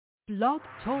Blog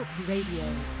Talk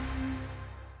Radio.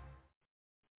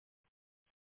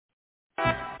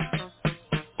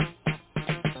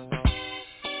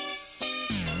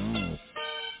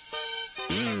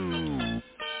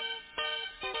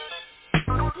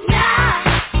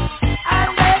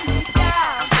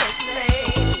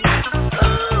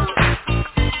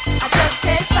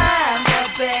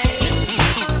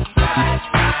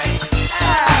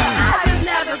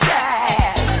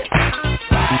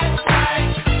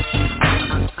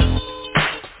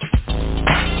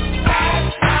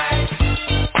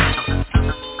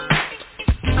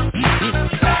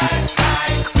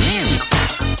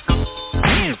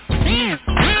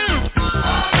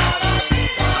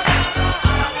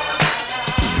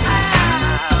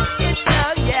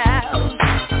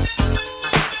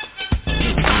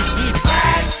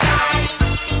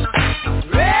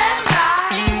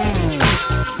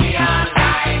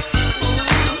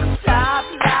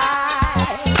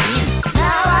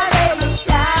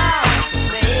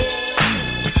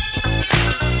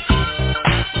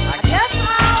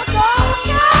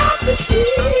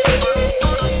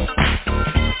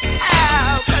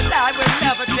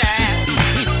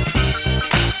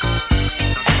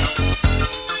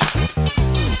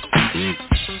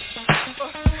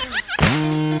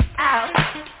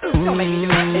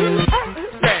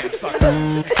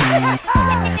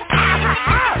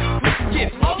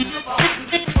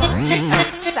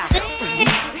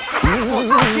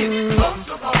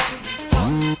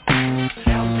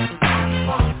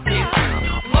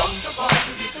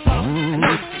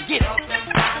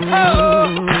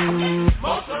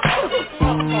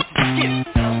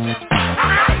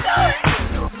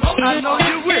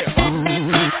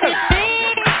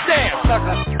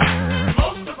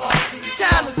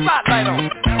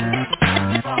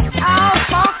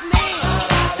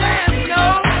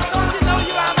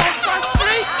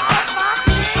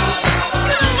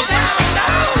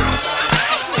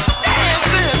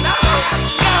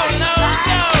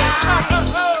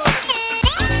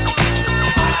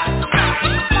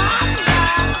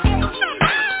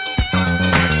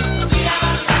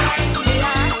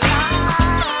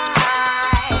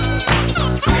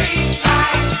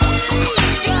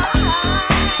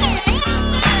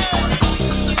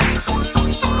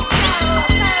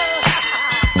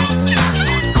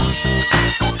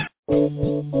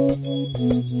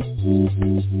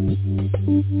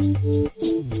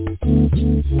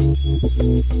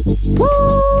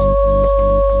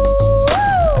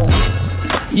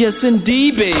 Yes,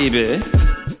 indeed, baby.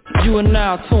 You are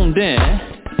now tuned in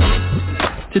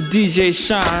to DJ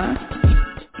Shine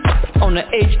on the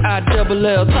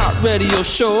HILL Top Radio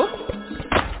Show.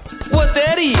 What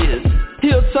that is,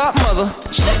 Hilltop, mother,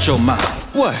 shut your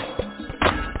mouth. What?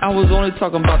 I was only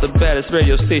talking about the baddest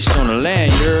radio station on the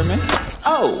land, you heard me?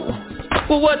 Oh,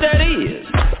 well, what that is?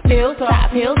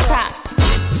 Hilltop, Hilltop.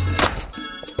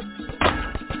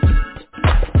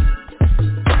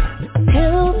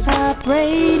 Hilltop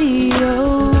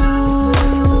Radio,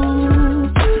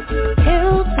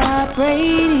 Hilltop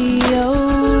Radio,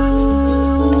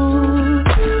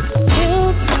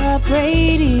 Hilltop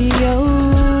Radio,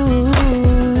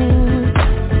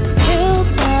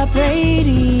 Hilltop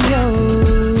Radio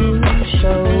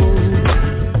Show.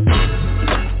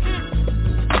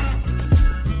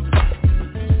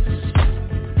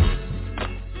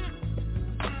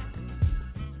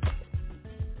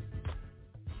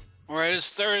 It's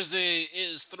Thursday. It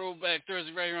is Throwback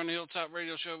Thursday right here on the Hilltop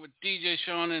Radio Show with DJ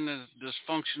Sean and the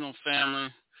Dysfunctional Family,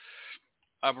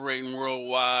 operating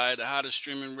worldwide, the hottest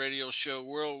streaming radio show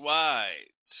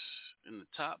worldwide, in the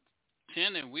top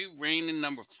 10, and we reign in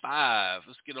number 5.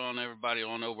 Let's get on everybody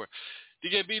on over.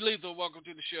 DJ B. Lethal, welcome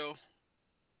to the show.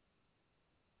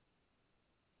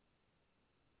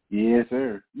 Yes,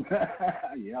 sir.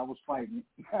 Yeah, I was fighting.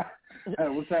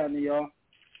 What's happening, y'all?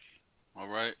 All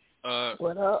right.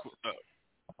 What up?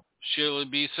 Sheila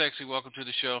B. Sexy, welcome to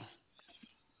the show.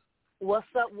 What's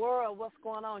up, world? What's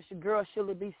going on? It's your girl,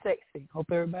 Sheila B. Sexy.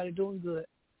 Hope everybody doing good.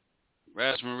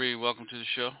 Raz Marie, welcome to the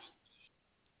show.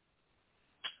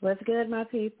 What's good, my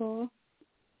people?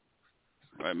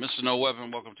 All right, Mr. No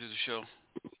Weapon, welcome to the show.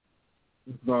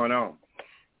 What's going on?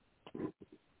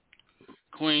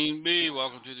 Queen B,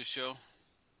 welcome to the show.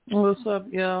 What's up,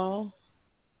 y'all?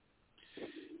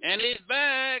 And he's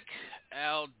back.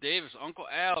 Al Davis, Uncle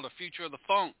Al, the future of the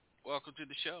funk. Welcome to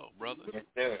the show, brother. Yes,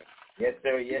 sir. Yes,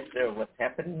 sir. Yes, sir. What's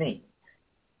happening?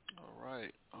 All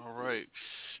right.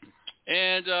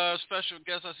 And special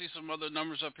guest, I see some other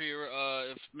numbers up here.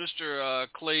 If Mr.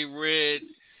 Clay Red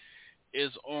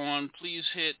is on, please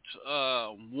hit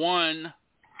 1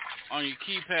 on your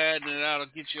keypad, and that'll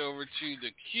get you over to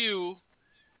the queue.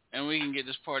 and we can get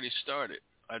this party started.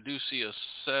 I do see a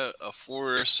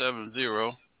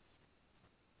 470.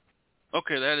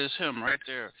 Okay, that is him right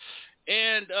there.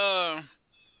 And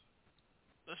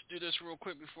let's do this real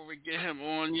quick before we get him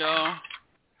on, y'all.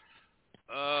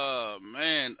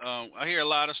 Man, I hear a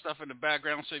lot of stuff in the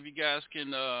background, so if you guys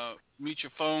can mute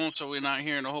your phone so we're not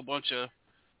hearing a whole bunch of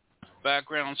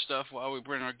background stuff while we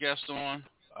bring our guest on,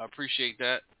 I appreciate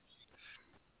that.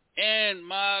 And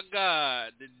my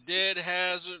God, the dead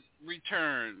has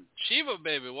returned. Shiva,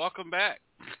 baby, welcome back.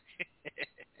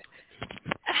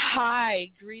 Hi,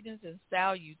 greetings and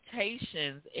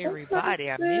salutations,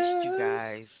 everybody. I missed you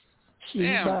guys.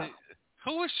 Damn,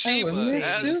 who was Shiva?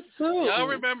 Y'all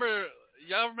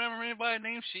remember anybody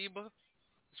named Shiva?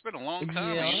 It's been a long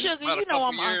time. Yeah. Sugar, you know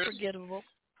I'm unforgettable.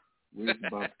 We're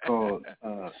about to call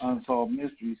Unsolved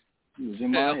Mysteries. He was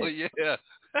in my head. Yeah.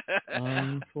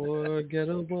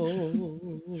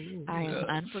 Unforgettable. I am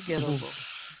unforgettable.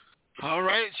 All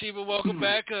right, Shiva, welcome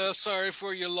back. Sorry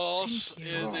for your loss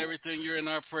and everything. You're in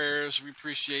our prayers. We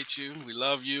appreciate you. We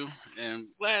love you, and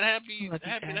happy to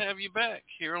have you back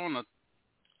here on a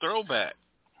Throwback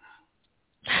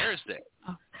Thursday.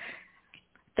 Oh,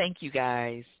 thank you,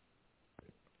 guys.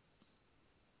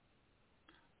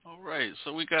 All right,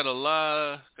 so we got a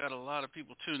lot of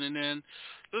people tuning in.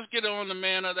 Let's get on the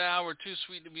man of the hour. Too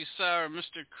sweet to be sour,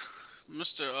 Mr.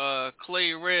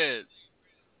 Clay Red.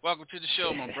 Welcome to the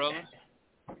show, my brother.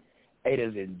 It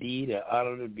is indeed an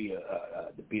honor to be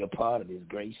a part of this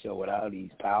great show with all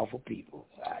these powerful people.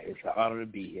 It's an honor to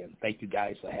be here. Thank you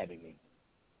guys for having me.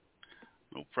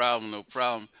 No problem.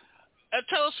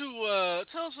 Tell us who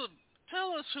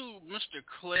Mr.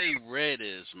 Clay Red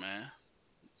is, man.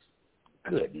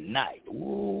 Good night.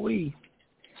 Woo-wee.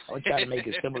 I'll try to make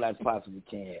it simple as possibly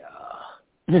can.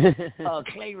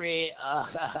 Clay Red,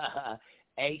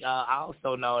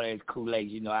 also known as Kool-Aid.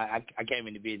 You know, I came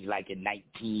in the business like in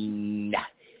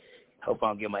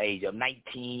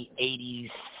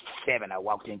 1987. I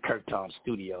walked in Hilltop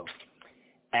studio,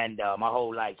 and my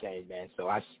whole life changed, man. So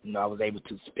I was able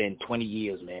to spend 20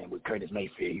 years, man, with Curtis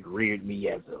Mayfield. He reared me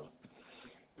as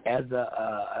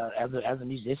a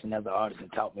musician, as an artist,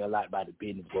 and taught me a lot about the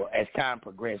business. But as time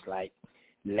progressed, like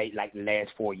the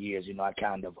last 4 years, you know, I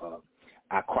kind of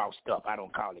I crossed up. I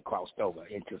don't call it crossed over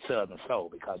into Southern Soul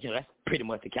because, you know, that's pretty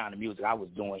much the kind of music I was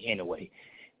doing anyway.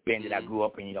 Being that I grew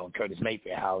up in, you know, Curtis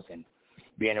Mayfield house and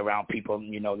being around people,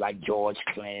 you know, like George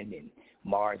Clinton and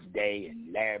Morris Day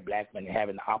and Larry Blackman, and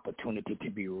having the opportunity to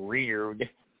be reared,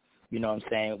 you know what I'm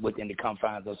saying, within the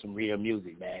confines of some real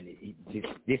music, man.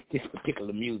 This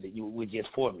particular music was just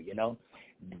for me, you know,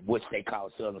 which they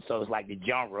call Southern Soul. It's like the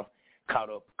genre caught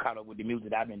up with the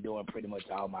music I've been doing pretty much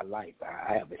all my life.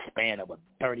 I have a span of a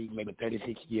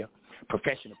 36-year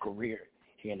professional career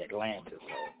here in Atlanta, so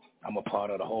I'm a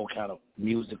part of the whole kind of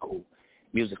musical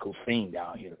scene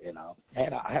down here. You know,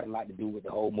 I had a lot to do with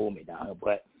the whole movement down here,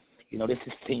 but you know, this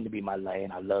seemed to be my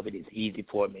lane. I love it. It's easy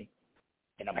for me,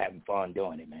 and I'm having fun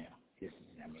doing it, man.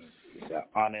 It's an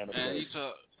honor and a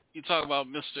pleasure. You talk about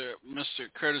Mr.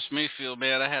 Curtis Mayfield,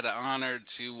 man. I had the honor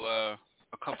to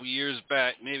a couple years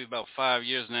back, maybe about 5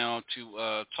 years now,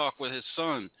 to talk with his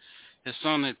son. His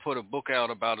son had put a book out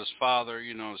about his father,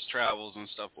 you know, his travels and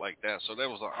stuff like that. So that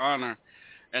was an honor.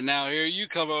 And now here you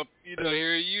come up, you know,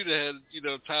 here you had, you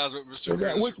know, ties with Mr.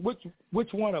 Curtis.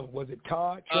 Which one of them? Was it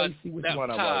Todd, Tracy? Which one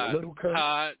of them? Little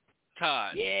Curtis?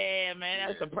 Todd. Yeah, man,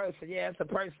 that's a person. Yeah, that's a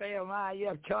person of mine.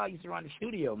 Yeah, Todd used to run the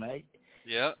studio, man.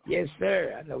 Yeah. Yes,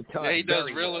 sir. I know Todd. Yeah, he does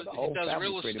real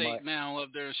estate now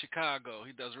up there in Chicago.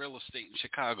 He does real estate in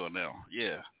Chicago now.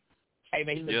 Yeah. Hey,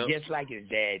 man, he looks just like his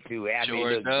dad, too. I mean, he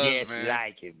looks just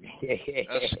like him.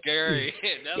 That's scary.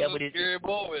 That's a scary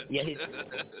moment. Yeah,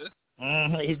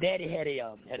 his daddy had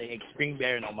an extreme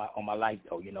bearing on my life,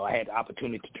 though. You know, I had the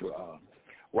opportunity to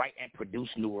write and produce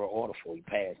New World Order before he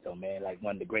passed, though, man. Like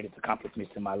one of the greatest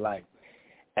accomplishments in my life.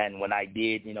 And when I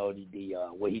did, you know, the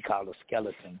what he called a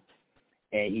skeleton,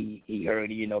 and he heard,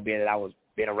 you know, being that I was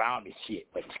been around this shit.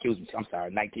 But excuse me, I'm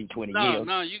sorry, 19, 20 years.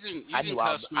 No, you can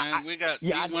cuss, man. We got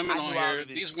these women on here.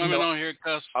 These women on here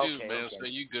cuss too, man. Okay. So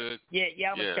you good?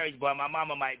 Yeah, I'm a church boy. My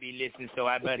mama might be listening, so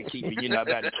I better keep it. You know, I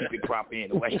better keep it proper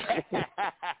anyway.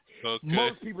 Okay.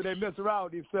 Most people that mess around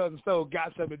with this Southern Soul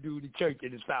got something to do with the church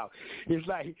in the South. It's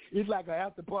like an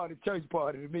after party, church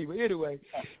party to me. But anyway,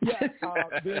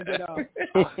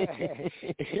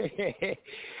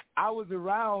 I was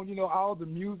around, you know, all the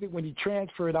music when he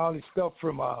transferred all his stuff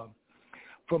from a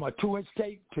 2-inch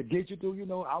tape to digital. You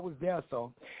know, I was there,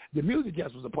 so the music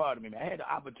just was a part of me, man. I had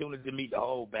the opportunity to meet the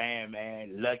whole band,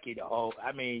 man. Lucky, it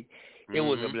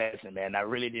was a blessing, man. I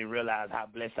really didn't realize how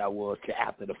blessed I was till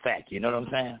after the fact. You know what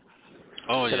I'm saying?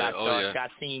 Oh yeah, I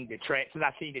seen the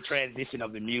transition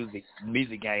of the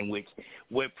music game, which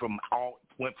went from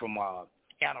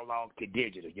analog to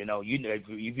digital. If you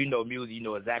know music, you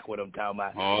know exactly what I'm talking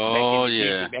about. Oh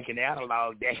Back in the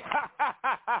analog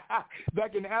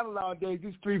days,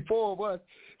 there's 3-4 of us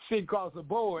sitting across the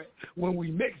board when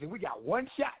we mix it. We got one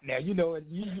shot now, and you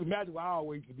imagine I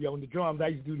always used to be on the drums. I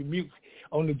used to do the mix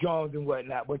on the drums and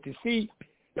whatnot. But to see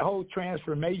the whole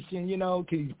transformation, to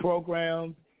these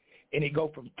programs, and it go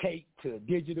from tape to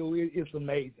digital, it's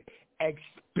amazing.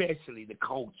 Especially the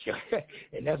culture,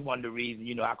 and that's one of the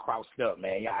reasons I crossed up,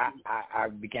 man. I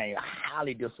became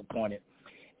highly disappointed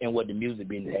in what the music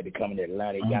business had become in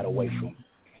Atlanta. It got away from,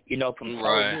 from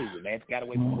soul music, man. It's got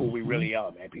away from who we really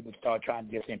are, man. People start trying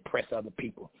to just impress other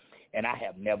people, and I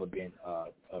have never been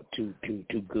too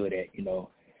good at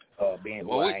being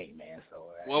who I ain't, man. So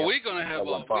we're gonna have an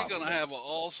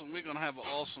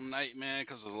awesome night, man,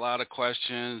 because there's a lot of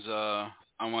questions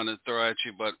I want to throw at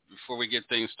you. But before we get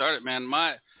things started, man,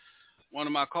 one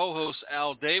of my co-hosts,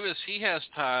 Al Davis, he has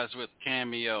ties with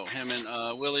Cameo. Him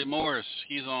and Willie Morris,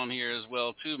 he's on here as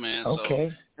well too, man. Okay.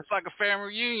 So it's like a family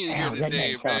reunion here that today,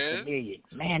 name sounds familiar.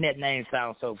 Man, that name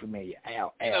sounds so familiar.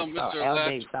 Al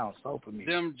Davis sounds so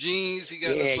familiar. Them Jeans, he got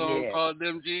a song called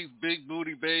Them Jeans, Big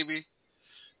Booty Baby.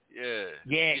 Yeah.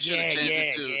 He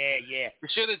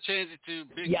should have changed it to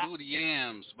Big Booty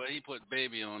Yams, but he put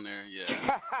baby on there.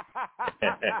 Yeah.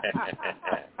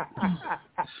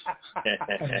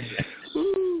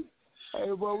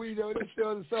 Hey, boy, we know they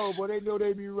sell the soul, boy. They know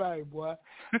they be right, boy.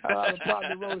 I talked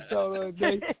to Rose the other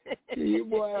day. You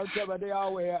boy, I'm talking about they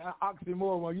always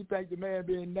oxymoron. You think the man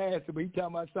being nasty, but he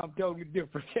talking about something totally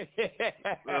different.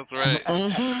 That's right.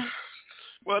 Mm-hmm.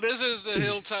 Well, this is the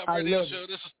Hilltop Radio Show.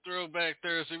 This is Throwback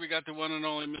Thursday. We got the one and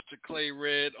only Mr. Clay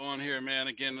Red on here, man.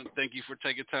 Again, thank you for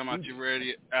taking time out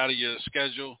of your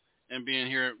schedule and being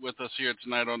here with us here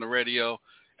tonight on the radio.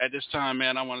 At this time,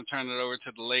 man, I want to turn it over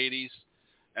to the ladies.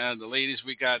 And the ladies,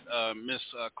 we got Miss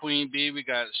Queen Bee. We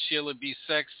got Sheila B.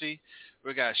 Sexy.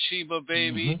 We got Sheba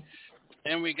Baby.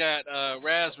 And we got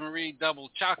Raspberry Double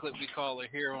Chocolate, we call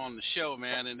it here on the show,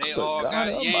 man. And they all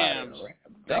got yams.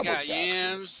 They got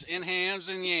yams and hams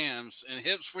and yams and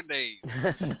hips for days.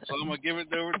 So I'm going to give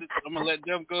it over. I'm going to let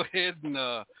them go ahead and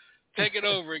take it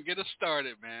over and get us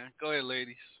started, man. Go ahead,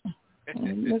 ladies.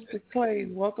 Mr. Clay,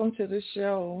 welcome to the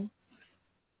show.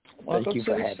 Thank you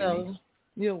for having me.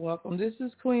 You're welcome. This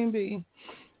is Queen Bee.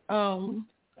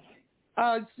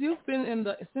 You've been in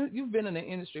the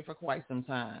industry for quite some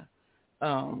time.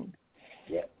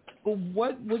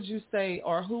 What would you say,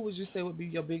 or who would you say would be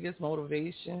your biggest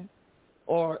motivation,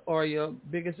 or your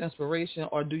biggest inspiration,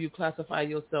 or do you classify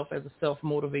yourself as a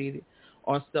self-motivated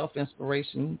or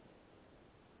self-inspiration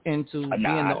into being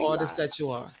the artist that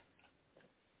you are?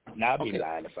 Now, I'd be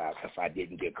lying if I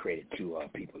didn't give credit to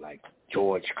people like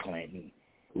George Clinton,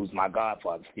 who's my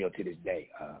godfather still to this day.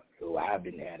 Who I've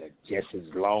been had just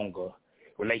as long a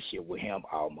relationship with him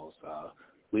almost.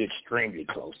 We're extremely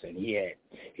close, and he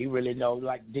really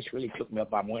just really took me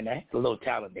up on my wing. I had a little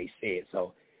talent, they said,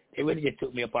 so they really just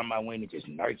took me up on my wing and just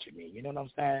nurtured me. You know what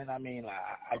I'm saying? I mean,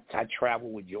 I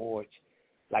traveled with George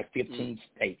 15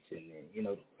 states,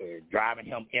 and driving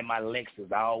him in my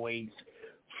Lexus always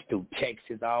through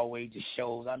Texas, always to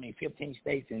shows. 15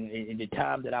 states, and in the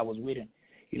time that I was with him,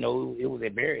 it was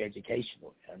very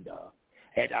educational, and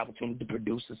had the opportunity to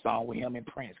produce a song with him and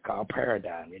Prince called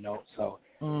Paradigm, so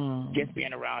just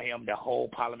being around him, the whole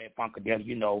Parliament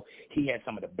Funkadelic, he had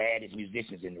some of the baddest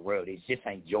musicians in the world. It just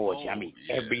ain't George.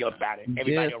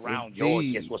 Everybody around George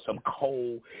just was some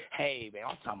cold, hey, man,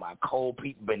 I'm talking about cold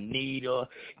people, Benita,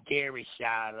 Gary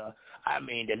Shatter.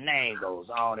 The name goes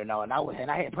on and on. And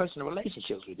I had personal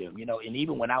relationships with them, and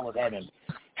even when I was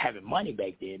having money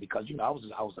back then, because I was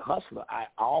a hustler. I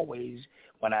always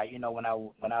when I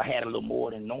had a little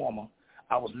more than normal,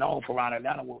 I was known for around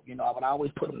Atlanta. I would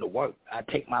always put them to work. I'd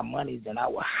take my monies and I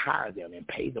would hire them and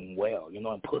pay them well,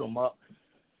 and put them up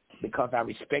because I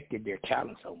respected their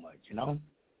talent so much,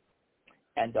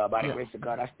 And by the grace of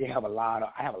God, I still have a lot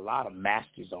of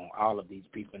masters on all of these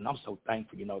people, and I'm so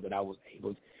thankful, that I was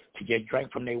able to just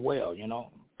drink from their well,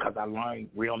 because I learned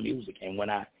real music. And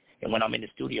when I'm in the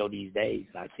studio these days,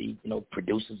 and I see,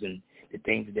 producers and the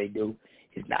things that they do,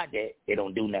 it's not that they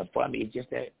don't do nothing for me. It's just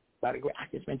that I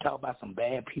just been talking about some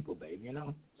bad people, baby,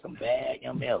 some bad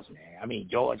MLs, man.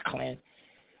 George Clinton,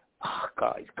 oh,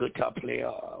 God, he's a good top player.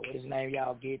 What his name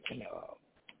y'all get? Come on,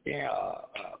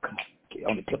 get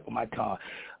on the tip of my tongue.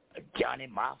 Johnny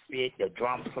Moffitt, the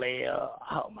drum player.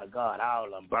 Oh, my God, all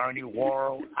of them. Bernie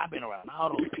Worrell. I've been around all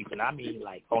those people.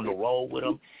 On the road with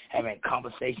them, having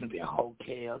conversations in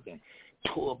hotels and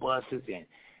tour buses and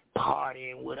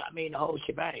partying with, the whole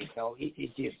shebang. So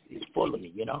it's full of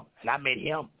me, you know. And I met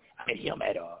him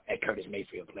at Curtis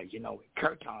Mayfield place, you know.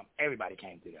 Kurt Tom, everybody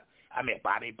came through there. I met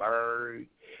Bobby Bird,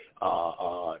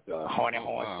 the Horny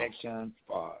Horn section,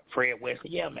 Fred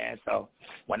Wesley. Yeah, man. So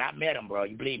when I met him, bro,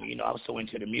 you believe me, you know, I was so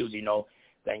into the music, you know.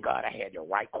 Thank God I had the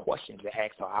right questions to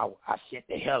ask, so I shut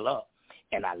the hell up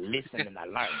and I listened and I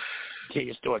learned. Tell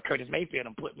you a story. Curtis Mayfield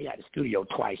put me out of the studio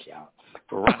twice, y'all,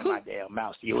 for running my damn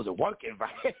mouth. See, it was a work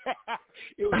environment.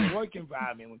 It was a work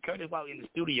environment. When Curtis walked in the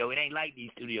studio, it ain't like these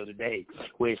studios today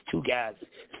where it's 2 guys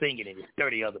singing and there's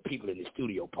 30 other people in the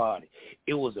studio party.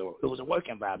 It was a work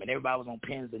environment. Everybody was on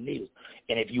pins and needles.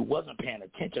 And if you wasn't paying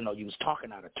attention or you was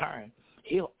talking out of turn,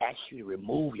 he'll actually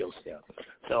remove yourself.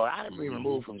 So I had been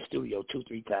removed from the studio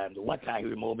 2-3 times. The one time he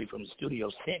removed me from the studio,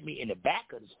 sent me in the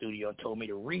back of the studio and told me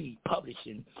to read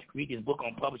this book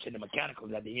on publishing the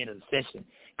mechanicals at the end of the session.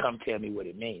 Come tell me what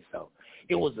it means. So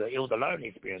it was a learning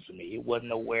experience for me. It wasn't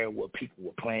nowhere where people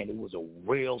were playing. It was a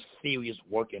real serious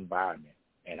work environment,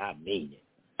 and I mean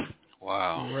it.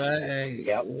 Wow. Right.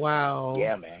 Yep. Wow.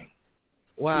 Yeah, man.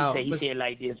 Wow. He said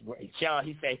like this, Sean,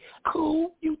 he said,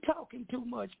 cool, you talking too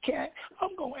much, cat.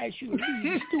 I'm going to ask you to leave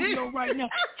the studio right now.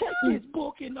 Take this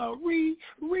book and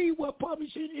read what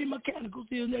publishing in mechanicals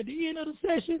is at the end of the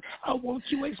session. I want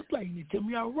you to explain it to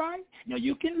me, all right? Now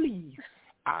you can leave.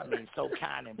 I mean, so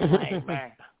kind and plain,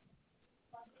 man.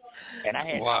 And I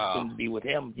had the opportunity to be with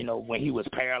him, you know, when he was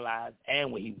paralyzed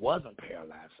and when he wasn't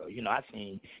paralyzed. So, you know, I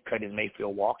seen Curtis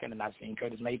Mayfield walking and I seen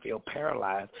Curtis Mayfield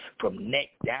paralyzed from neck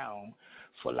down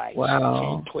for like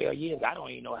 10, 12 years. I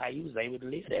don't even know how he was able to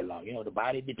live that long. You know, the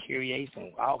body deteriorates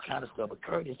and all kind of stuff. But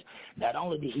Curtis, not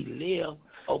only did he live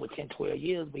over 10, 12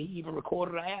 years, but he even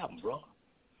recorded an album, bro.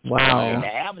 Wow. And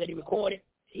the album that he recorded,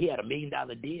 he had $1 million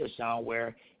deal, Sean,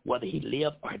 where whether he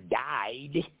lived or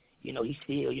died, you know, he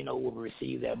still, you know, will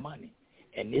receive that money.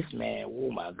 And this man, oh,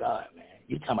 my God, man.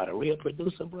 You talking about a real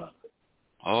producer, bro?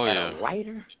 Oh, and yeah. a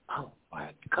writer? Oh, my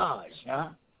gosh, huh?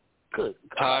 Good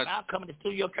God. I'll come in the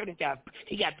studio, Curtis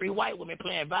he got 3 white women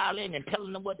playing violin and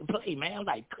telling them what to play, man. I'm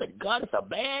like, good God, it's a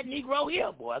bad Negro here,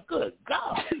 boy. Good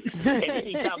God. And then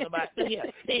he talking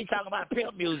about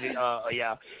pimp music,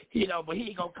 yeah. You know, but he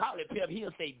ain't gonna call it pimp.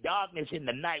 He'll say darkness in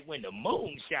the night when the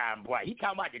moon shine bright. He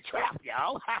talking about the trap,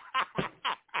 y'all.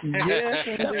 Yes,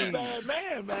 That's a bad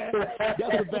man, man. That's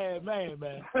a bad man,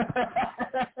 man.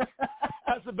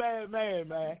 That's a bad man,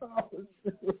 man.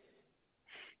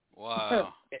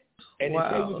 Wow. And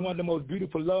wow. He was one of the most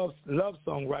beautiful love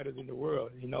songwriters in the world,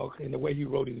 you know, in the way he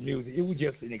wrote his music. It was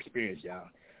just an experience, y'all.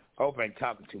 I hope I ain't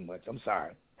talking too much. I'm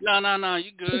sorry. No,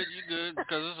 you good, because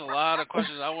there's a lot of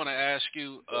questions I want to ask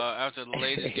you after the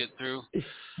ladies get through.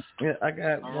 Yeah, I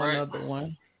got other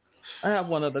one. I have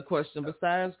one other question.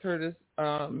 Besides Curtis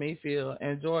Mayfield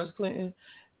and George Clinton,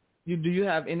 do you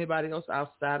have anybody else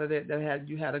outside of that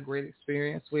you had a great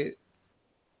experience with?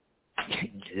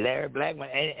 Larry Blackman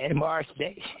and Morris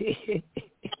Day.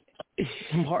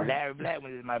 Larry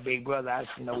Blackman is my big brother.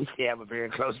 We still have a very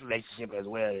close relationship as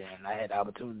well, and I had the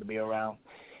opportunity to be around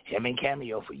him and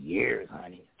Cameo for years,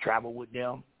 honey. Travel with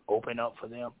them, open up for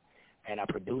them, and I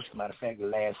produced, as a matter of fact,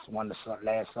 one of the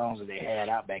last songs that they had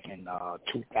out back in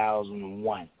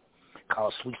 2001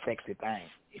 called Sweet Sexy Thing.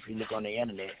 If you look on the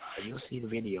internet, you'll see the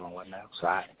video and whatnot.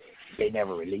 So they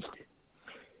never released it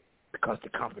because the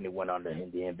company went under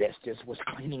and the investors was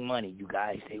cleaning money, you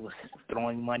guys. They was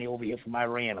throwing money over here from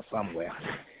Iran or somewhere.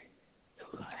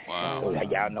 Wow. So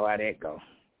y'all know how that go.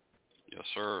 Yes,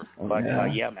 sir. But, I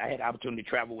had the opportunity to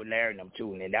travel with Larry and them,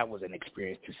 too, and that was an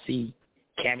experience to see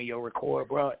Cameo record,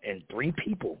 bro, and 3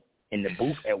 people in the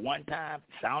booth at one time,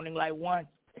 sounding like one.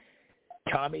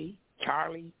 Tommy,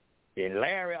 Charlie, and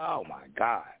Larry. Oh, my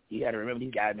God. You got to remember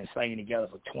these guys have been singing together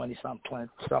for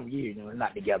 20-some years. You know,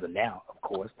 not together now, of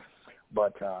course.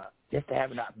 But just to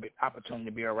have an opportunity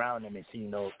to be around them and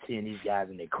seeing these guys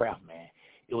in their craft, man,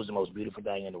 it was the most beautiful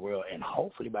thing in the world. And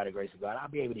hopefully, by the grace of God, I'll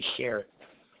be able to share it,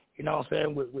 you know what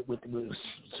I'm saying, with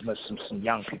some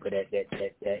young people that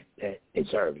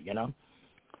deserve it, you know?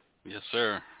 Yes,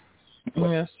 sir.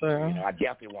 Yes, sir. You know, I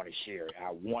definitely want to share it.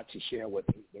 I want to share what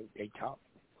they taught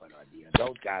me. But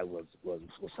those guys was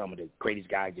some of the greatest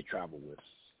guys to travel with.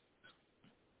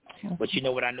 But you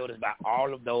know what I noticed about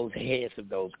all of those heads of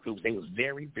those groups? They was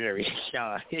very, very,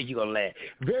 Sean, you're going to laugh,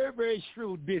 very, very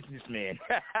shrewd businessmen.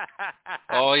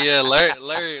 Oh, yeah,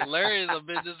 Larry is a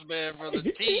businessman for the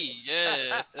T,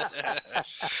 yeah.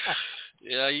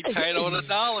 Yeah, he's tight on a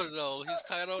dollar though. He's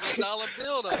tight on a dollar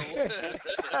bill though.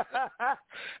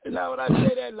 No, when I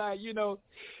say that,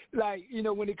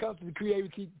 when it comes to the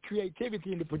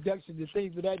creativity and the production and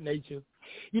things of that nature,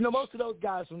 most of those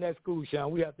guys from that school,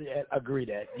 Sean, we have to agree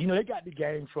that they got the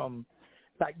game from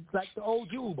like the old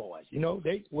Jew boys.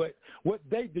 They what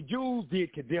the Jews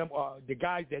did to them, or the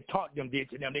guys that taught them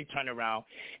did to them. They turned around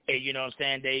and you know what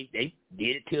I'm saying, they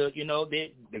did it to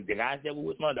the guys that were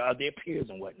with their peers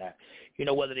and whatnot.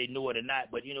 Whether they knew it or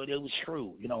not, but they was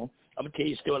shrewd. I'm gonna tell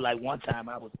you a story. Like one time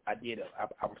I was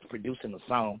producing a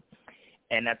song.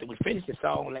 And after we finished the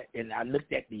song, and I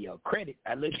looked at the credit,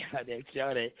 I looked at that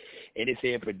chart, and it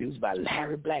said produced by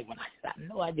Larry Blackman. I said, I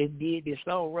know I just did this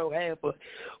song, wrote half, but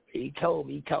he taught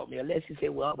me a lesson. He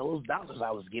said, well, those dollars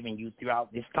I was giving you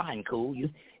throughout this time, cool,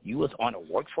 you was on a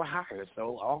work for hire,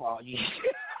 so all you...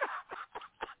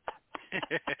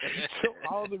 So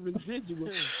all the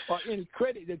residuals or any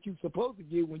credit that you're supposed to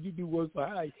get when you do work for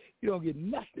hire, you don't get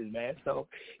nothing, man. So,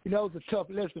 it was a tough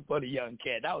lesson for the young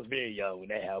cat. I was very young when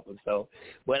that happened. So,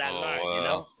 but I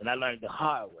learned, and I learned the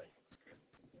hard way.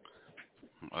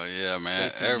 Oh yeah,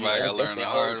 man. Everybody got to learn the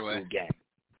hard way.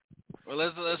 Well,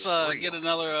 let's get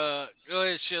another. Go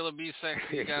ahead, Sheila. Be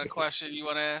sexy. You got a question you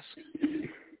want to ask?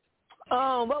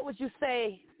 What would you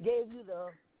say gave you the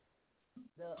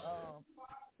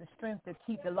strength to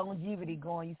keep the longevity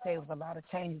going? You say it was a lot of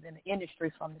changes in the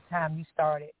industry from the time you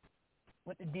started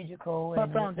with the digital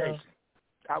and foundation.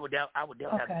 I would definitely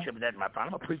have to attribute that to my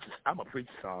father. I'm a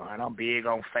preacher son, and I'm big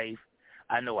on faith.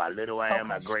 I know how little I am,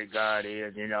 how great God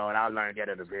is, and I learned that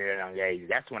at a very young age.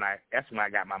 That's when I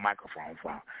got my microphone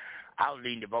from. I was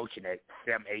leading devotion at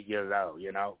 7, 8 years old,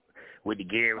 with the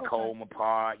Gary Coleman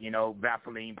part,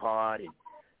 Vaseline part, and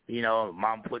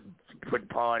Mom put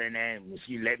part in there, and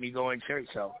she let me go in church.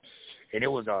 So, and it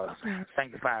was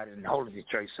sanctified and holy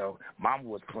church. So, Mom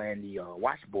was playing the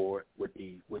washboard with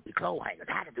the clothes hangers.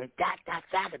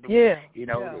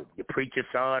 The preacher's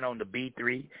son on the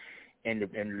B3, and the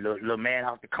little man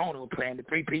off the corner was playing the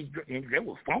 3-piece. And it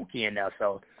was funky in there.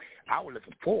 So, I was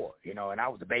looking forward, and I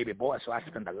was a baby boy, so I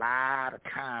spent a lot of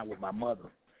time with my mother.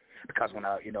 Because when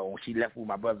when she left with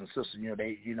my brothers and sisters,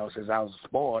 they, since I was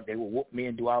spoiled, they would whoop me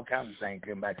and do all kinds of things.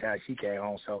 And by the time she came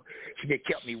home, so she just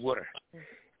kept me with her,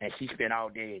 and she spent all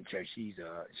day in church. She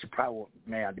probably,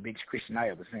 man, the biggest Christian I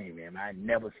ever seen, man. I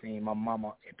never seen my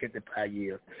mama in 55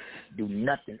 years do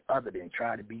nothing other than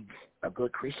try to be a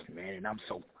good Christian, man. And I'm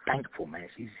so thankful, man.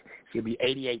 She'll be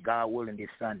 88, God willing, this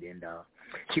Sunday, and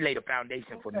she laid a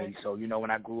foundation for me. So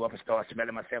when I grew up and started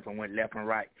smelling myself and went left and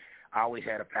right, I always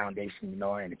had a foundation, and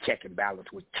a check and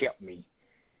balance, which kept me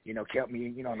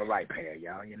on the right path,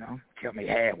 y'all, kept me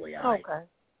halfway all right. Okay.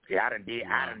 Yeah, I done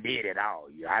did it all.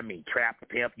 I mean, trap,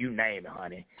 pimp, you name it,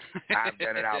 honey. I've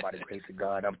done it all by the grace of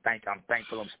God. I'm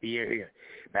thankful I'm still here.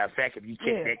 Matter of fact, if you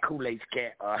check that Kool-Aid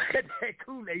cat,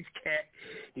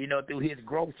 through his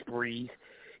growth sprees,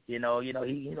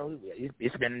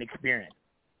 it's been an experience.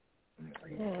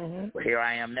 Mm-hmm. But here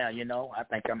I am now, I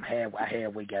think I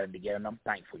halfway got it together, and I'm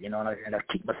thankful, and I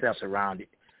keep myself surrounded,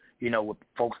 with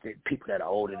people that are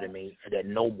older than me, that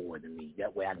know more than me.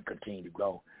 That way I can continue to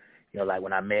grow. Like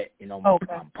when I met,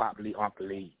 Pop Lee, Uncle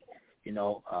Lee,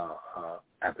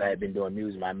 after I had been doing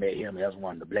music, I met him. That was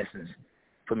one of the blessings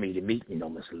for me to meet,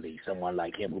 Mr. Lee, someone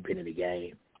like him who's been in the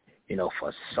game,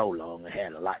 for so long and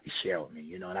had a lot to share with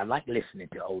me, and I like listening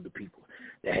to older people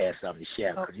that have something to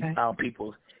share, because you found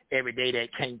people every day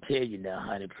that can't tell you now,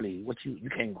 honey, please, you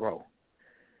can't grow.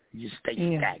 You just stay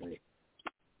stagnant.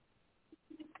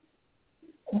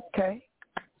 Okay.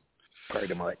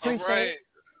 Pretty much. All right.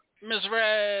 Miss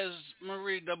Raz,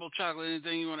 Marie, Double Chocolate,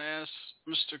 anything you want to ask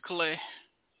Mr. Clay?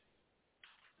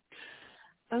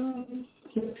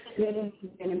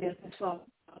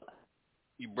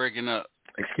 You breaking up.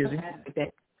 Excuse me?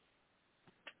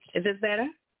 Is this better?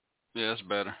 Yeah, it's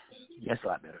better. Yes, a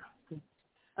lot better.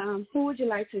 Who would you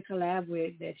like to collab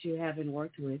with that you haven't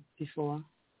worked with before?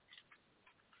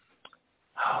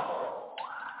 Oh,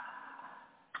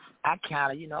 I'm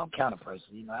kind of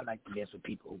person. I like to mess with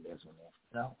people who mess with me.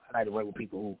 I like to work with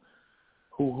people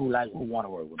who want to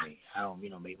work with me. I don't,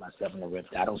 make myself in the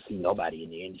rift. I don't see nobody in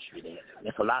the industry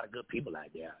there's a lot of good people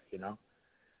out there.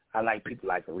 I like people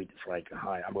like Aretha Franklin.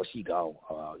 I'm gonna she go.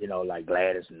 Like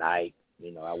Gladys Knight.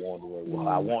 I want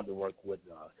to work with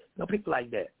people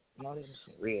like that. There's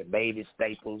Red Baby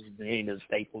Staples, the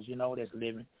Staples. That's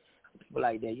living. People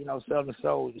like that. Southern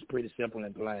Soul is pretty simple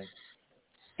and plain.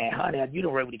 And honey, if you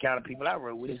don't work with the kind of people I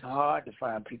work with, it's hard to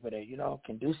find people that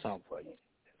can do something for you.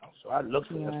 So I look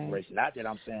for inspiration. Not that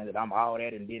I'm saying that I'm all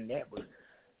that and then that, but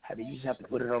you just have to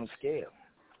put it on the scale.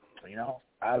 You know,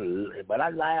 I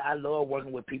love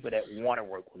working with people that want to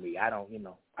work with me. I don't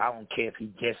care if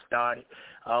he just started.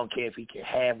 I don't care if he can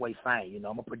halfway sing. You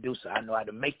know, I'm a producer. I know how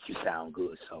to make you sound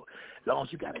good. So as long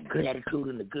as you got a good attitude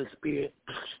and a good spirit,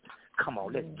 come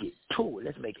on, let's get to it.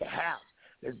 Let's make it happen.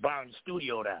 Let's burn the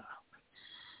studio down.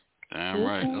 Damn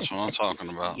right. That's what I'm talking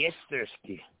about. Yes, sir,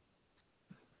 Steve.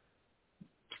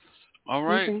 All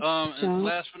right. And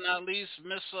last but not least,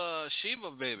 Miss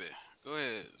Sheba, baby. Go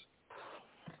ahead.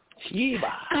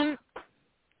 Sheba.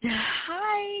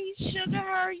 Hi, Sugar. How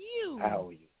are you? How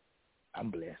are you?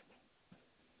 I'm blessed.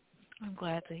 I'm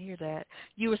glad to hear that.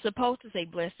 You were supposed to say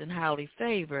blessed and highly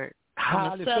favored.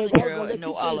 I'm a Southern girl and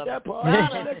know all of it.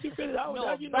 I'll let you finish.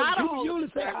 You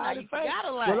say highly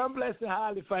favored. Well, I'm blessed and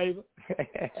highly favored.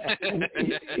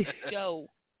 Joe.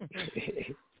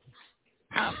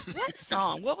 What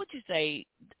song? What would you say?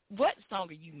 What song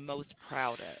are you most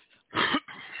proud of?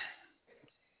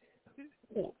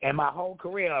 In my whole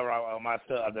career,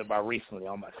 or recently,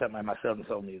 on my Southern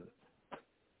Soul music.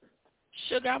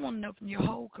 Sugar, I want to know from your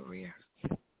whole career.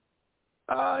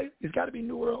 It's got to be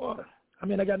New World Order. I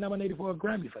mean, I got nominated for a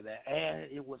Grammy for that,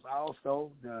 and it was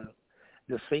also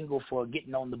the single for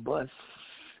Getting on the Bus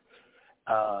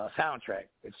soundtrack.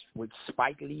 It's which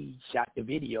Spike Lee shot the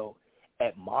video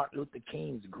at Martin Luther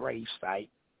King's grave site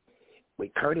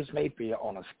with Curtis Mayfield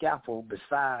on a scaffold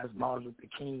besides Martin Luther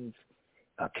King's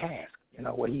cask. You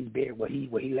know, where he's buried, where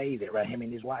he lays it, right? Him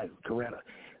and his wife, Coretta.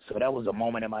 So that was a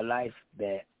moment in my life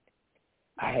that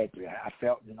I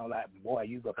felt, you know, like, boy,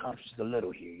 you've accomplished a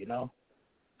little here, you know,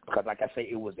 because like I say,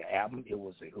 it was the album, it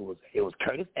was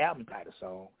Curtis' album title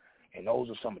song, and those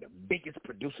are some of the biggest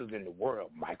producers in the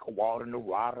world. Michael Walden,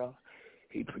 Narada,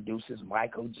 he produces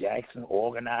Michael Jackson,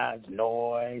 Organized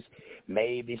Noise,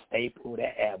 Mavis Staple.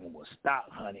 That album was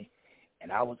stock, honey,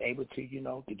 and I was able to, you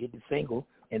know, to get the single,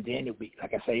 and then it be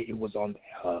like I say, it was on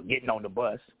Getting on the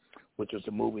Bus, which was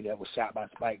a movie that was shot by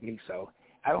Spike Lee. So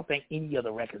I don't think any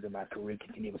other records in my career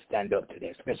can even stand up to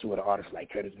that, especially with an artist like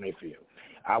Curtis Mayfield.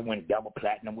 I went double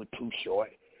platinum with Too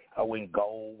Short. I went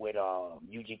gold with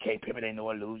UGK, Pimp It Ain't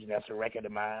No Illusion. That's a record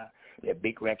of mine. That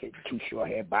big record, Too Short,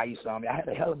 had Buy You Some. I had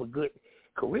a hell of a good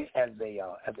career as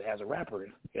a rapper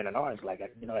and an artist, like,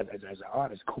 you know, as an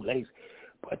artist, Kool-Aid.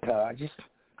 But I just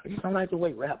don't like the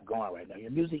way rap going right now. Your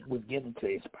music was given to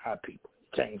inspire people,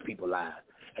 change people's lives,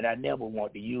 and I never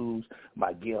want to use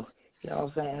my gift, you know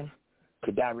what I'm saying,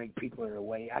 to direct people in a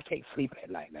way. I can't sleep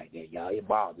at night like that, y'all. It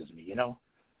bothers me, you know.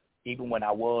 Even when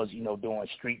I was, you know, doing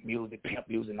street music, pimp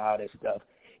music, and all that stuff,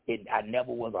 I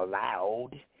never was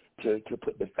allowed to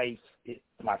put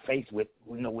my face with,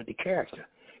 you know, with the character.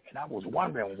 And I was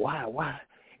wondering why.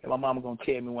 And my mama gonna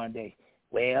tell me one day,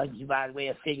 well, you might as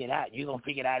well figure it out. You're gonna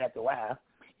figure it out after a while.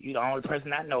 You're the only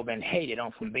person I know been hated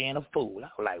on from being a fool. I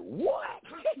was like, what?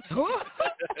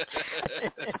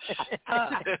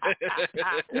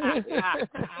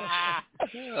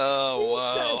 Oh,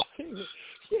 wow.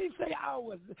 She say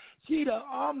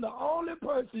I'm the only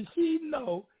person she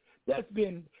know that's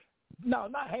been, no,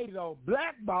 not hated on,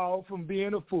 blackballed from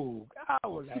being a fool. I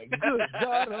was like, good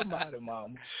God Almighty,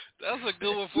 Mama. That's a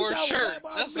good one for a shirt.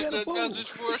 That's a good message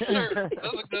for a shirt.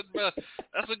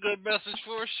 That's a good message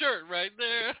for a shirt right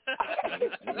there.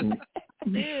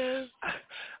 It is.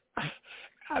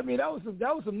 I mean, that was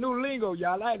some new lingo,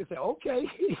 y'all. I had to say, okay.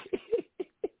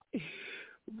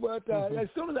 But as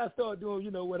soon as I started doing, you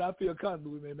know, what I feel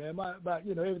comfortable with, man,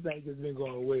 you know, everything just been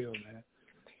going well, man.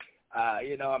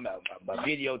 You know, my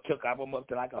video took off. I'm up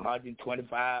to like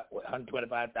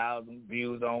 125,000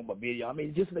 views on my video. I mean,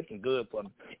 it's just looking good for me.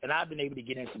 And I've been able to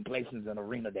get in some places in the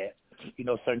arena that, you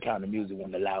know, certain kind of music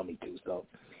won't allow me to. So,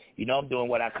 you know, I'm doing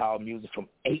what I call music from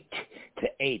 8 to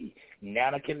 80.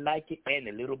 Nana can like it, and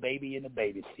the little baby in the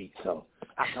baby seat. So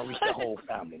I can reach the whole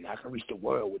family. And I can reach the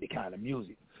world with the kind of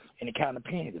music and the kind of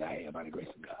pen that I have, by the grace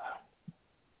of God.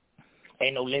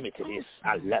 Ain't no limit to this.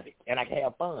 I love it. And I can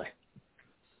have fun.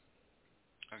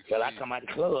 Well, I come out the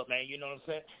club, man, you know what I'm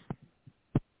saying?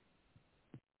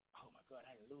 Oh, my God,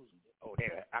 I ain't losing it. Oh,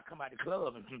 there. I come out the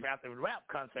club and after the rap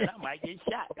concert, I might get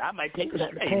shot. I might take a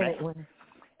stay, man.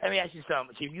 Let me ask you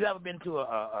something. Chief, you ever been to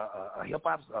a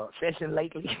hip-hop session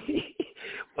lately?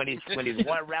 when it's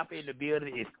one rapper in the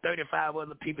building, it's 35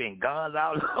 other people and guns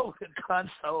all over the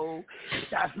console.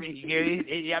 I mean,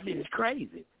 it's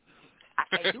crazy. I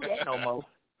can't do that no more.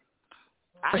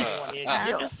 I don't want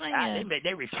to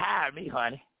they retired me,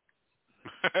 honey.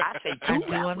 I say two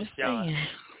rappers, John.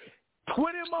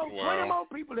 20 more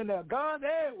people in there, guns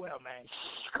everywhere, man.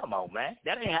 Come on, man.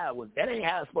 That ain't how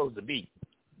it's supposed to be.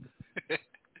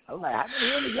 I'm like, how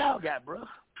many of y'all got, bro?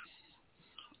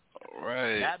 All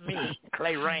right. Not me.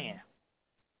 Clay Rand.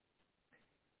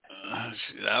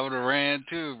 I would have ran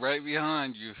too, right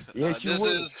behind you. Yes, you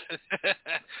would.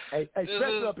 Hey,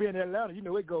 especially up here in Atlanta, you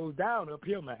know it goes down up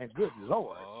here, man. Good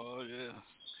Lord. Oh yeah.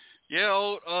 Yeah,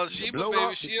 old Sheba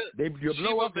baby, they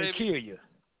blow up and kill you.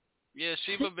 Yeah,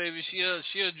 Sheba baby, she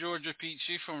a Georgia peach.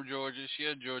 She from Georgia. She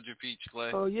a Georgia peach,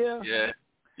 Clay. Oh yeah. Yeah.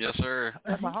 Yes, sir.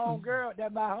 That's my home girl.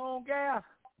 That's my home gal.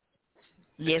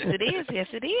 Yes, it is. Yes,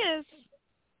 it is.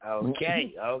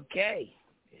 Okay.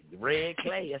 Red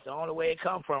clay. That's the only way it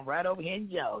come from, right over here in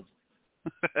Georgia.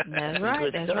 That's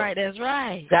right. That's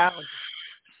right.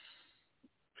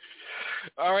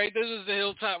 All right, this is the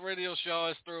Hilltop Radio Show.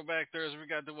 It's Throwback Thursday. We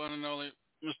got the one and only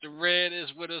Mr. Red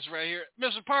is with us right here.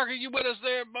 Mr. Parker, you with us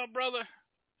there, my brother?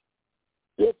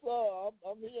 Yes, sir.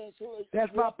 I'm here.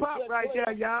 That's my pop right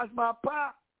there, y'all. That's my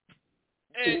pop.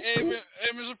 Hey,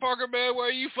 Mr. Parker, man,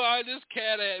 where you find this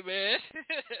cat at, man?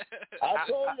 I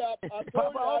told you.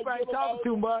 Papa, I hope I ain't talking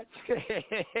too much.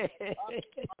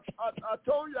 I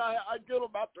told you I get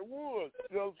him out the woods.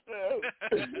 You know what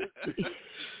I'm saying?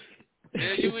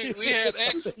 Yeah, we had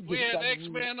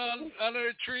X-Men under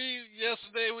a tree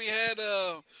yesterday. We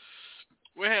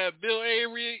had Bill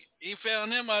Avery. He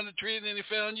found him under the tree, and then he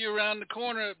found you around the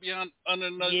corner under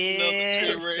another tree.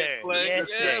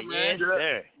 Yes, Man.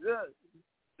 Sir.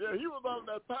 Yeah, he was on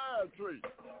that pine tree.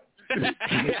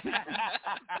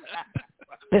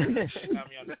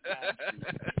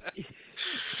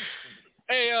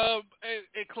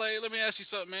 Hey, Clay, let me ask you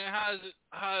something, man.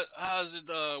 How's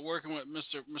it working with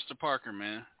Mr. Parker,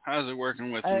 man? How's it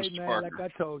working with Mr. Man, Parker?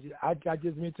 like I told you, I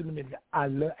just mentioned a minute. I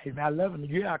love him.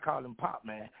 Yeah, I call him Pop,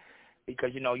 man,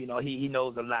 because you know he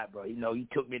knows a lot, bro. You know, he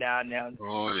took me down there.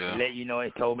 Oh yeah. He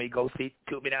told me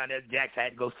took me down there to Jackson. I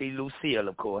had to go see Lucille,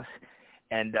 of course.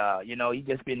 And, he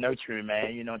just been nurturing,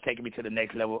 man, taking me to the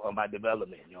next level of my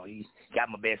development. He got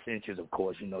my best interests, of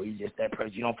course. He's just that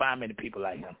person. You don't find many people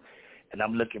like him. And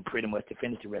I'm looking pretty much to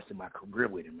finish the rest of my career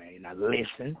with him, man. And I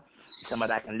listen.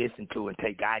 Somebody I can listen to and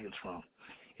take guidance from.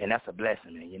 And that's a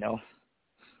blessing, man,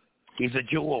 He's a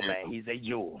jewel, man. He's a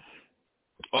jewel.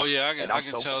 Oh, yeah, I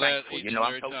can tell that.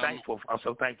 I'm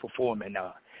so thankful for him.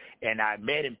 And I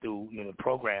met him through, the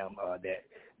program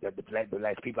that the black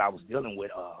people I was dealing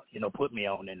with, put me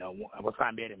on. And once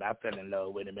I met him, I fell in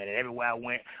love with him. And everywhere I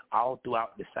went, all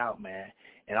throughout the South, man.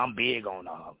 And I'm big on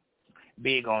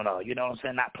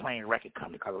not playing record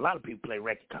company, because a lot of people play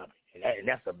record company. And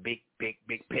that's a big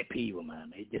pet peeve of mine,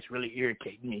 man. It just really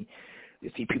irritates me to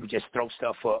see people just throw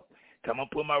stuff up. Come on,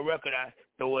 put my record out,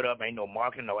 throw it up. Ain't no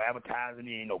marketing, no advertising,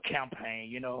 ain't no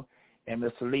campaign, And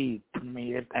Mr. Lee,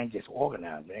 everything just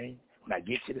organized, man. When I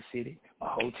get to the city, my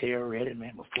hotel ready,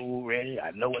 man, my food ready.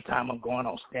 I know what time I'm going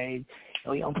on stage.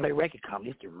 You don't play record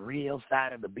company. It's the real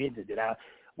side of the business that I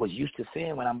was used to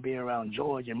seeing when I'm being around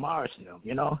George and Morris and them,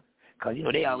 Because,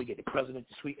 they always get the president's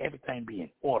suite, everything be in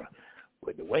order.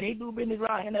 But the way they do business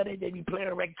around here, they be playing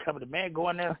a record company. Man, go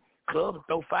in there, club and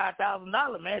throw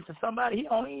 $5,000, man, to somebody he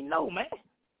don't even know, man.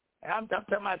 And I'm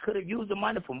talking about I could have used the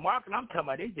money for marketing. I'm talking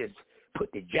about they just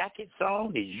put the jackets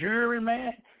on, the jewelry,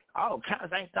 man. All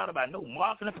kinds. I ain't thought about no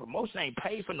marketing, promotion, ain't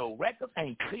paid for no records,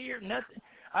 ain't cleared nothing.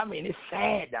 I mean, it's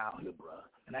sad down here, bro.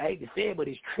 And I hate to say it, but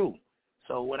it's true.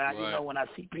 So when I, when I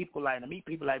see people I meet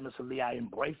people like Mr. Lee, I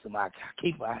embrace him. I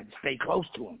stay close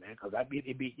to him, man, because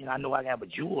I know I have a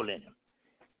jewel in him.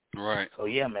 Right. So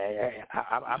yeah, man,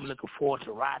 I'm looking forward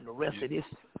to riding the rest of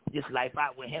this life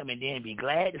out with him, and then be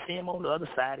glad to see him on the other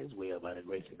side as well, by the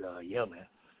grace of God. Yeah, man.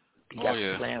 He got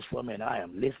some plans for me, and I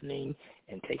am listening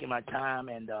and taking my time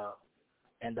and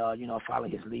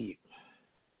following his lead.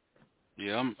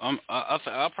 Yeah,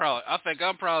 I think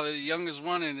I'm probably the youngest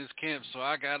one in this camp, so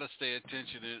I gotta stay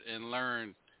attention and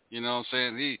learn. You know what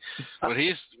I'm saying?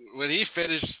 When he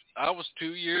finished, I was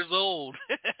 2 years old.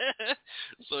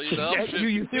 So I'm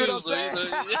you see what I'm saying?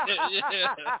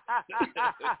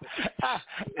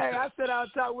 Hey, I said I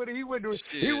was talking with him. He went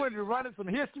to running some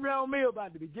history on me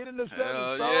about the beginning of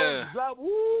the drop.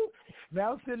 Woo!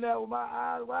 Now I'm sitting there with my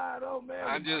eyes wide open,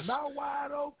 man. My mouth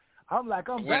wide open. I'm like,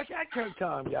 I'm back at church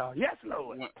time, y'all. Yes,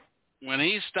 Lord. When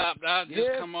he stopped, I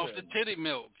just come off the titty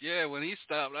milk. Yeah, when he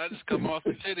stopped, I just come off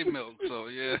the titty milk. So,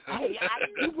 yeah. Hey,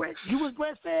 you was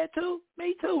breastfed, too?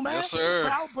 Me, too, man. Yes, sir.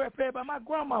 I was breastfed by my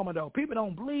grandmama, though. People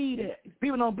don't believe that.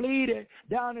 People don't believe that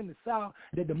down in the South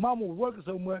that the mama was working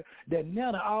so much that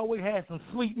Nana always had some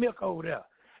sweet milk over there.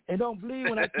 And don't believe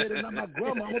when I tell them that my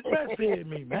grandmama breastfed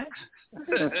me, man.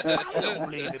 I don't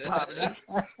believe it, Papa.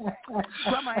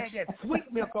 Grandma had that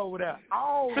sweet milk over there,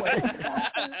 always. They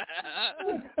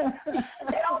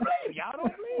don't believe me. Y'all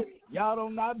don't believe me. Y'all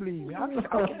don't not believe me.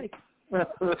 Okay.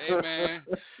 Hey, man.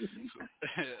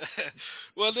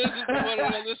 Well, this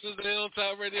is the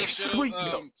Hilltop Radio Show.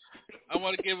 I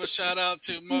want to give a shout out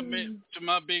to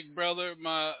my big brother,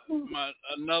 my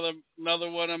another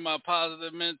one of my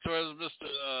positive mentors,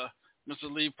 Mr.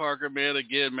 Lee Parker, man.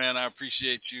 Again, man, I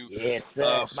appreciate you. Yes,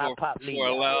 sir. My pop Lee. For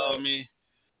allowing me,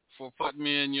 for putting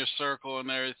me in your circle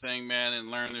and everything, man, and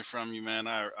learning from you, man.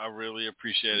 I really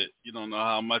appreciate it. You don't know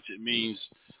how much it means.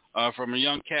 From a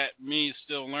young cat, me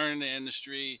still learning the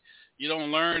industry. You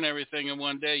don't learn everything in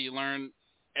one day. You learn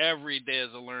every day as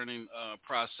a learning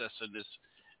process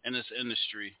in this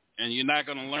industry, and you're not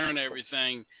going to learn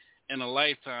everything in a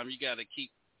lifetime. You got to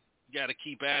keep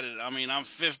at it. I mean, I'm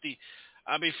 50.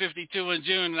 I'll be 52 in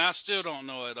June, and I still don't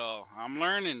know it all. I'm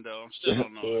learning though. I still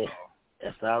don't know it all.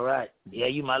 That's all right. Yeah,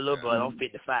 you my little brother. I'm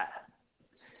 55.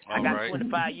 I got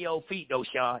 25-year-old feet though,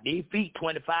 Sean. These feet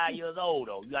 25 years old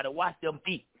though. You got to watch them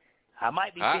feet. I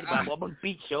might be 55, but my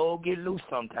feet sure get loose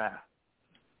sometime.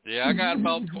 Yeah, I got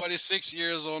about 26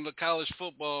 years on the college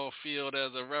football field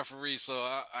as a referee, so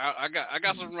I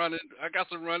got some running. I got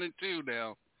some running too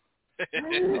now.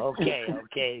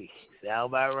 Okay. Sound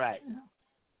about right.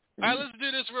 All right, let's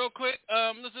do this real quick.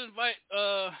 Let's invite.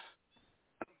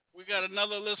 We got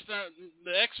another listener.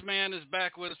 The X-Man is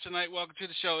back with us tonight. Welcome to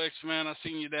the show, X-Man. I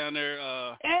seen you down there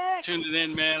tuning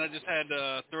in, man. I just had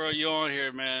to throw you on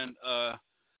here, man.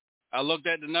 I looked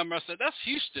at the number. I said, that's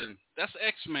Houston. That's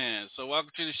X-Man. So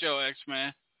welcome to the show,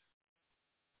 X-Man.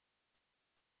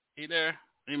 He there?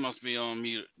 He must be on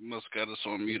mute. Must got us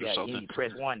on mute or something. You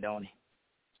press 1, don't he?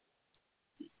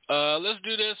 Let's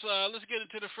do this. Let's get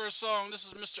into the first song. This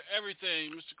is Mr.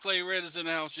 Everything. Mr. Clay Red is in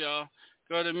the house, y'all.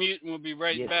 Go to mute, and we'll be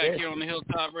right back here on the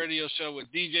Hilltop Radio Show with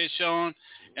DJ Sean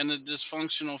and the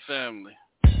Dysfunctional Family.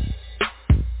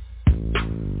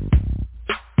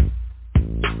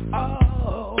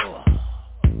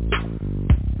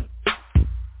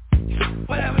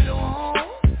 Whatever you want,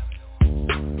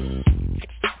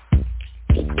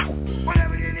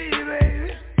 whatever you need,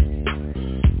 baby.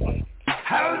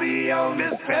 I'll be on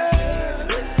this path.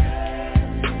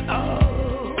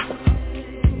 Oh,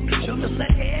 show me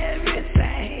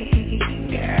everything,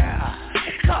 girl.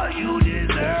 All you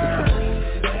deserve.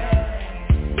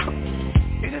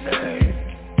 You deserve.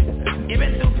 You've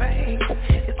been through pain.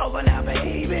 It's over now,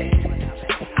 baby.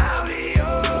 I'll be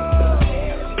yours.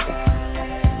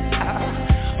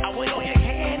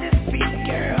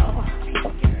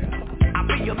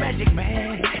 Your magic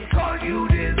man, cause you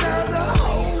deserve the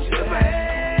whole shebang.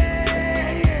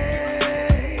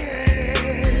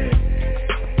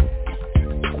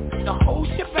 The whole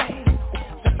shebang.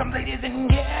 There's some ladies and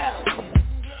gals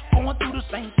going through the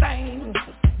same thing,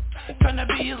 trying to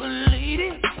be a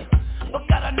lady, but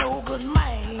got a no good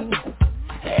mind.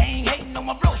 They ain't hating on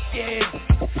my bro shit.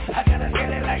 I gotta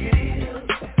tell it like it is.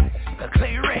 The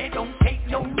Clay Red don't take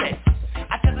no mess.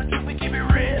 I tell the truth and keep it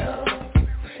real.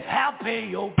 I'll pay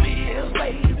your bills,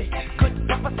 baby. Good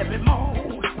stuff every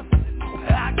morning.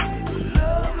 I give you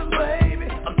love, baby.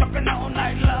 I'm talking all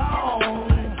night long.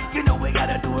 You know we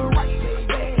gotta do it right,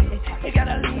 baby. You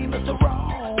gotta leave us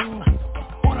wrong.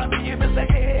 Wanna be your Mr.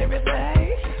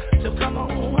 Everything, so come on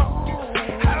home.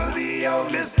 I'll be your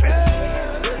Mr.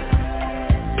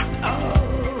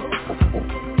 Oh,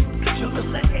 you're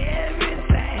Mr.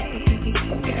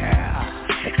 Everything, girl.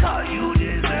 Cause you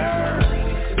deserve.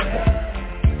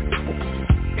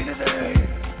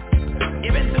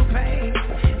 You've been through pain,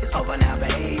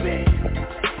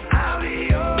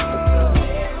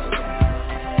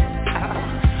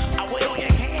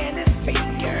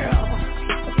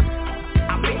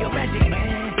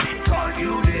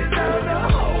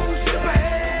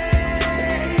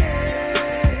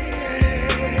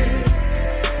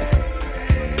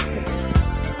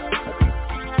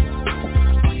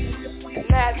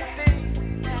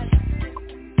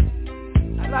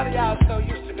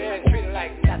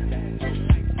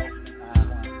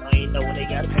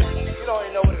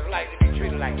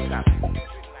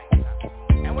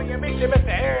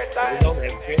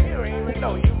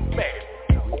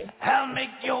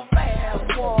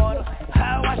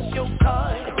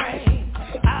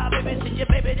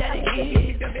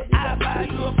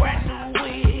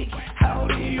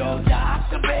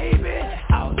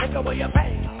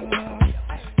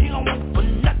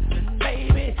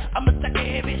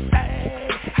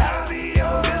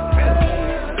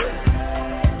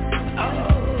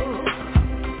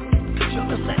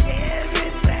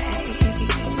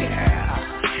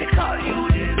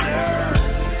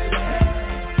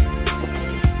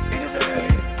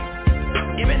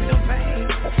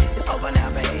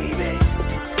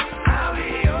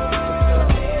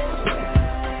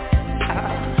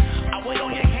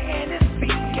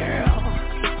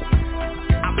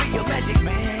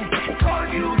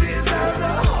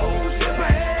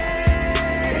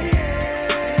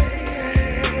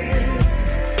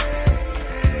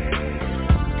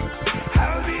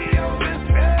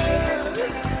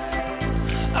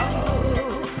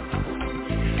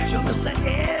 say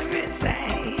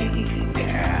everything,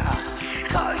 girl,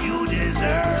 'cause you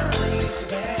deserve it.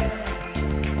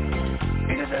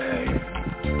 You deserve it.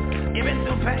 You've been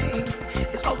through pain.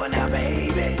 It's over now,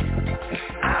 baby.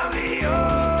 I'll be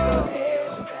yours.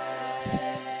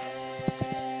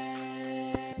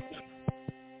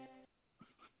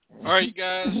 All right, you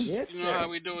guys, you know how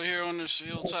we do it here on this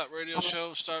Hilltop Radio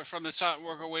Show. Start from the top,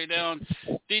 work our way down.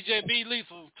 DJ B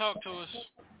Lethal, talk to us.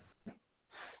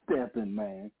 Stepping,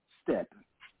 man. Stepping.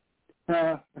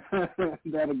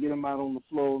 That'll get him out on the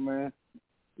floor, man.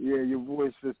 Yeah, your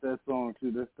voice fits that song,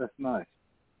 too. That's nice.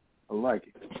 I like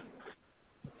it.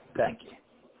 Thank you.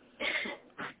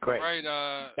 Great. All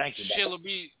right, thank you, Sheila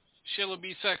B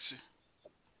Sexy.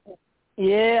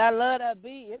 Yeah, I love that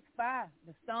beat. It's fire.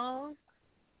 The song.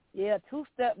 Yeah,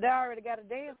 two-step. They already got a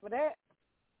dance for that.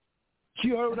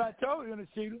 You heard what I told you,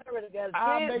 Sheila. I already got a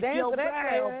I'll dance make your for that.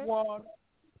 bath water.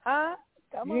 Huh?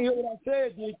 Come You on. hear what I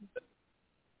said, did you?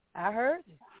 I heard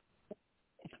you.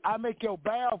 I'll make your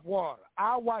bath water.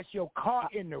 I'll wash your car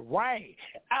in the rain.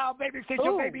 I'll babysit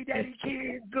your baby daddy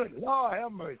kids. Good Lord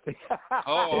have mercy.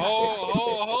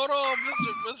 Hold on,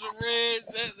 Mr. Red.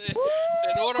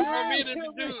 In order for me to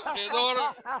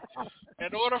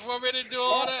do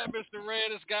all that, Mr.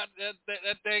 Red, it's got that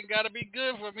thing got to be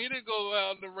good for me to go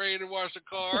out in the rain and wash the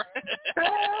car.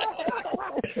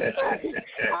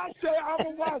 I say I'm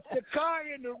gonna wash the car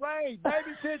in the rain,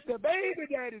 babysit the baby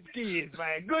daddy's kids,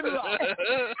 man. Good luck.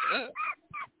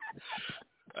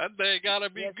 That thing gotta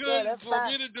be good for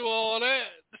me to do all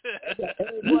that.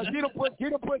 Well, you don't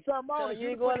put something on it.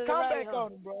 You You going put to a the right, comeback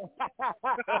on it, bro.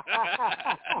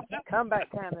 Comeback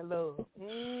kind of love.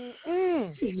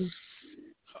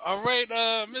 All right,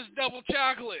 Miss Double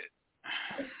Chocolate.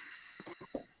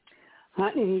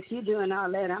 Honey, if you're doing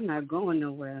all that, I'm not going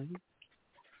nowhere.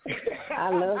 I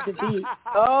love the beat.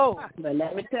 But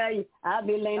let me tell you, I'll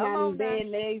be laying out in bed,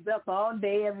 legs up all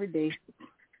day, every day.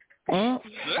 I'm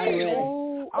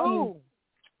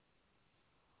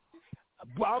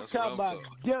talking about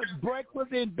just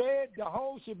breakfast in bed, the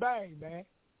whole shebang, man.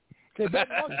 Say,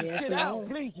 baby, won't you sit down,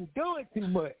 please? You're doing too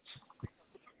much.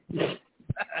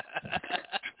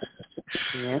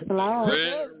 Yes, Lord.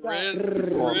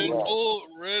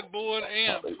 Red Bull and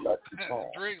Amp.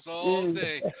 Drinks all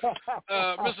day.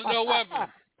 Mr. No Weapon.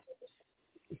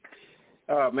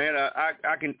 Oh man, I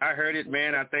heard it,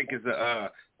 man. I think it's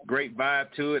a great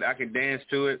vibe to it. I can dance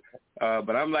to it.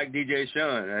 But I'm like DJ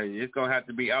Sean. It's gonna have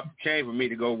to be up the chain for me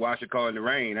to go wash a car in the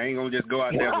rain. I ain't gonna just go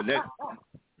out there with that.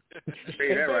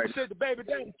 Say that right. The baby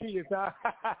daddy kids, huh?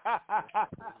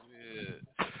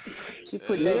 She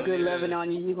put that good loving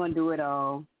on you. You're gonna do it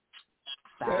all.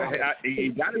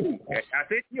 You gotta be. I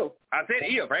said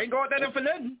if I ain't going there for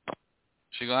nothing.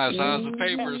 She gonna have to sign some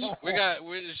papers.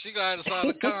 She gonna have to sign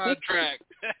a contract.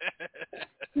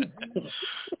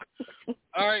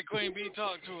 All right, Queen B,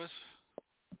 talk to us.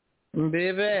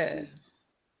 Baby,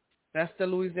 that's the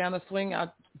Louisiana swing. I'm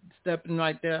stepping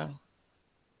right there.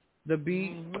 The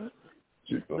beat.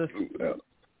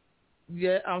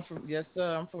 I'm from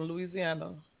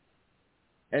Louisiana.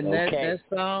 And that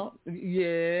song,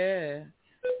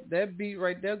 that beat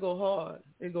right there go hard.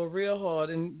 It go real hard.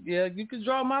 And you can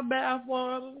draw my bath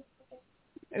water.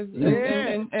 And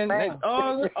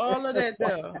all of that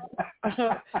there.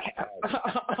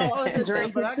 All of that there,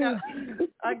 but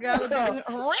I gotta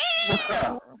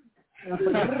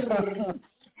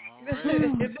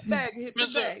be hit the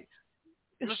bag.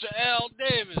 Mr. Al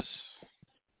Davis.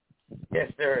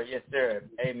 Yes, sir.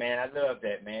 Hey, man, I love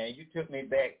that, man. You took me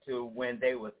back to when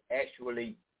they was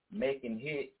actually making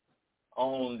hits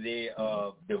on the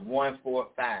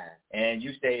 145, and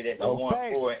you stayed at the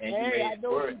 1-4, and you made it I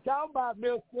know what you're talking about,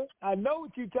 mister. I know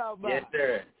what you're talking about.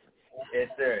 Yes,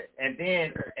 sir. And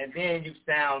then you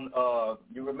sound,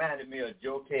 you reminded me of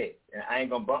Joe Tex, and I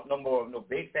ain't gonna bump no more of no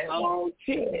big fat one. Oh,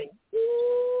 shit.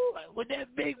 Ooh, with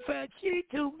that big fat, she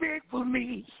too big for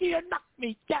me. She'll knock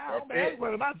me down, man.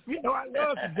 Well, I love the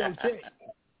Joe Tex.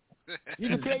 You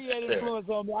can tell you had influence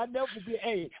on me. I never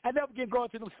get going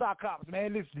to them sock hops,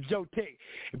 man. Listen to Joe Tex,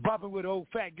 bumping with an old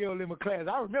fat girl in my class.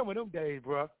 I remember them days,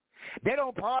 bro. They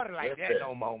don't party like that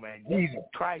no more, man. Jesus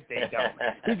Christ, they don't.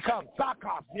 It's called sock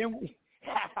hops, didn't we?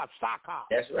 Sock hops.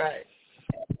 That's right.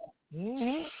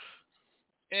 Mm-hmm.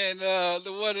 And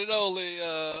the one and only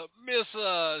Miss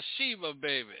Sheba,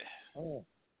 baby. Oh.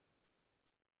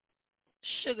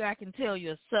 Sugar, I can tell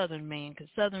you're a Southern man, because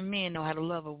Southern men know how to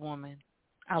love a woman.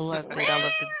 I love it. I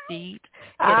love the beat.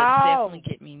 It'll definitely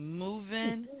get me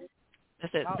moving.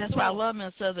 That's why I love me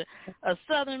a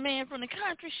Southern man from the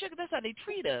country. Sugar, that's how they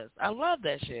treat us. I love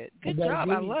that shit. Good job.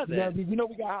 I love that. You know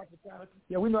we got hospitality.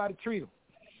 Yeah, we know how to treat them.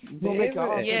 We'll make an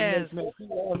offer yes. to make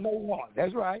no one.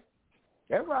 That's right.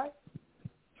 That's right.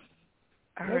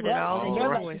 I heard it all in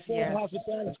your voice. Yeah.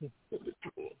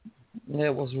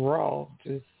 It was raw,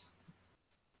 just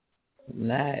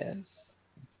nice,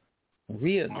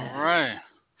 real nice. All right.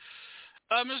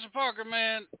 Mr. Parker,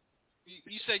 man,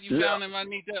 you said you found him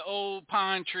underneath that old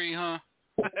pine tree, huh?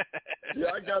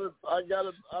 Yeah, I got it.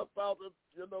 I found it.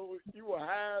 You know, you were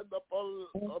hiding up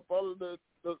under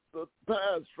the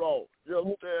pine straw. You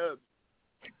understand?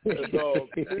 And,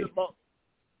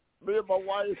 me and my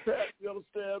wife, Pat, you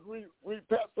understand? We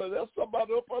Pat said there's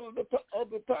somebody up under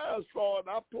the pine straw, and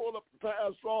I pulled up the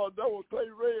pine straw, and that was Clay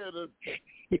Red, and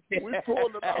we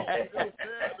pulled him out. You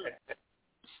understand?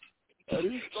 And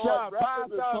he started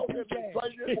rapping and talking and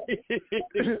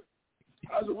singing.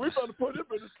 I said, we better put him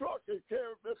in the truck and carry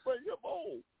him and bring him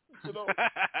home. You know.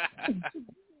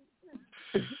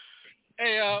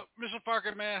 Hey, Mr.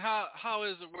 Parker, man, how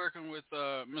is it working with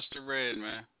Mr. Red,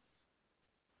 man?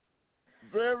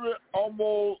 Very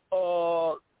almost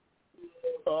for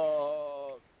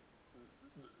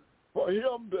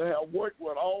him to have worked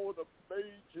with all the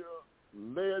major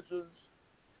legends,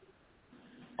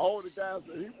 all the guys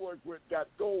that he worked with got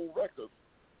gold records,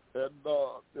 and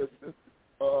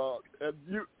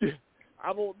you,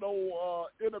 I don't know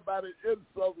anybody in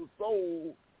Southern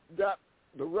Soul got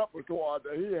the repertoire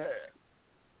that he had,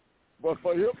 but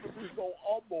for him to be so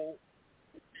humble.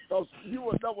 Because you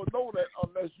would never know that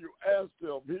unless you asked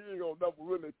him. He ain't going to never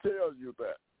really tell you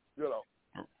that, you know.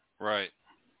 Right.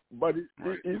 But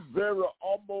he's very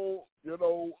humble, you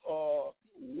know,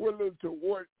 willing to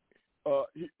work.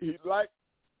 He like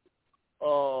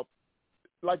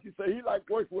you say, he like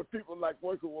working with people like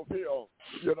working with him.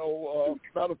 You know,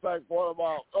 matter of fact, one of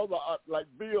our other, like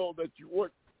Bill that you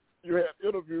had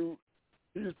interviewed,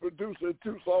 he's producing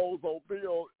 2 songs on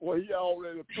Bill. Well, he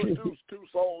already produced 2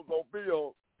 songs on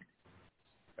Bill.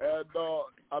 And,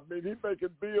 I mean, he making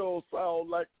Bill sound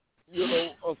like, you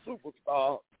know, a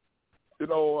superstar. You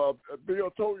know,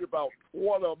 Bill told you about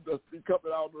one of them that's be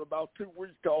coming out in about 2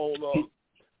 weeks called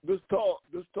This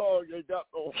Tongue Ain't Got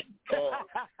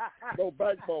No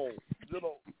Backbone, you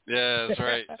know. Yeah, that's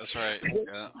right. That's right.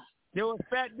 Yeah. It was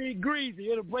fat, be greasy.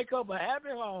 It'll break up a happy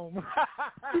home.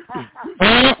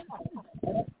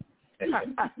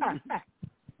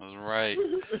 That's right.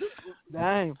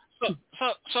 Dang.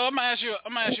 So I'm gonna ask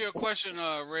you a question,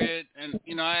 Red, and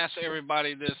you know I ask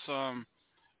everybody this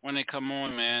when they come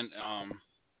on, man,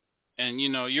 and you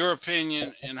know your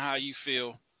opinion and how you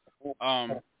feel.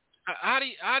 How do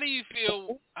you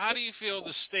feel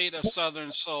the state of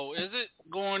Southern Soul? Is it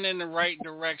going in the right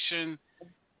direction,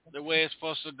 the way it's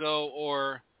supposed to go,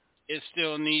 or it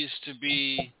still needs to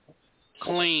be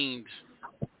cleaned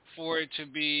for it to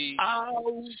be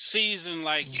seasoned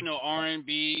like, you know,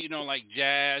 R&B, you know, like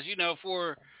jazz, you know,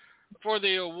 for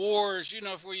the awards, you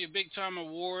know, for your big time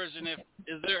awards? And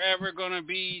is there ever going to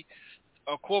be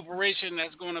a corporation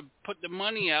that's going to put the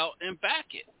money out and back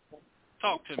it?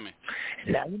 Talk to me.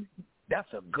 Now,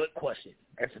 that's a good question.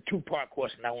 That's a 2-part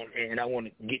question. I want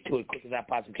to get to it quick as I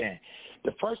possibly can.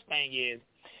 The first thing is,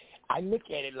 I look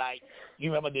at it like,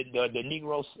 you remember the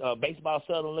Negro Baseball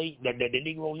Southern League, the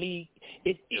Negro League?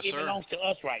 It belongs to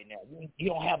us right now. You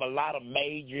don't have a lot of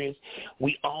majors.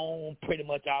 We own pretty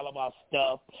much all of our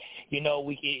stuff. You know,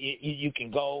 you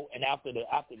can go, and after the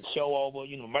show over,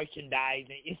 you know,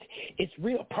 merchandising. It's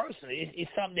real personal.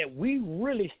 It's something that we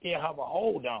really still have a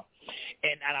hold on.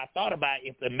 And I thought about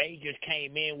if the majors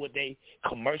came in, would they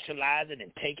commercialize it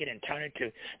and take it and turn it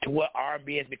to what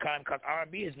R&B has become? Because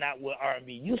R&B is not what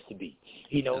R&B used to be.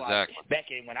 You know, exactly. Back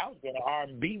in when I was there,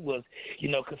 R&B was, you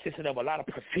know, consisted of a lot of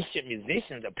proficient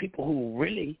musicians, of people who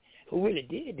really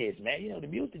did this, man. You know, the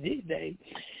music these days,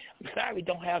 I'm sorry, we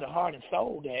don't have the heart and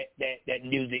soul that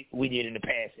music we did in the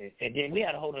past. And then we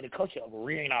had a whole other culture of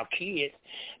rearing our kids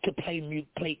to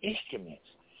play instruments.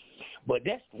 But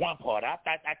that's one part. I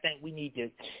think we need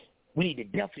to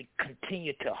definitely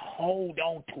continue to hold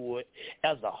on to it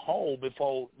as a whole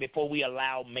before we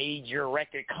allow major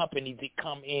record companies to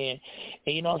come in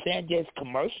and, you know what I'm saying, just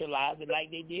commercialize it like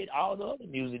they did all the other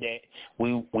music that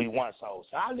we once sold.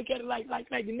 So I look at it like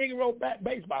the Negro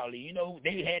Baseball League. You know,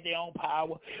 they had their own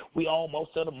power. We own most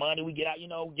of the money. We get out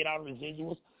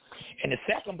residuals. And the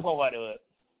second part of it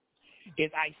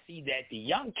is I see that the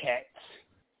young cats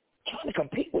trying to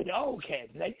compete with the old cats.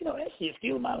 Like, you know, that shit,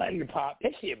 excuse my language, Pop,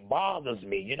 that shit bothers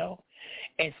me, you know.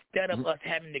 Instead of us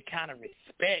having the kind of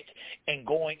respect and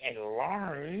going and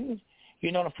learn,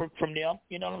 you know, from them,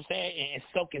 you know what I'm saying, and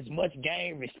soak as much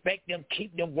game, respect them,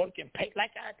 keep them working, pay,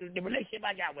 like the relationship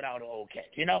I got with all the old cats,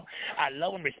 you know. I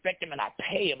love them, respect them, and I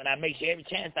pay them, and I make sure every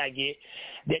chance I get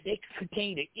that they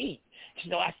continue to eat.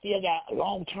 You know, I still got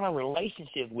long-term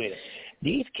relationships with them.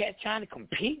 These cats trying to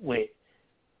compete with,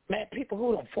 man, people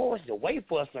who don't force the way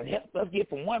for us and help us get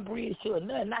from one breed to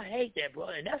another. And I hate that, bro.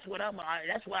 And that's why I'm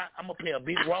gonna play a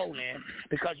big role in,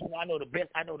 because you know I know the best.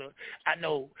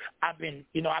 I've been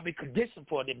conditioned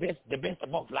for the best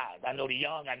of both lives. I know the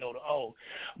young, I know the old.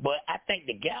 But I think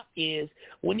the gap is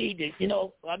we need to, you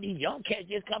know, I mean, young cats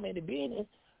just come into business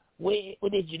with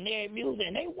the generic music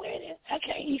and they winning.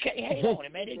 You can't hate on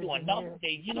it, man. They doing number,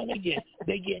 they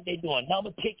doing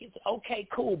number tickets. Okay,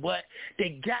 cool, but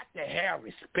they got to have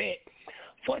respect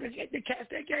for the cats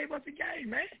that gave us the game,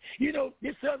 man. You know,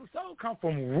 this Southern Soul come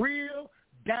from real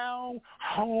down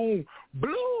home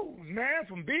blues, man.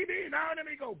 From BB and all them,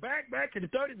 they go back to the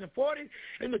 30s and 40s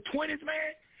and the 20s,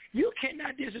 man. You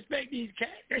cannot disrespect these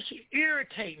cats. That shit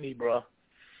irritate me, bro.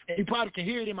 And you probably can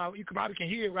hear it you probably can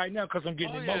hear it right now because I'm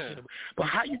getting emotional. Yeah. But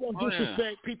how you gonna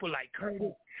disrespect people like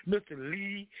Curtis, Mr.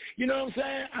 Lee? You know what I'm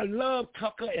saying? I love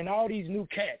Tucker and all these new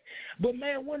cats. But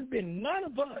man, wouldn't have been none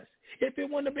of us if it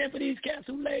wouldn't have been for these cats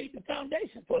who laid the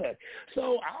foundation for us.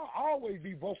 So I'll always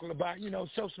be vocal about, you know,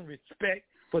 show some respect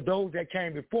for those that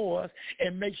came before us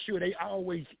and make sure they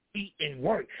always eat and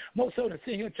work. Most of them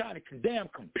sitting here trying to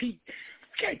compete.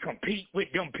 You can't compete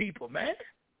with them people, man.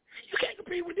 You can't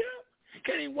compete with them. You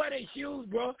can't even wear their shoes,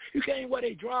 bro. You can't even wear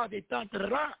their drawers, they thump to the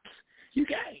rocks. You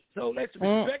can't. So let's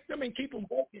respect them and keep them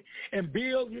working and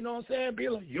build, you know what I'm saying,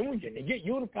 build a union and get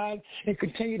unified and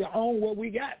continue to own what we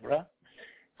got, bro.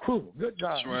 Cool. Good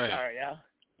job. That's right. I'm sorry, y'all.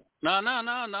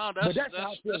 No.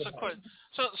 That's a question.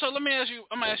 So let me ask you.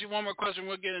 I'm gonna ask you one more question.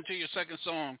 We'll get into your second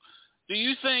song. Do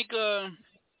you think the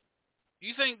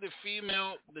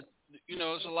female, you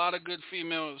know, there's a lot of good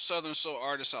female Southern soul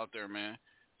artists out there, man.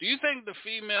 Do you think the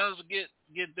females get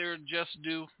their just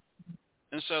due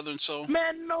in Southern soul?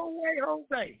 Man, no way,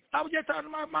 Jose. I was just talking to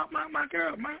my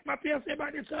girl, my fiancé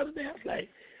about this other day. I was like,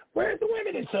 where's the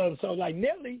women in Southern soul? Like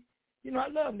Nelly, you know, I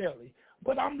love Nelly,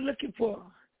 but I'm like,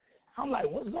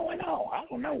 what's going on? I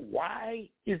don't know why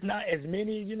it's not as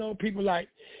many, you know, people like,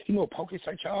 you know, Pokey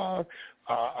St. Charles,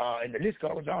 and the list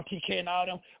goes on, TK and all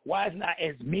them. Why it's not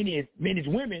as many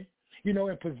women, you know,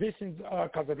 in positions,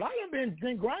 because a lot of them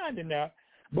been grinding now.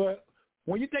 But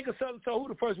when you think of Southern soul, who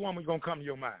the first woman's going to come to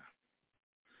your mind?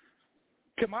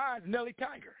 To mine, Nelly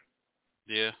Tiger.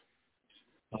 Yeah.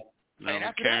 No,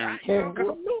 Karen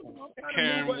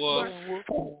Wolf.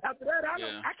 After that,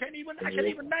 I can't even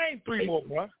name three more,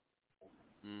 bro.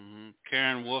 Mm-hmm.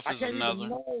 Karen Wolf is another. I can't even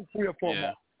name 3 or 4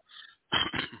 more.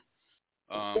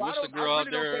 What's the girl out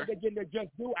there? I don't think they're getting their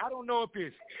just due. I don't know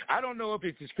if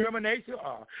it's discrimination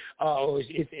or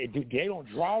they don't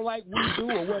draw like we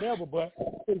do or whatever. But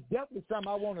it's definitely something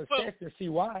I want to assess and see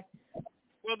why.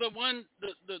 Well, the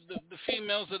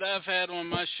females that I've had on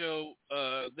my show,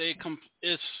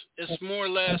 it's more or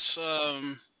less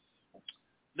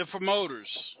the promoters.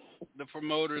 The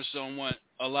promoters don't want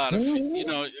a lot of, you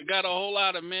know, you got a whole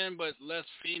lot of men, but less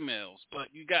females.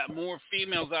 But you got more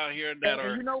females out here that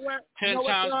are 10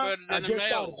 times better than the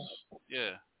males.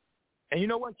 Yeah. And you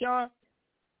know what, John?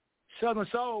 Southern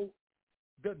Soul,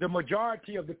 the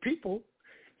majority of the people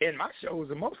in my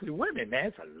shows are mostly women, man.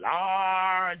 It's a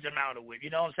large amount of women. You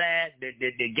know what I'm saying?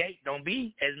 The gate don't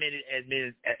be as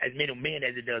many men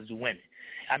as it does to women.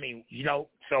 I mean, you know,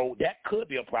 so that could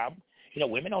be a problem. You know,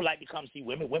 women don't like to come see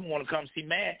women. Women want to come see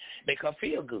man, make her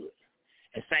feel good,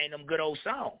 and sing them good old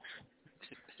songs.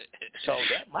 So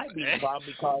that might be the problem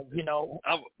because, you know,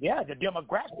 the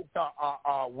demographics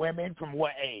are women from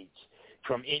what age?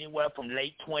 From anywhere from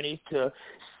late 20s to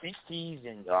 60s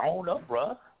and on up,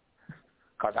 bruh.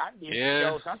 Because I did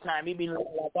shows, sometimes it be like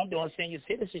I'm doing senior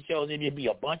citizen shows, it'd be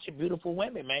a bunch of beautiful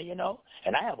women, man, you know.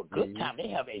 And I have a good time. They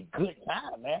have a good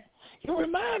time, man. You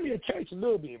remind me of church a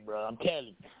little bit, bro, I'm telling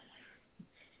you.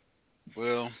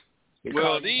 Well,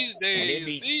 these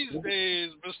days,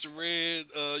 Mr. Red,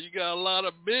 you got a lot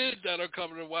of men that are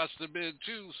coming to watch the men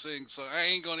too sing. So I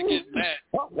ain't gonna get in that.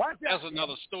 That's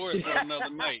another story for another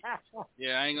night.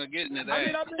 Yeah, I ain't gonna get into that.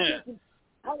 I done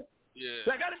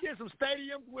did some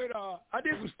stadiums with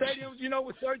you know,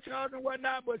 with surcharges and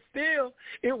whatnot, but still,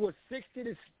 it was 60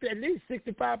 to at least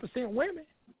 65% women.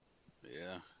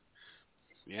 Yeah.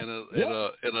 And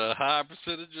a high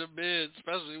percentage of men,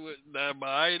 especially with but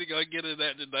I ain't gonna get into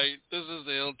that tonight. This is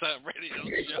the Hilltop Radio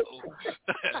Show.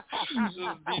 This is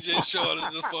DJ Sean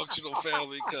and the Functional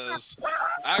Family, because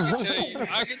I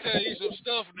can tell you some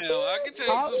stuff now. I can tell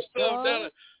you some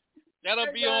stuff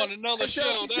That'll be on another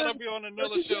show. That'll be on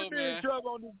another show, man. In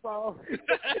trouble on this ball.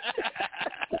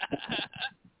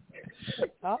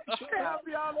 I'll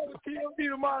be all over TMB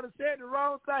tomorrow to say the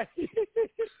wrong thing.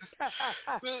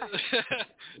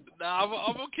 Nah,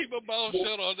 I'm gonna keep my mouth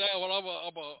shut on that one. I'm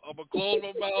gonna close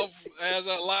my mouth as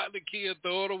I lock the key and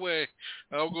throw it away.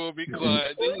 I'm gonna be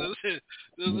quiet. This is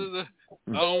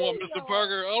I don't want Mr.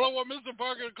 Parker. I don't want Mr.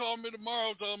 Parker to call me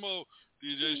tomorrow talking about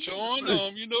DJ Sean.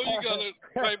 You know you gotta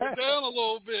pipe it down a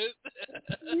little bit.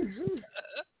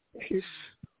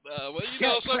 Well, you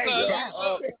know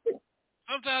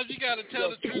sometimes you gotta tell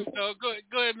the truth, though. Go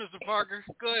ahead, Mr. Parker.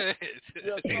 Go ahead.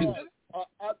 Yes,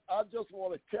 I just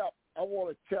want to cap.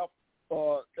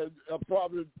 And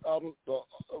probably out of the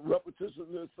repetition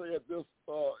they said this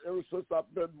ever since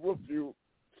I've been with you.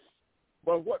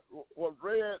 But what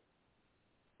Red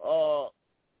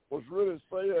was really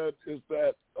saying is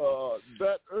that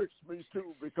that irks me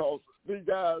too, because these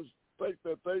guys think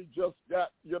that they just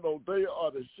got, they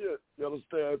are the shit. You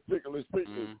understand? Figuratively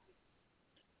speaking. Mm-hmm.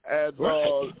 And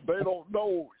they don't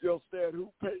know, you understand,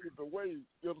 who paved the way,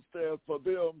 you understand, for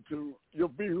them to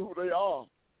be who they are.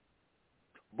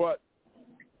 But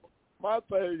my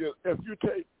thing is, if you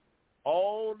take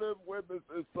all the women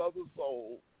in Southern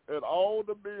Soul and all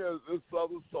the men in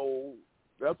Southern Soul,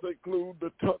 that include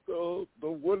the Tucker,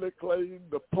 the Willie Clay,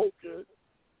 the Pokey,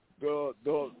 the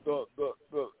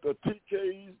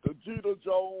TKs, the Jeter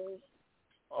Jones,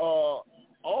 all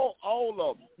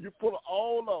of them. You put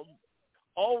all of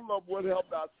them would have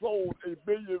not sold 1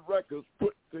 million records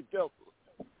put together.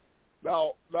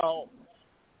 Now,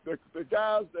 the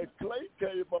guys that Clay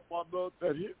came up under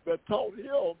that taught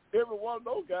him, every one of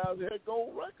those guys had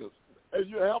gold records. And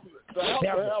you have to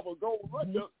have a gold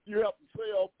record, you have to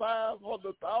sell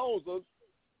 500,000.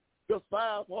 Just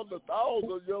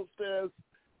 500,000, you understand,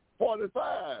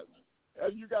 45,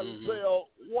 and you got to sell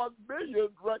 1 million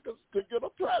records to get a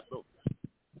platinum.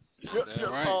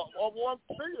 Right. Or 1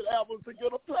 million albums to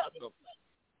get a platinum.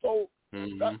 So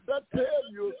that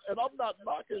tells you, and I'm not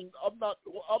knocking. I'm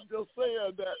just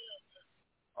saying that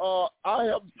I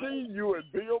have seen you in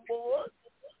Billboard.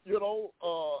 I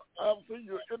have seen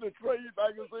you in the Trade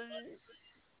magazine,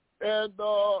 and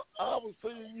I haven't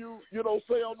seen you,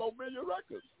 sell no million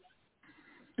records.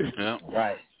 Yeah.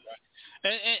 Right.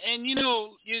 And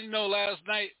last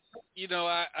night,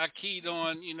 I keyed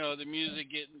on, the music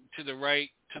getting to the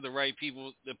right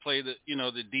people that play the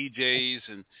DJs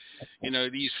and,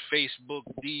 these Facebook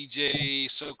DJs,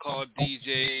 so-called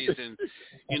DJs, and,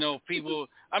 people.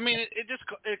 I mean,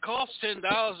 it costs $10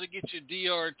 to get your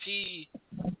DRT,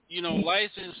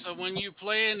 license. So when you're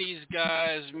playing these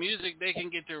guys' music, they can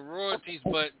get their royalties.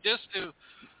 But just to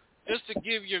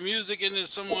give your music into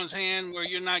someone's hand where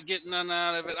you're not getting none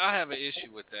out of it, I have an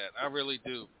issue with that. I really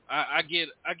do. I get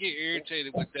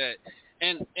irritated with that.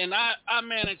 And I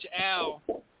manage Al,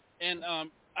 and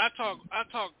I talk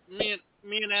me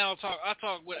and Al talk. I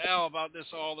talk with Al about this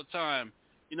all the time.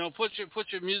 Put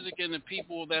your music in the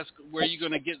people that's where you're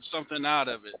gonna get something out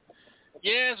of it.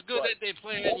 Yeah, it's good that they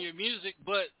playing your music,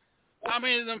 but how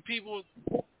many of them people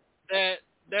that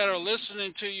are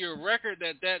listening to your record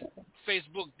that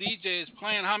Facebook DJ is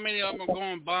playing, how many of them are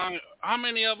going to buy? How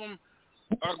many of them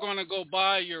are going to go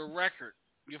buy your record?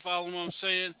 You follow what I'm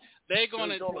saying? They're going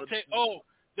to take. Oh,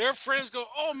 their friends go.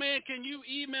 Oh man, can you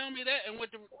email me that? And what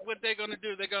they're going to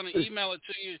do? They're going to email it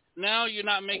to you. Now you're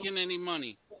not making any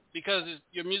money because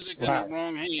your music in the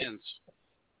wrong hands.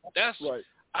 That's right.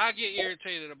 I get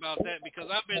irritated about that because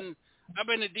I've been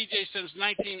a DJ since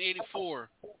 1984.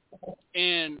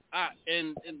 And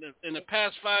in the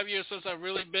past 5 years since I've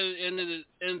really been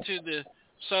into the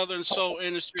Southern Soul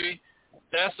industry,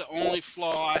 that's the only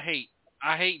flaw I hate.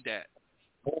 I hate that.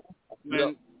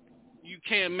 When you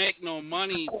can't make no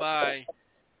money by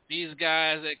these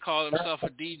guys that call themselves a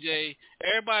DJ.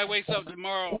 Everybody wakes up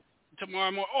tomorrow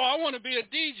morning, oh, I want to be a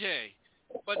DJ,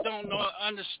 but don't know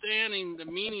understanding the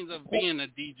meanings of being a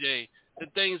DJ, the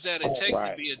things that it takes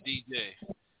to be a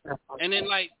DJ. And then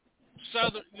like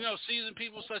Southern, seasoned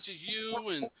people such as you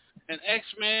and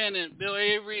X-Man and Bill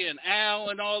Avery and Al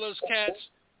and all those cats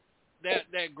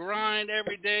that grind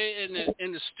every day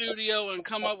in the studio and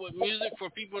come up with music for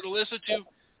people to listen to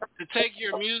take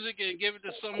your music and give it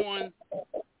to someone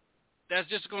that's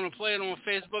just going to play it on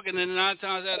Facebook, and then 9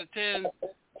 times out of 10,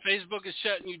 Facebook is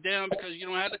shutting you down because you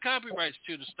don't have the copyrights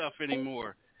to the stuff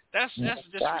anymore. That's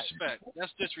disrespect.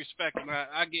 That's disrespect, and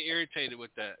I get irritated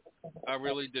with that. I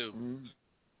really do.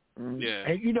 Mm-hmm. Yeah.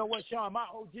 And you know what, Sean? My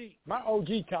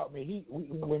OG taught me.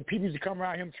 When people used to come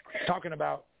around him talking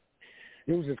about,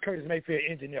 it was this Curtis Mayfield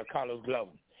engineer, Carlos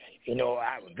Glover. You know,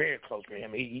 I was very close with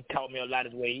him. He taught me a lot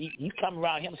of the way. He come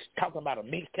around him talking about a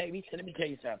mixtape. He said, let me tell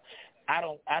you something.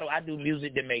 I do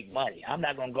music to make money. I'm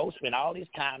not gonna go spend all this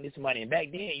time, this money. And back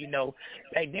then, you know,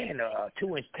 a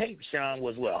 2-inch tape, Sean,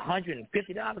 was what, $150 a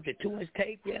 2-inch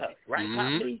tape? Yeah, right,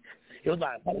 Poppy? It was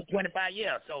like 125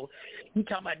 years. So you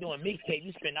talking about doing mixtape?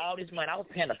 You spend all this money. I was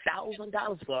paying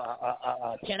 $1,000 for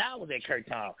 10 hours at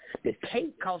Hilltop. The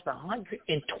tape cost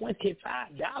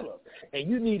 $125, and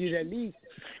you needed at least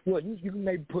you can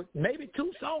maybe put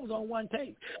 2 songs on one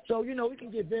tape. So you know it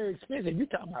can get very expensive. You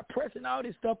talking about pressing all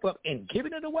this stuff up and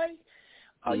giving it away?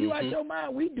 Are you out your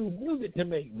mind? We do music to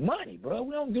make money, bro.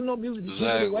 We don't do no music to give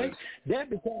it away. That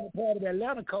became a part of the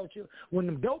Atlanta culture when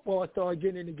them dope boys started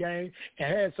getting in the game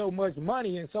and had so much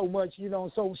money and so much, you know,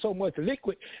 so much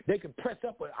liquid, they could press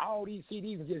up with all these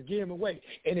CDs and just give them away,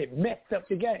 and it messed up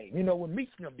the game. You know, when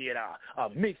Meeks them did a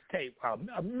mixtape, a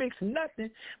mix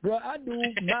nothing, bro. I do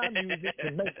my music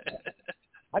to make it.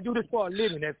 I do this for a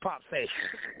living, as Pop says.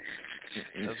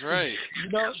 That's right. You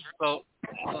know, so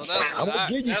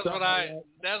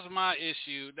that's my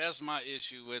issue. That's my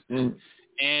issue with it.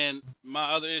 And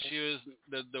my other issue is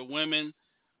the women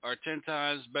are 10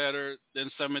 times better than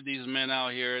some of these men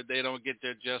out here. They don't get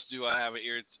their just due. I have an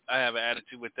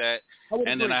attitude with that,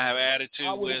 and then I have an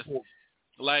attitude with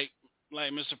like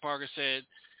Mr. Parker said,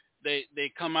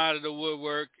 they come out of the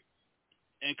woodwork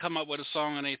and come up with a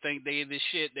song and they think they the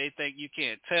shit. They think you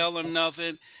can't tell them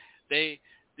nothing.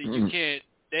 You can't.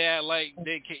 They act like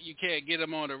you can't get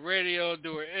them on the radio,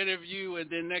 do an interview, and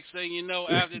then next thing you know,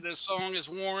 after the song is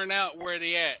worn out, where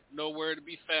they at? Nowhere to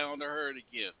be found or heard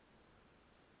again.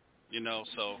 You know,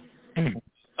 so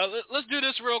let's do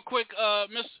this real quick,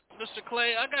 Mr.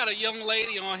 Clay. I got a young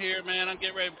lady on here, man. I'm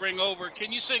getting ready to bring over.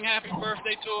 Can you sing "Happy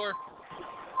Birthday" to her?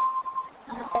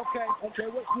 Okay.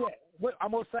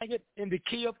 I'm gonna sing it in the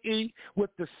key of E with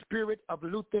the spirit of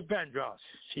Luther Vandross.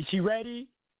 Is she ready?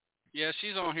 Yeah,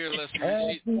 she's on here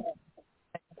listening.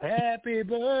 Happy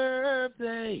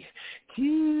birthday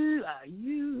to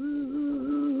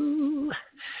you.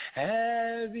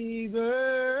 Happy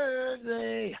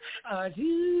birthday to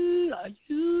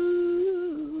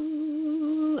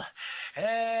you.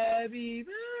 Happy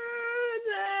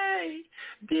birthday,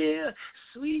 dear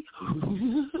sweet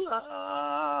Lord.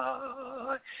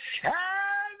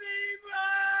 Happy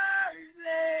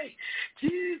birthday to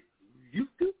you.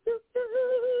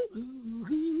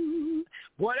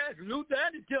 Boy, that's Luther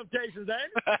and the Temptations,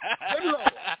 ain't it?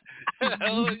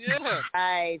 Oh, yeah.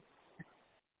 Right.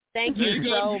 Thank you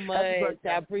so much.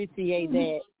 I appreciate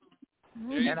that.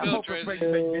 And I hope it brings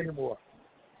you anymore.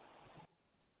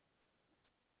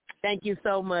 Thank you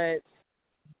so much.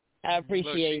 I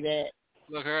appreciate that.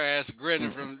 Look, her ass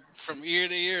grinning from ear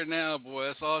to ear now, boy.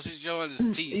 That's all she's showing is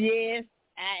teeth. Yes,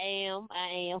 I am.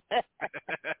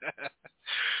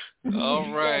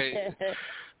 All right.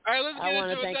 All right, let's get I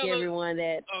want to thank everyone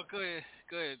that. Oh, go ahead,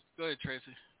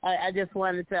 Tracy. I just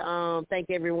wanted to thank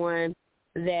everyone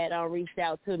that reached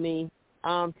out to me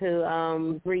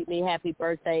to greet me happy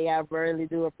birthday. I really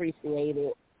do appreciate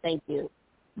it. Thank you.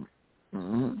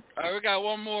 All right, we got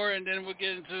one more, and then we'll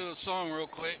get into a song real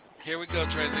quick. Here we go,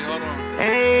 Tracy. Hold on.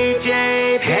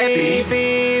 AJ, happy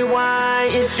BY,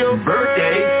 it's your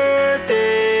birthday.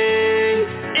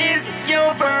 It's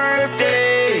your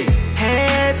birthday.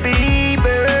 Happy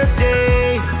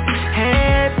birthday.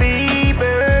 Happy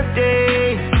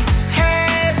birthday.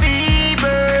 Happy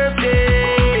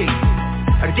birthday.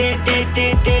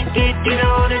 Get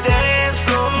on the dance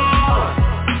floor.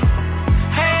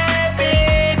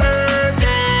 Happy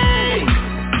birthday.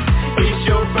 It's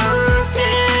your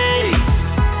birthday.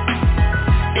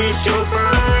 It's your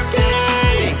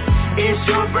birthday. It's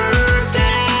your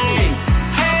birthday.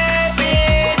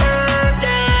 Happy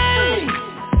birthday.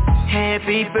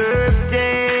 Happy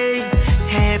birthday.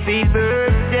 Happy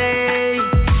birthday.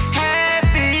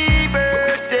 Happy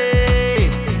birthday.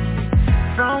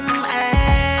 From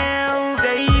Al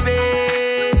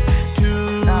David to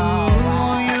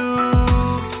you.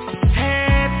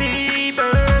 Happy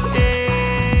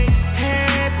birthday.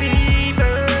 Happy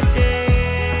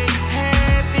birthday.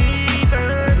 Happy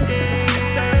birthday.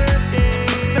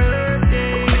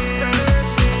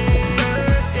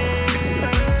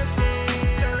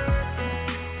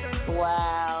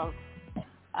 Wow.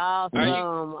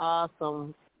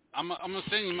 Awesome. I'm gonna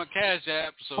send you my Cash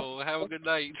App, so have a good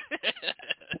night.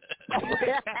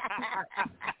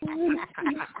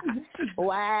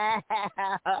 Wow.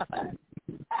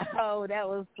 Oh, that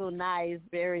was so nice.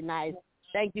 Very nice.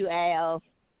 Thank you, Al.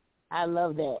 I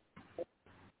love that.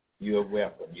 You're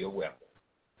welcome.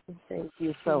 Thank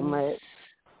you so much.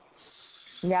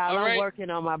 Yeah, I'm working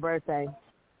on my birthday.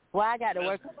 Well, I got to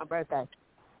work on my birthday.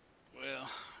 Well,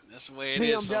 that's the way it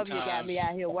is sometimes. BMW got me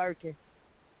out here working.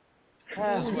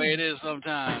 That's the way it is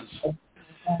sometimes. Hey,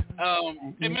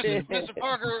 Mr.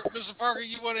 Parker,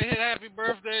 you want to hit happy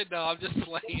birthday? No, I'm just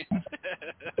playing.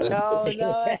 No.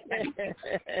 No.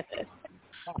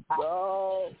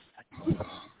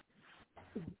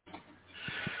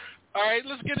 All right,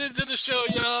 let's get into the show,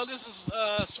 y'all. This is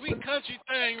Sweet Country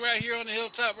Thing right here on the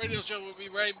Hilltop Radio Show. We'll be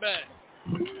right back.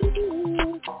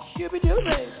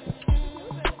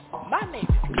 My name is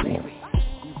Larry.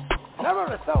 And I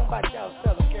wrote a song about y'all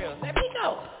Southern girls. Let me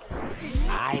know.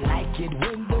 I like it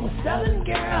when them Southern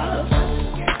girls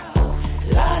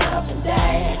line up and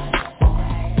dance,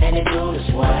 and they do the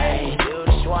sway.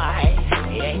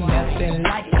 Ain't nothing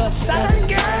like a Southern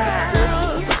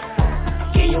girl.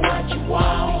 Give you what you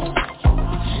want.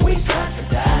 Sweet country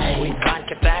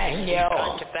thing, yo.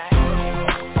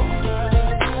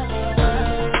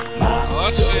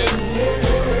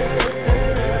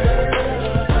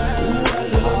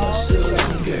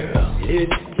 Let me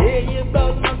tell you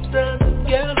about my Southern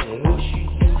girl and what she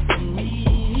do for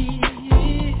me.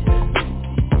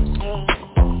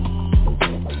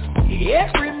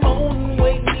 Every morning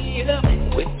wake me up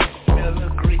with the smell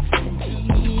of grits and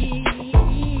tea.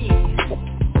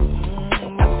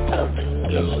 My Southern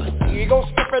girl. We gon'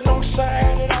 step it on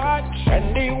Saturday night,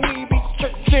 Sunday we be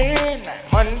churchin',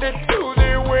 Monday,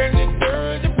 Tuesday, Wednesday,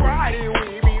 Thursday, Friday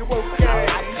we be working.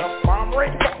 The farm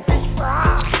rate got this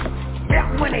fry,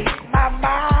 milk when they hit my mind. I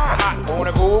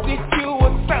wanna go get you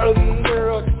a Southern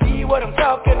girl to see what I'm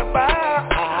talking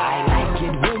about. I like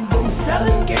it when them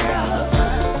Southern girls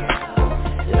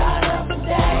line up and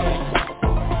dance,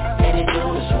 and they do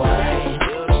the sway.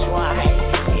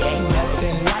 Ain't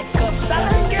nothing like a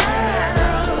Southern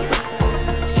girl.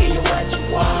 Give you what you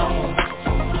want.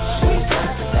 Sweet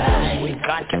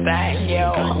country thing, yo.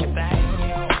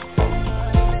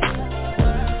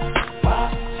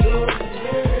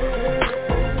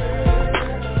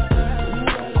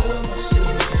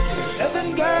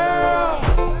 Southern girl.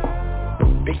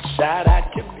 Big shout out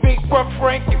to Big Bro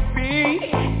Frankie B.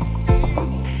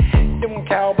 Them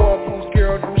cowboy blues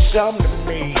girl do something to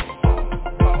me.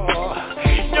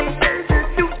 Them babies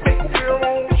do think they're on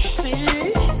the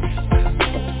sea.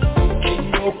 Can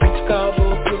your bitch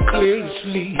cowboy put clear to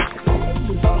sleep?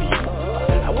 I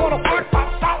wanna put my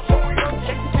sauce on your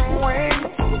chicken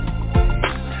wings.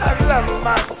 I love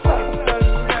my Southern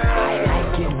girl. I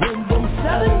like it when them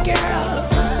Southern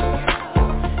girls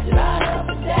line up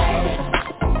and dance,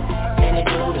 and they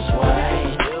do the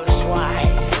sway.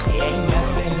 Ain't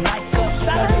nothing like a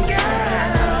Southern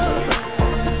girl.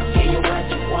 Give you what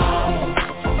you want.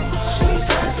 Sweet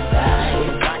country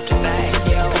thing,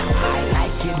 yo. I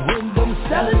like it when them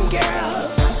Southern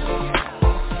girls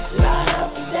line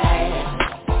up and dance,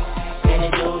 and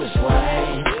they do the sway.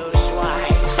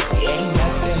 Ain't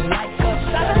nothing like a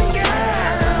Southern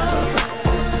girl.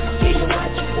 Give you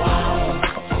what you want.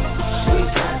 Sweet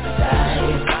country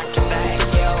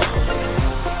thing, yo.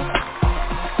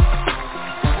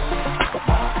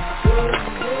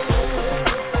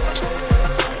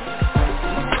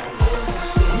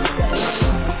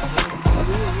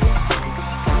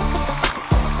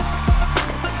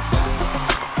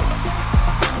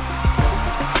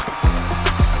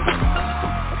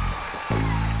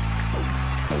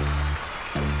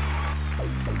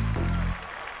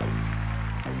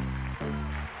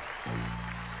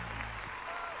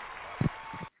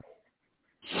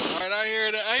 All right, I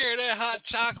hear that hot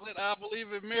chocolate. I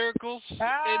believe in miracles. And I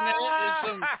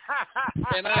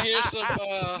hear some.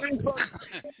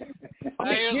 I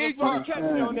hear some.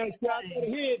 on that shot. I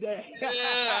hear that.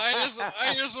 Yeah,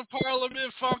 I hear some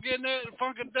Parliament funk in there,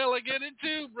 funkadelic in it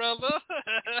too, brother.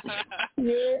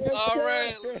 Yeah, all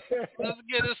right, let's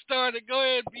get it started. Go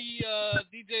ahead,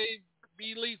 DJ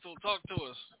B Lethal. Talk to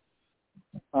us.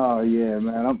 Oh yeah,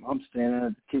 man. I'm standing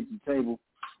at the kitchen table.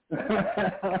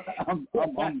 I'm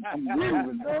grooving,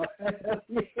 dog.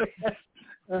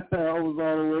 I was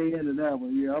all the way into that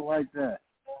one. Yeah, I like that.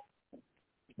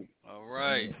 All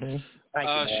right.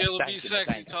 Sheila B.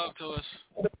 Sexy, talk to us.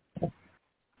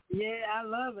 Yeah, I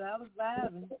love it. I was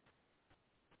vibing.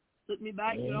 Took me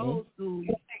back to old school.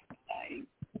 A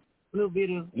little bit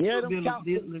of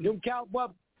them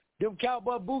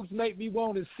cowboy boots make me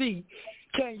want to see.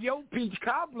 Can your peach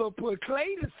cobbler put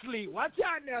Clay to sleep? Watch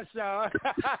out now, Sean.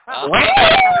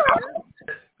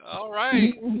 All right. I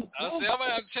see. I might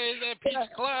have to change that peach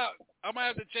cloud. I might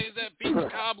have to change that peach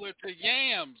cobbler to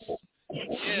yams.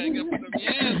 Yeah, you gotta put them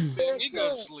yams in. He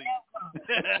go to sleep.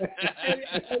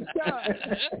 Sean,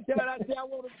 I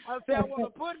want to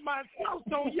put my sauce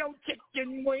on your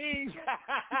chicken wings.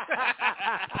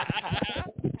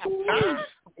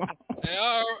 Hey,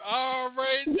 all I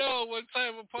already know what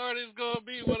type of party it's gonna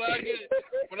be when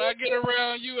I get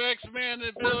around you, X-Man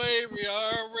and Bill Avery.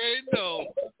 I already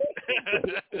know.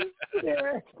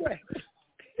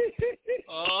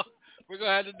 We're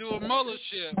gonna have to do a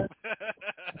mothership.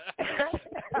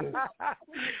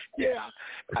 Yeah,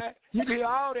 you get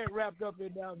all that wrapped up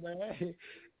in there, man.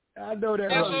 I know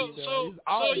that. Yeah,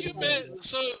 so you met.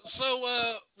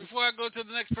 So before I go to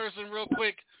the next person, real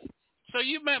quick. So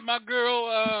you met my girl,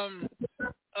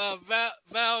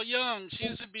 Val Young. She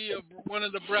used to be one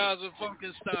of the brows of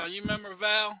Funkenstein. You remember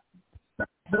Val?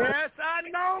 Yes, I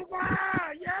know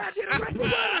Val. Yeah, I did a record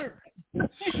with her.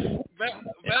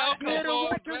 Val comes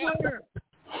on.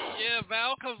 Yeah,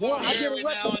 Val comes on here every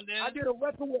now and then. I did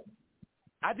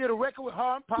a record with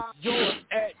her and Pop George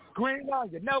at Green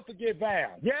Onion. Never forget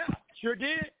Val. Yeah, sure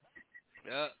did.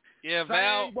 Yeah,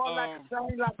 Val.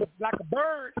 Like a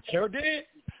bird. Sure did.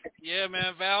 Yeah,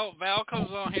 man. Val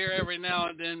comes on here every now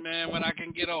and then, man, when I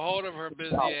can get a hold of her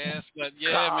busy ass. But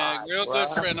yeah, man, real good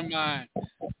friend of mine.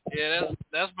 Yeah,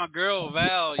 that's my girl,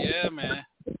 Val. Yeah, man.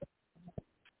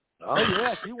 Oh,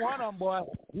 yeah, she one of them, boy.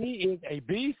 He is a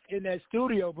beast in that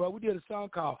studio, bro. We did a song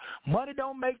called Money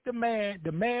Don't Make the Man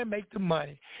Make the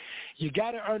Money. You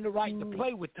got to earn the right to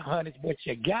play with the honeys, but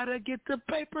you got to get the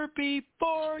paper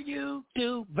before you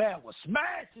do. Val was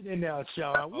smashing in there,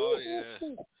 Sean. Oh,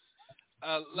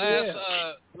 yeah.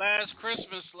 Last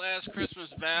Christmas,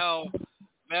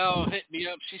 Val hit me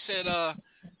up. She said,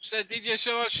 DJ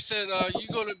Sean, she said, you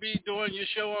going to be doing your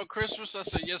show on Christmas? I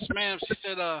said, yes, ma'am. She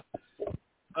said,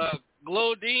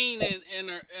 Glodine and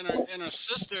her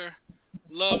sister,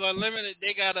 Love Unlimited,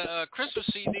 they got a Christmas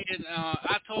CD, and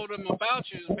I told them about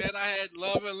you, man. I had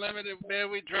Love Unlimited, man.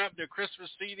 We dropped their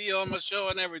Christmas CD on my show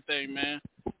and everything, man.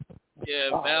 Yeah,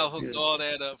 Val hooked all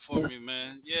that up for me,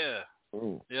 man. Yeah.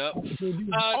 Yep.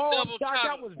 Double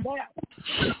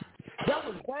that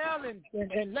was Val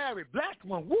and Larry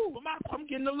Blackman. Woo, I'm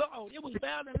getting a little. It was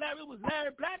Val and Larry. It was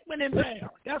Larry Blackman and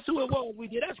Val. That's who it was. We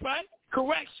did. That's right.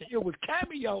 Correction. It was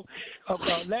cameo of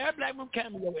Larry Blackman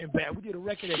cameo and Val. We did a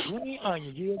record at Green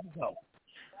Onion years ago.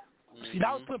 See,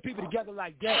 that was putting people together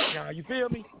like that. Now, you feel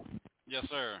me? Yes,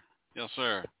 sir. Yes,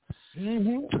 sir.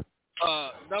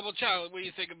 Double Chocolate, what do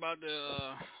you think about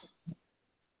the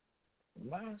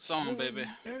song, baby?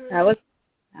 I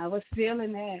was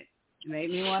feeling that.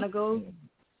 Made me want to go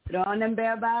put on them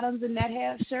bare bottoms and that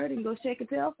half shirt and go shake a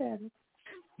tail feather.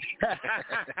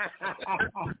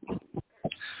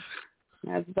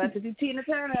 I was about to do Tina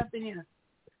Turner up in here.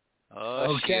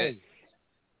 Oh, okay.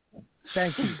 Shit.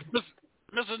 Thank you.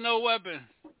 Mr. No Weapon.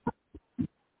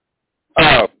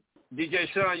 DJ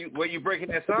Sean, when you breaking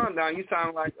that song down, you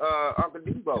sound like Uncle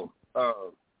Debo.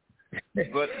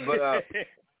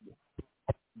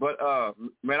 But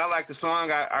man, I like the song.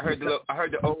 I heard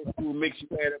the old school mix you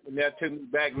had up in there. Took me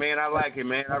back, man. I like it,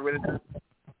 man. I really do.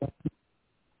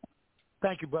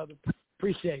 Thank you, brother.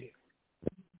 Appreciate it.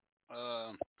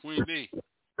 Queen B.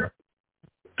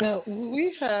 Now,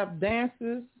 we have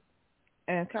dances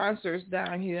and concerts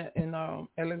down here in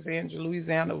Alexandria,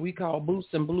 Louisiana. We call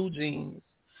Boots and Blue Jeans.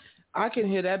 I can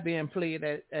hear that being played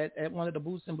at one of the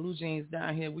Boots and Blue Jeans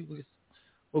down here.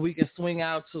 Where we can swing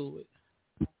out to it.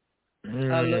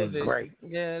 I love it. Great.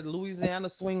 Yeah,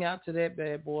 Louisiana swing out to that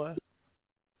bad boy.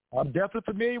 I'm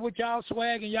definitely familiar with y'all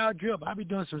swag and y'all drip. I be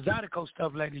doing some Zydeco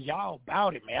stuff lately. Y'all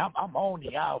about it, man. I'm on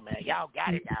to y'all, man. Y'all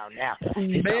got it down now.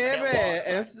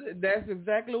 Baby, that's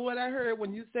exactly what I heard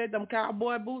when you said them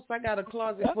cowboy boots. I got a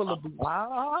closet full of boots.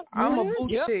 I'm a boot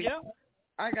chick.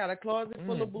 I got a closet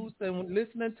full of boots, and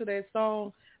listening to that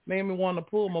song made me want to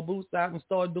pull my boots out and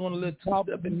start doing a little top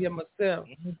up in here myself.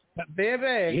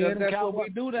 Baby, because that's what we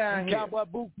do down here. Cowboy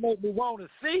boots make me want to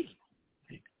see.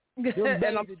 And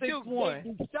I'm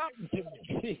 6'1".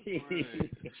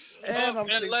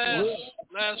 And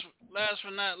last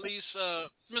but not least,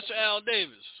 Mr. Al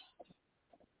Davis.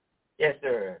 Yes,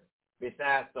 sir.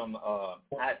 Besides some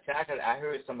hot chocolate, I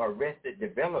heard some Arrested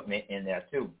Development in there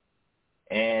too.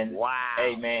 And wow,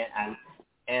 hey man,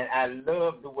 I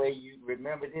love the way you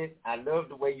remember this. I love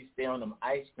the way you stay on them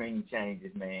ice cream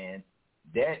changes, man.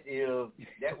 That's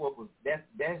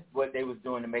what they was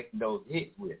doing to make those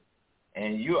hits with.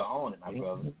 And you are on it, my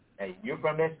brother. Hey, you're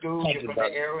from that school, you're from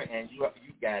that era, and you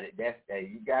got it.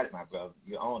 You got it, my brother.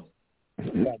 You're on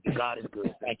it. God is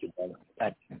good. Thank you, brother.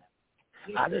 Thank you.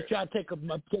 I just try to take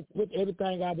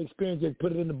everything I've experienced, just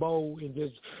put it in the bowl and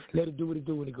just let it do what it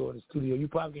do when it go in the studio. You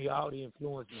probably get all the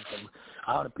influences from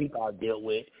all the people I dealt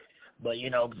with, but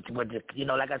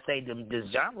like I say, this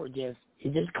genre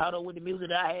just caught up with the music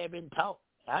that I had been taught.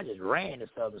 I just ran and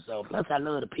stuff. So plus I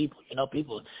love the people.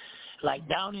 People. like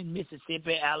down in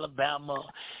Mississippi, Alabama,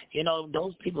 you know,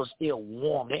 those people are still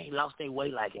warm. They ain't lost their way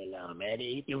like Atlanta, man.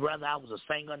 Whether I was a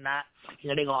singer or not, you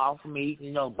know, they gonna offer me,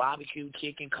 you know, barbecue,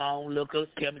 chicken, corn, liquor,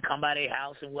 tell me come by their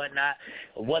house and whatnot.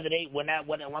 Whether they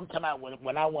I'm talking about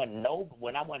when I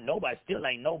wasn't nobody, still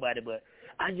ain't nobody, but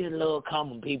I just love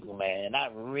common people, man. And I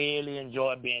really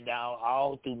enjoy being down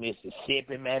all through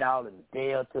Mississippi, man, all in the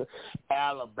Delta,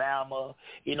 Alabama,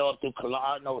 you know, up through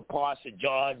Colorado, parts of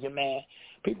Georgia, man.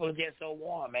 People are just so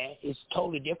warm, man. It's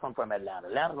totally different from Atlanta.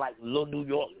 Atlanta's like little New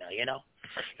York now, you know.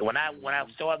 And when I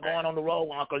started going on the road,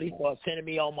 when Uncle Lee started sending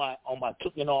me on my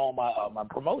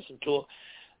promotion tour,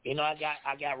 you know, I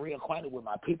got reacquainted with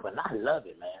my people, and I love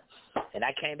it, man. And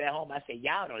I came back home. I said,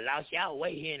 y'all done lost y'all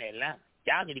way here in Atlanta.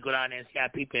 Y'all need to go down there and see how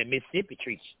people in Mississippi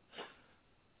treat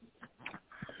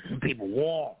you. People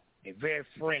warm. They're very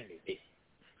friendly.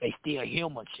 They still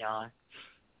human, Sean.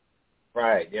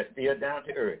 Right. They're still down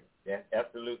to earth. That's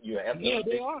absolutely. You're absolutely. Yeah,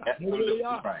 they are. Absolutely they really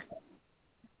are. right.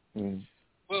 Mm.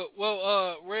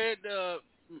 Well, Red,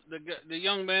 the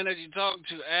young man that you talked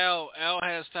to, Al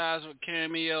has ties with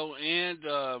Cameo and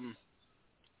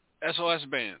SOS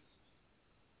Band.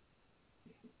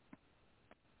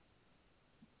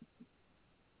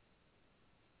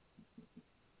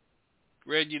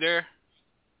 Red, you there?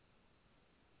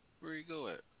 Where you go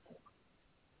at?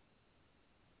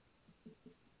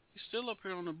 He's still up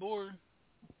here on the board.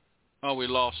 Oh, we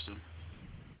lost him.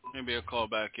 Maybe he'll call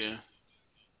back in.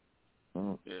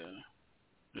 Mm.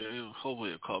 Yeah,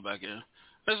 hopefully he'll call back in.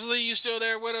 Mr. Lee, you still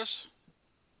there with us?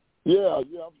 Yeah, I'm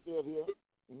still here.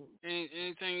 Mm-hmm.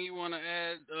 Anything you want to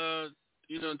add,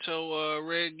 until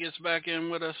Red gets back in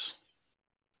with us?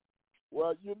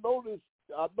 Well, you notice,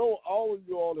 I know all of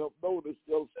you all have noticed,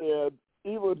 you understand,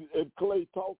 even in Clay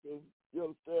talking, you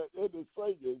understand, in his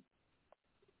singing,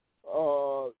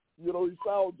 you know, he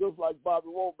sounds just like Bobby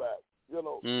Womack, you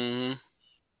know. Mm-hmm.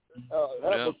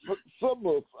 Have a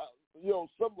similar,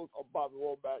 symbols of Bobby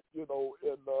Womack, you know,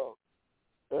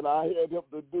 and I had him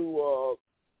to do,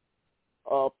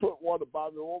 put one of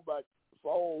Bobby Womack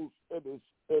songs in his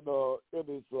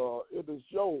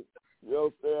show, you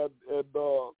understand,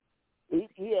 and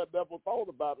he had never thought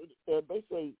about it, and they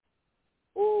say,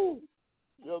 ooh,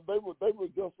 you know, they were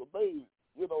just amazed,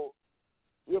 you know,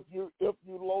 if you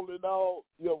lonely now,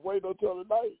 you wait until the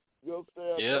night, you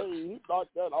understand? Yep. Hey,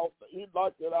 he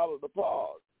knocked it out of the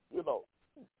park, you know.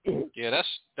 Yeah,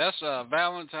 that's a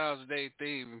Valentine's Day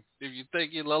theme. If you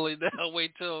think you're lonely now,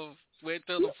 wait till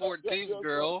the 14th,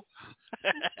 girl.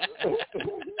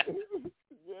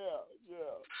 Yeah.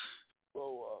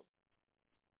 So,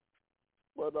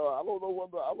 but I don't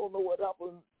know what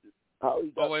happened. How he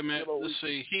got, wait a minute. You know, Let's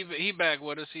see. He back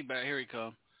with us. He back. Here he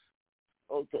come.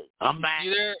 Okay. I'm back.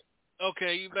 You there?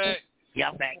 Okay, you back? Yeah,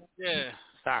 I'm back. Yeah.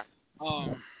 Sorry.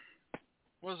 What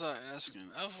was I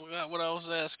asking? I forgot what I was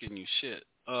asking you. Shit.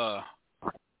 I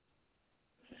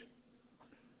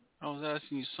was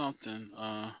asking you something.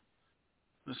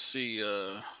 Let's see.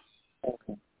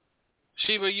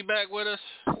 Sheba, you back with us?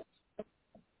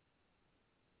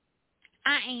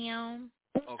 I am.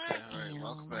 Okay, all right.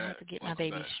 Welcome back. I have to get my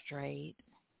baby straight.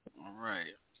 All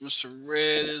right. Mr.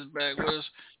 Red is back with us.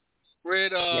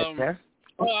 Red, Yes, sir.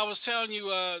 Oh, I was telling you,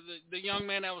 the young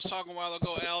man that was talking a while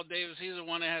ago, Al Davis, he's the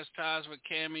one that has ties with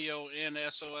Cameo and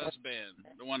SOS Band.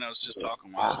 The one that was just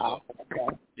talking a while ago.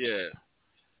 Okay.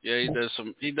 Yeah, he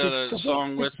does a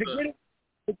song with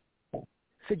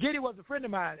Segedi was a friend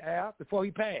of mine, Al, before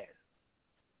he passed.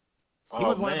 Oh, he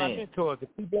was one man. of my mentors. The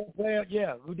keyboard player,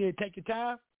 yeah, who did Take Your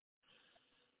Time.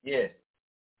 Yeah.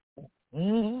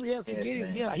 Mm-hmm. Yeah, Yes,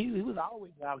 Segedi, yeah, he was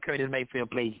always out Curtis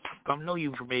Mayfield place. I know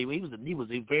you from me. He was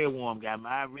a very warm guy,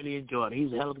 man. I really enjoyed it. He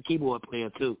was a hell of a keyboard player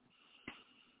too.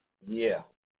 Yeah,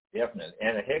 definitely,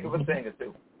 and a heck of a singer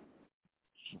too.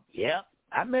 Yeah.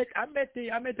 I met the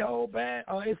whole band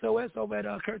SOS over at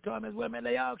Kurt Thomas. Well, man,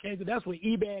 they all came to. That's when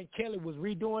eBay and Kelly was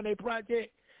redoing their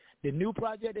project, the new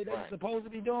project that they were supposed to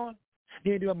be doing.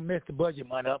 They didn't miss the budget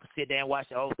money up and sit there and watch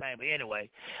the whole thing. But anyway,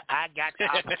 I got the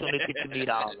opportunity to meet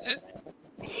all of them.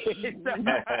 They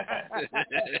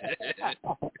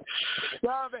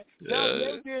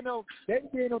did no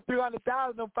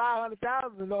 300,000, no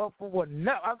 500,000, no for what?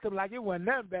 No, I'm talking like it wasn't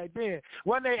nothing back then.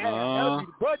 When they had the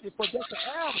budget for just the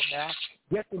album now,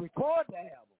 just to record the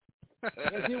album.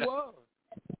 Yes, it was.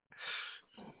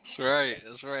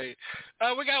 That's right.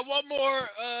 We got one more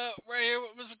right here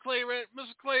with Mr. Clay Red.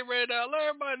 Mr. Clay Red, let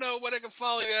everybody know where they can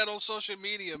follow you at on social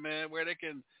media, man, where they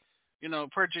can,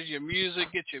 purchase your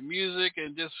music, get your music,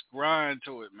 and just grind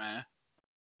to it, man.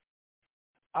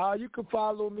 You can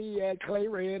follow me at Clay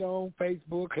Red on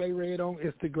Facebook, Clay Red on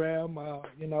Instagram.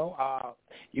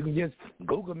 You can just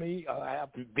Google me. I have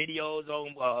videos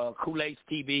on Kool-Aid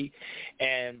TV,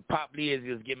 and Pop Lee is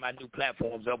just getting my new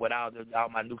platforms up with all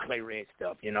my new Clay Red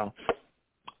stuff,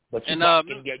 But you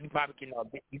probably can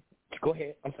go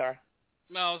ahead. I'm sorry.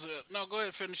 No, go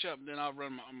ahead, finish up, then I'll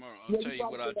run. I'll tell you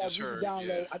what I just heard.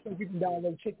 Yeah. I think you can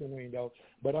download Chicken Wing though,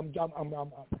 but I'm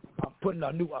putting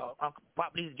a new.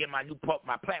 Pop Lee's getting my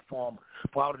platform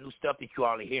for all the new stuff that you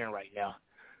all are hearing right now.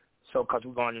 So, because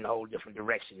we're going in a whole different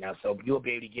direction now, so you'll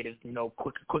be able to get it,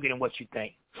 quicker than what you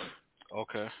think.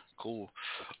 Okay, cool.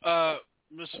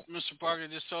 Mr. Parker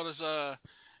just told us. I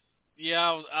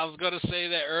was gonna say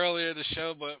that earlier in the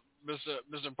show, but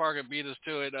Mr. Parker beat us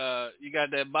to it. You got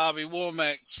that Bobby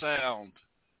Womack sound,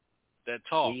 that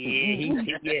talk. Yeah.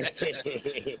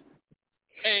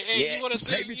 Hey, you want to sing?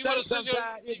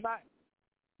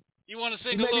 You want to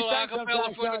sing a little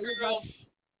acapella for the girls?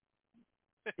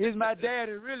 It's my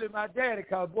daddy, really my daddy,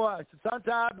 cause boy,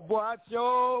 sometimes I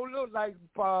sure look like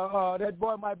that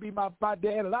boy might be my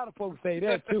dad. A lot of folks say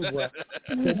that too, boy.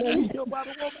 Man, you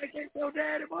Bobby Womack ain't your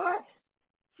daddy, boy.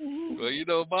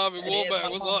 Well, Bobby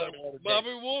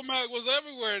Womack was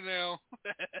everywhere now.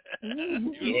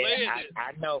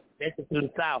 I know. That's to the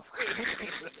South.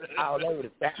 All over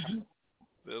the South.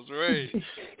 That's right.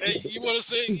 Hey, you want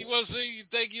to sing? You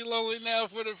think you lonely now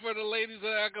for the ladies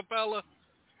at acapella?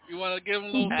 You want to give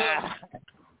them a little something?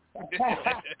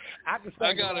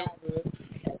 I got it.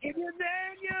 If you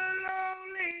think you're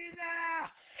lonely now,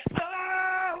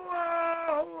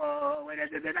 oh, when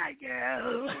it's the night,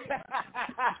 girl.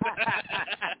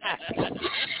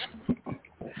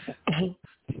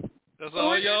 That's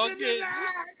all y'all get.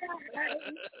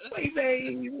 Wait,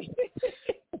 baby.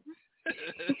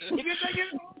 If you think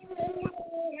you're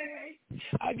lonely,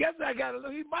 I guess I got to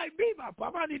look. He might be my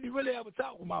pop. I need to really have a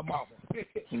talk with my mama.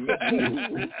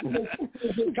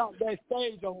 Talk that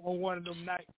stage on one of them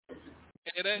nights.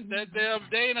 Hey, that damn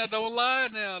Dana don't lie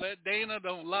now. That Dana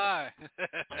don't lie.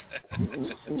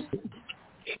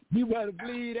 You better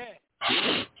believe that.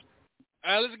 All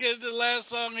right, let's get to the last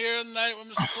song here tonight with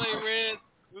Mr. Clay Red.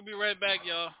 We'll be right back,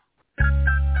 y'all.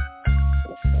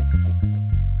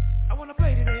 I want to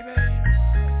play today, man.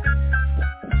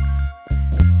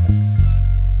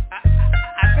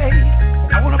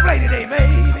 I want to play today,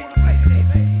 baby.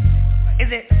 Is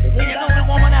it the only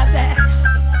woman out there?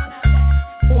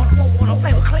 Want to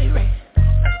play with Clay Ray?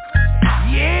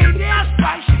 Yeah, that's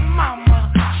spicy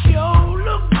mama. Sure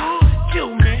look good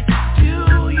to me.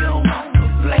 Do you want to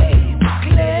play with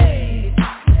Clay?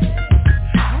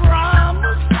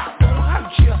 Promise I won't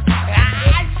hurt you. I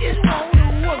just want to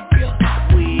work you.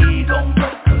 We gon'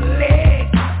 break a leg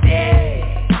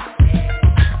today.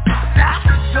 I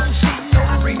don't see no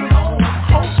ring on.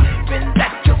 Hoping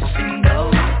that you'll see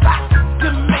no spot to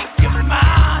make your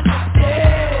mind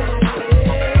today.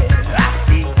 I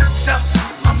see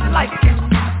something I'm liking.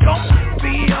 Don't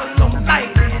be alone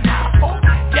night, and I hope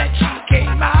that she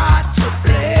came out to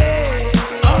play.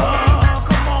 Oh,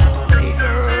 come on, play,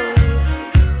 girl.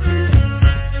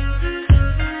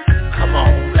 Come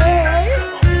on, play.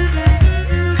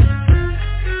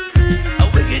 Oh,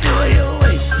 we can do it your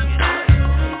way.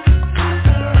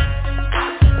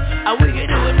 Oh, we can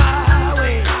do it my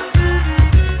way.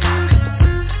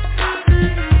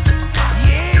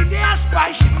 Yeah, that's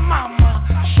spicy mama.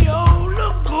 Sure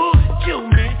look good to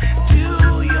me.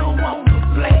 Do you want to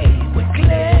play with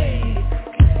Clay?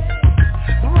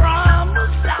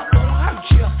 Promise I won't hurt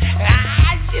you.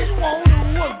 I just want to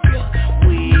work you.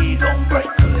 We gon'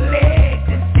 break a leg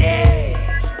today.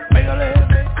 Break a leg.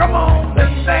 Come on, baby.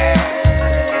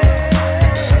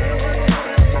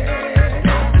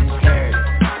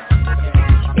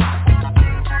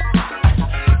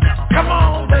 Come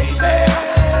on, baby.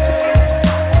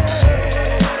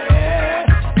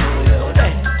 Do your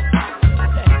thing.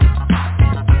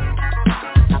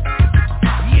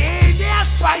 Yeah, that's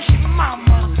spicy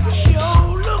mama.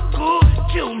 Sure look good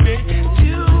to me.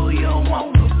 Do you want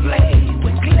to play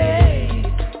with Clay?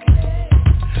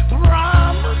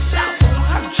 Promise I won't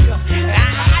hurt you. I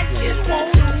just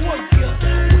want to work you.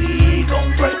 We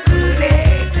gon' break a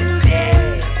leg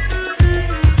today.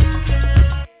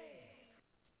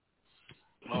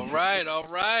 All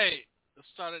right. Let's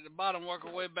start at the bottom, work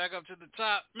our way back up to the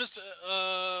top.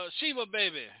 Mr. Sheba,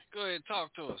 baby, go ahead and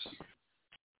talk to us.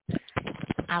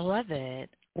 I love it.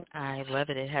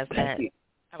 It has that.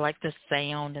 I like the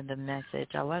sound and the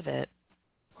message. I love it.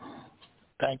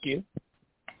 Thank you.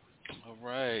 All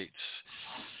right.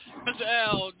 Mr.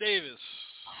 Al Davis.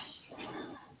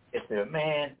 Yes, sir,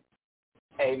 man.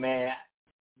 Hey, man,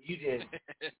 you just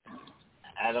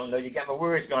I don't know. You got my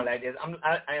words going like this.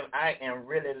 I am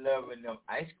really loving them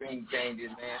ice cream changes,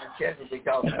 man. I'm telling you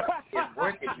because it's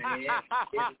working, man.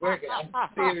 It's working. I'm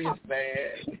serious,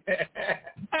 man.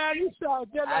 Man, you sound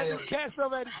just like you catch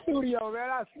them at the studio,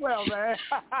 man. I swear, man.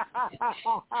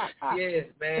 Yes,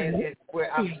 man.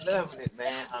 I'm loving it,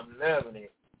 man. I'm loving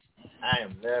it. I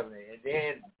am loving it. And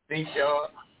then C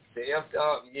sharp, the F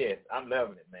sharp, yes, I'm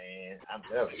loving it, man. I'm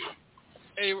loving it.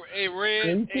 Hey,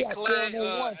 Red, hey,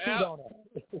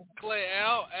 Clay,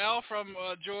 Al from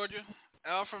Georgia.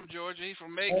 Al from Georgia. He's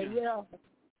from Macon. Yeah.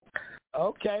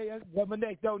 Okay, that's my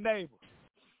next door neighbor.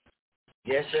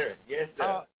 Yes, sir. Yes,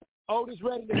 sir. Otis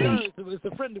Ready to Learn. It's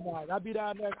a friend of mine. I'll be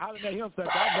down there hollering at him, so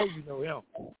I know you know him.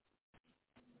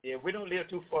 Yeah, we don't live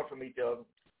too far from each other.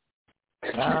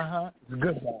 He's a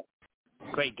good guy.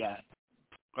 Great guy.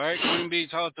 All right, Queen B,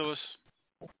 talk to us.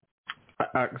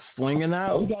 Swinging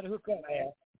out. We got to hook up,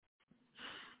 Al.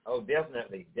 Oh,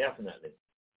 definitely.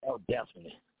 Oh,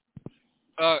 definitely.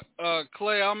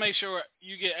 Clay, I'll make sure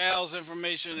you get Al's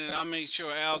information, and I'll make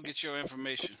sure Al gets your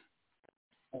information.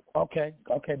 Okay,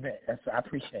 man. I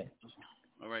appreciate it.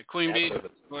 All right, Queen B,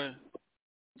 go ahead.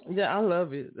 Yeah, I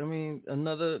love it. I mean,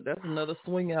 that's another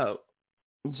swing out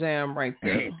jam right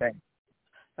there.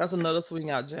 That's another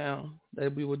swing out jam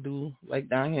that we would do like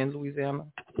down here in Louisiana.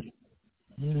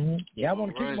 Mm-hmm. Yeah, I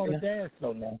want to keep him on the dance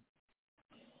floor now.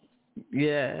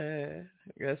 Yeah,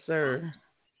 yes, sir.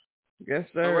 Yes,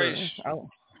 sir. Right.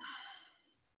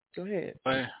 Go ahead.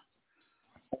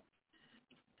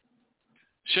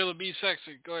 Sheila B.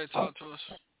 Sexy, go ahead, talk to us.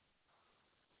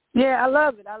 Yeah, I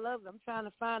love it. I'm trying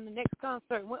to find the next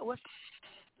concert. What's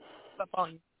up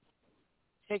on you?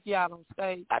 Take you out on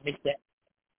stage. I missed that.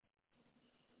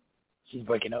 She's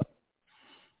breaking up.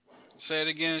 Say it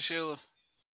again, Sheila.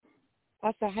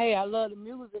 I said, hey, I love the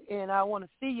music, and I want to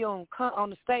see you on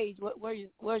the stage. Where's your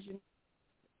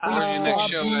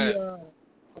next show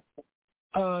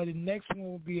at? The next one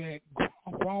will be at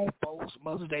Grown Folks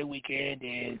Mother's Day weekend,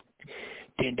 and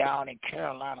then down in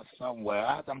Carolina somewhere.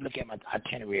 I'm looking at my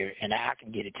itinerary, and I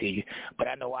can get it to you. But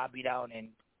I know I'll be down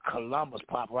in Columbus,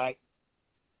 Pop, right?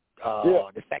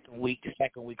 The second week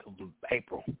of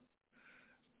April.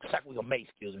 The second week of May,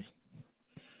 excuse me.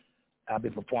 I'll be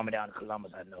performing down in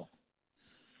Columbus, I know.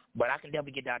 But I can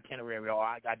definitely get the itinerary, or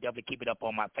I definitely keep it up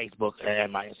on my Facebook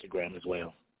and my Instagram as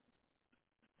well.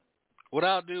 What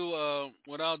I'll do,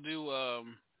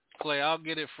 Clay, I'll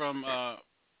get it from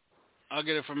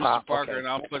Mr. Parker, and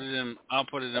I'll put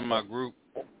it in my group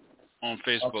on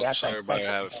Facebook, so everybody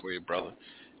have it for you, brother.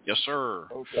 Yes, sir.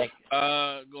 Okay.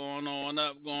 Going on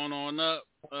up.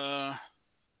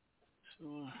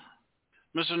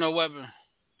 Mr. No Weapon.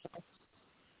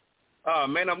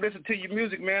 Man, I'm listening to your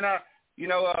music, man.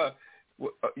 You're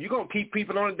going to keep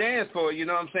people on the dance floor, you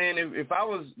know what I'm saying? If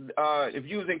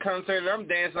you was in concert and I'm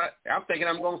dancing, I'm thinking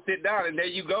I'm going to sit down, and there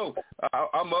you go.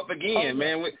 I'm up again,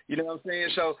 man. You know what I'm saying?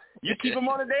 So you keep them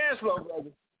on the dance floor,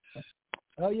 brother.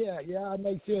 Oh, yeah. I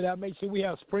make sure we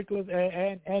have sprinklers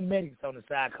and medics on the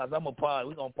side, because I'm a party.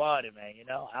 We're going to party, man, you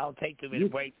know? I don't take too many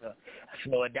breaks to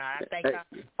slow it down. I think,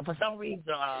 for some reason,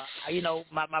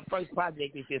 my first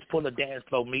project is just full of dance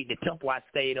floor meeting. The tempo I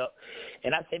stayed up.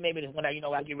 And I say maybe this when I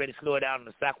get ready to slow it down in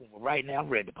the second one. But right now, I'm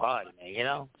ready to party, man, you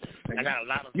know? I got a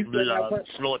lot of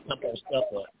slow tempo stuff,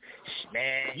 but,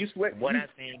 man, what I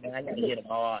seen, man, I got to hit them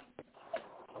hard.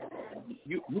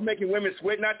 You making women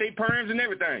sweating out their perms and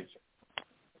everything.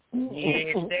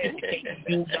 Yeah, take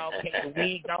the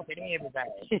wigs off and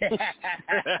everything.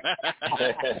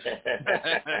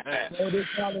 So this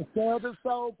kind of Southern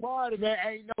Soul party, man,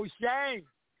 ain't no shame.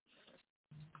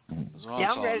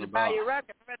 Yeah, I'm ready to buy your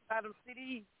record. I'm ready to buy them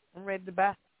CDs. I'm ready to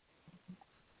buy.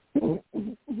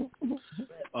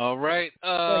 All right.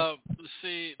 Let's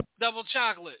see. Double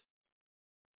Chocolate.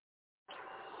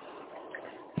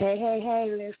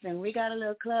 Hey, listen, we got a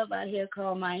little club out here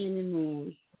called Miami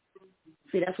Moon.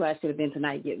 See, that's where I should have been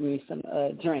tonight, get me some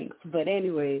drinks. But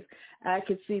anyways, I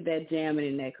could see that jamming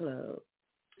in that club.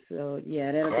 So,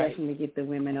 yeah, that'll definitely get the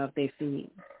women off their feet.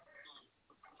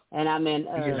 And I'm in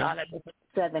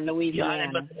Southern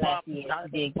Louisiana.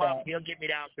 He'll get me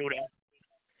down through there.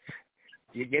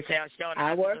 You just tell Sean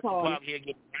I work home. He'll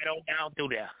get right on down through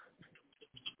there.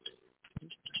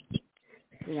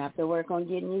 You have to work on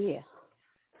getting you here.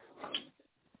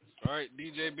 All right,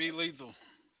 DJ B Lethal.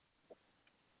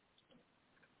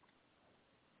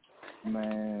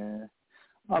 Man,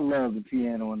 I love the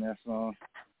piano in that song.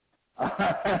 And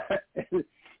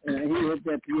he hit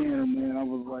that piano, man. I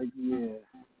was like, yeah,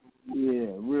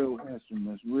 real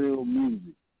instruments, real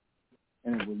music.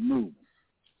 And it was moving.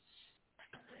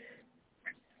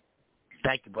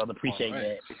 Thank you, brother. Appreciate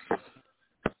that.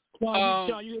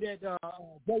 Sean, you hear that?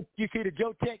 You see the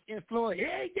Joe Tech influence?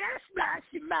 Hey, that's not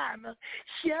your mama.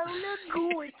 Show look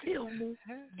good to me.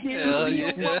 Do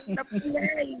you want to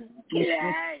play?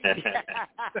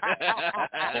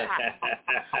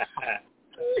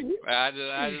 I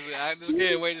just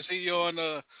can't wait to see you on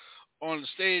the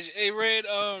stage. Hey, Red,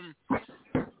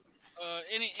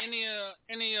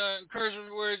 any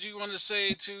encouragement words you want to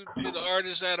say to the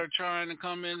artists that are trying to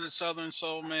come into Southern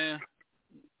Soul, man?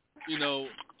 You know,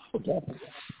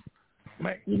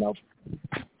 man,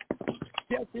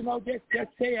 just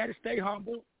say how to stay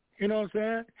humble. You know what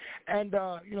I'm saying?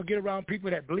 And get around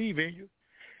people that believe in you.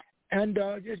 And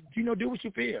just, do what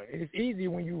you feel. It's easy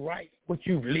when you write what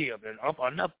you've lived. And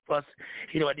enough of us,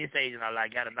 at this age in our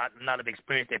life, got a lot of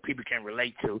experience that people can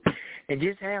relate to. And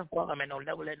just have fun, man. Don't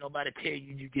never let nobody tell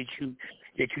you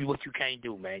what you can't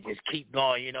do, man. Just keep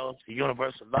going, It's the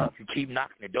universal love. You keep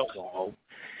knocking the door on home.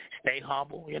 Stay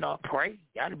humble, pray.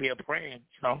 Got to be a praying,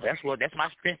 That's my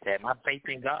strength, my faith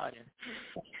in God. And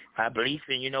my belief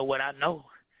in, what I know.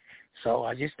 So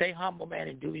I just stay humble, man,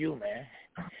 and do you, man.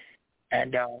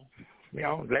 And, don't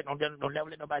never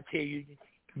let nobody tell you,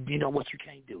 what you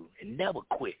can't do. And never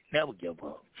quit. Never give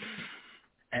up.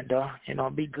 And,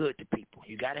 be good to people.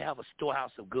 You got to have a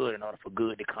storehouse of good in order for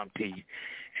good to come to you.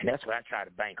 And that's what I try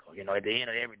to bank on. At the end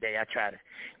of every day, I try to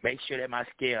make sure that my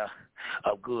scale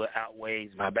of good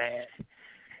outweighs my bad.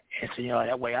 And so,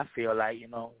 that way I feel like,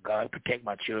 God protect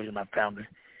my children, my family.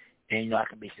 And, I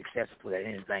can be successful at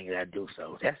anything that I do.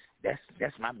 So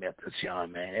that's my method,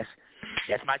 Sean, man.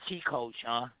 That's my cheat code,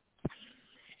 Sean.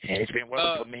 And it's been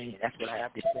working for me. That's what I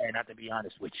have to say, not to be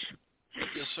honest with you.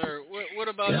 Yes, sir. What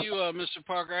about you, Mr.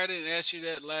 Parker? I didn't ask you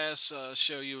that last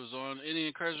show you was on. Any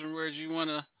encouragement words you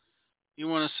wanna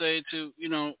say to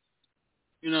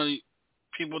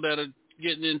people that are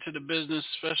getting into the business,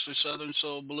 especially Southern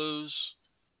Soul Blues?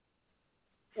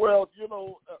 Well, as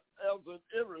in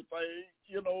everything,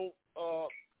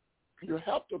 you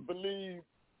have to believe.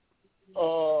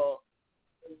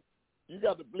 You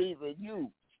got to believe in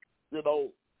you,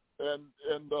 and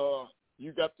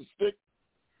you got to stick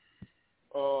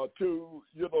to,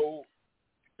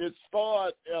 it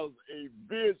started as a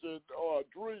vision or a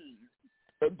dream,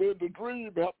 and then the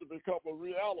dream have to become a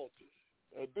reality,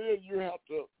 and then you have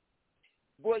to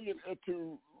bring it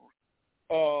into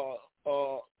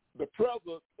the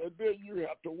present, and then you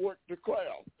have to work the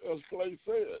craft, as Clay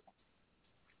said.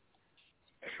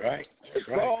 That's right. That's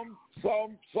right.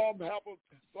 Some happen.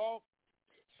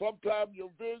 Sometimes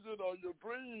your vision or your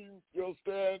dream,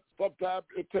 sometimes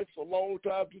it takes a long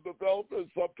time to develop, and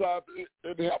sometimes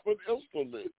it happens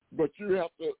instantly. But you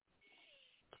have to,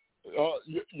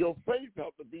 your faith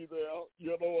has to be there,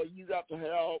 and you got to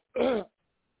have,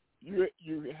 you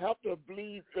have to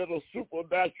believe in a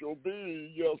supernatural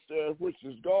being, which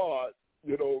is God,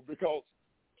 because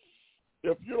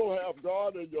if you don't have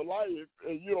God in your life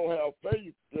and you don't have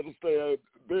faith, then,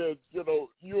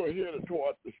 you're headed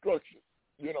toward destruction,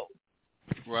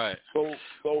 Right. So,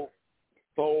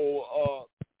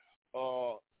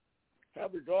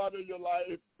 having God in your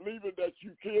life, believing that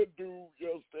you can do,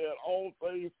 all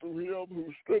things through Him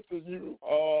who strengthens you,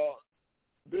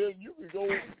 then you can go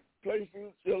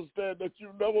places, that you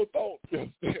never thought,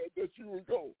 that you would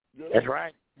go. That's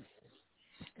right.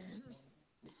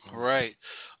 Right.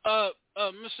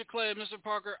 Mr. Clay, Mr.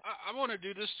 Parker, I want to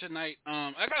do this tonight.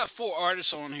 I got 4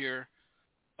 artists on here.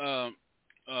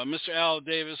 Mr. Al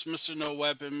Davis, Mr. No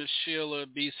Weapon, Miss Sheila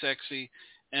B. Sexy,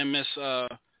 and Miss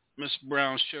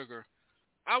Brown Sugar.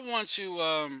 I want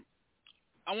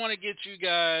to get you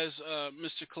guys,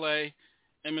 Mr. Clay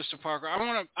and Mr. Parker. I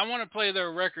want to play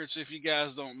their records if you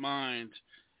guys don't mind.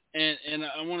 And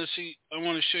I want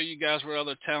to show you guys what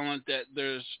other talent that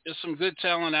there's some good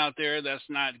talent out there that's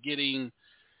not getting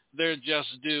their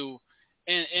just due.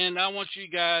 And I want you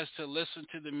guys to listen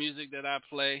to the music that I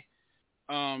play,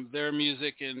 their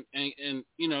music, and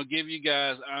give you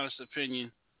guys honest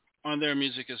opinion on their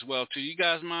music as well too. You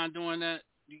guys mind doing that?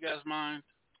 You guys mind?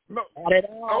 No, not at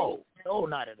all. No,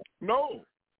 not at all. No.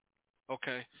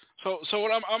 Okay. So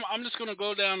what I'm just gonna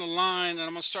go down the line, and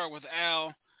I'm gonna start with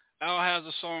Al. Al has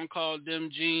a song called "Them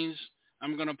Jeans."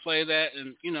 I'm gonna play that,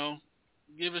 and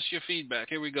give us your feedback.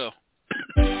 Here we go.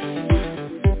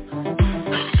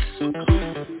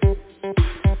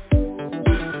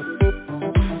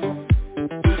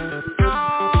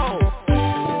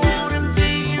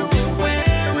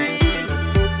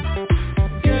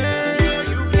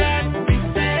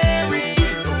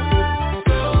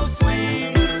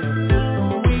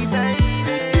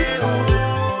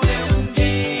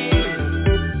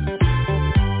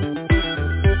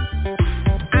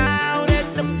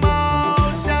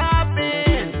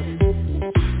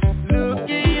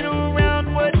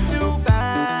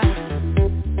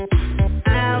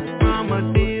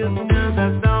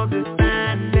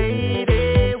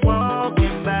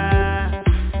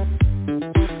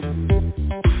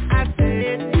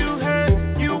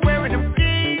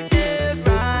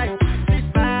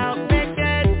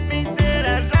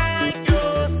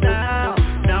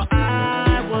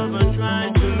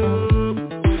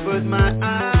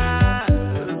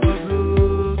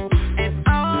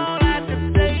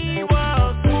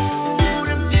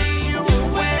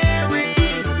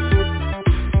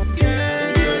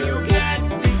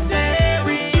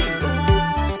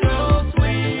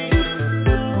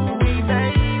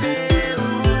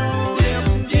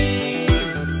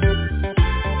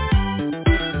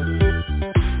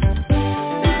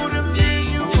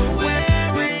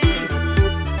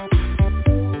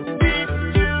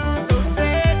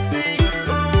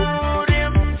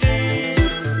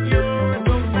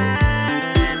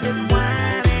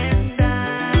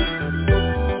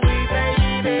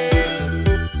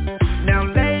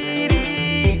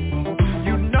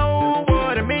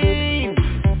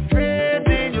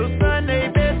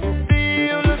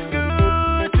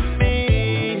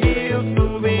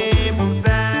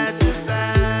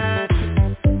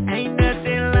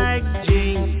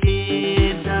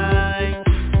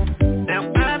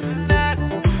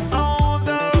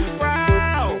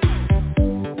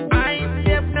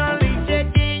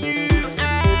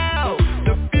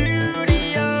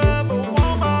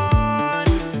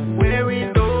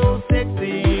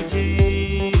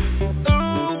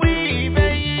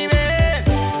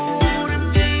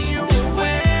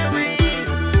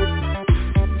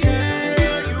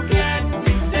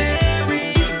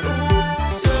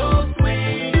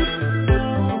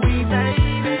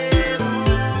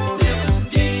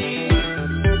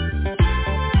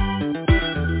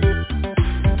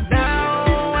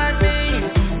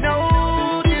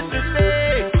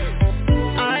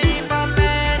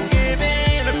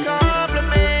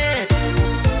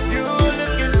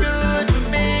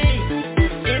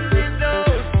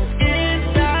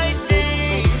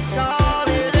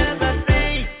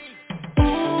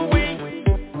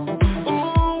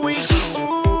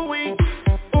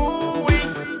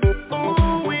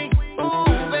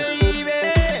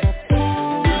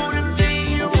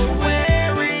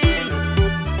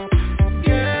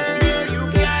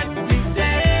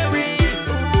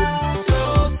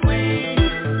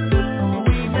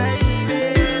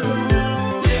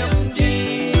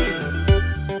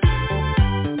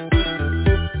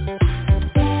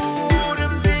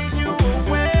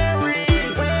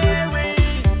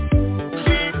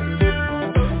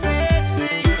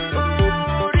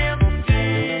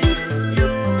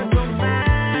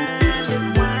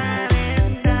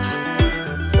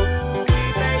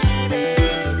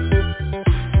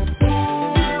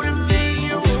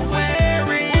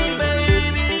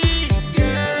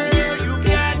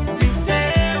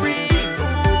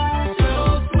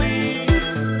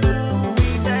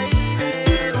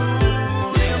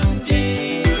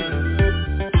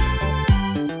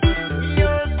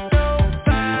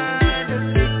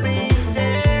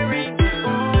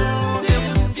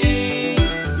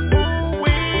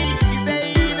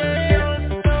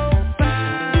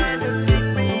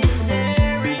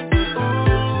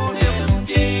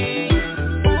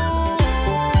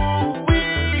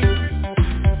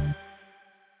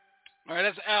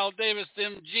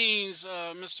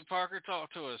 Mr. Parker,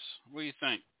 talk to us. What do you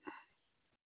think?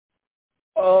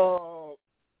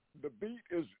 The beat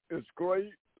is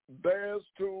great. Dance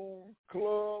tune,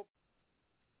 club.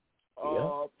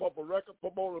 From a record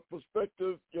promoter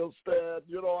perspective, you understand.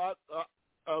 I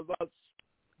as I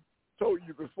told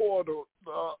you before,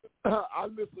 I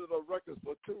listen to records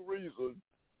for two reasons.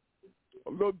 A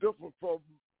little different from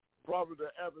probably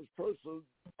the average person.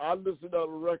 I listen to a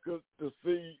record to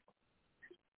see,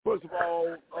 first of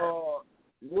all,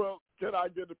 well, can I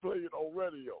get it played on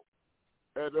radio?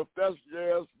 And if that's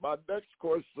yes, my next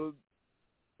question,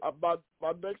 if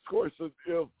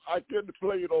I get it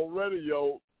played on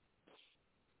radio,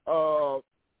 will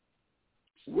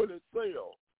it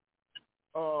sell?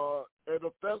 And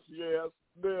if that's yes,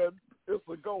 then it's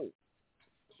a go.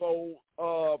 So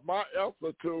my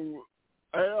answer to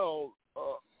Al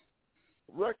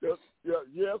record,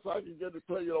 yes, I can get it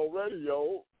played on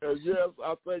radio, and yes,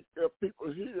 I think if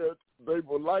people hear it, they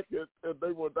will like it, and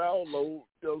they will download,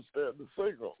 the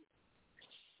single.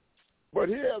 But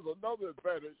he has another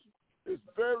advantage. It's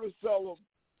very seldom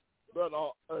that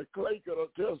Clay can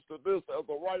attest to this as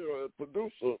a writer and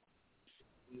producer.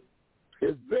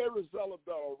 It's very seldom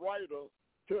that a writer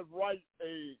can write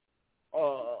a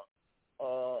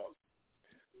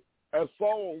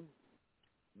song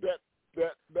that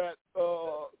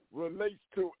relates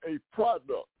to a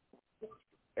product,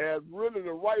 and really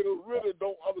the writer really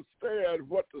don't understand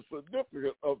what the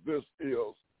significance of this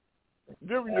is.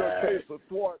 Give you a case of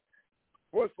point.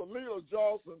 When Selena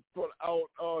Johnson put out,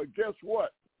 guess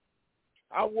what?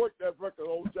 I worked that record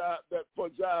on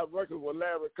Jive Records with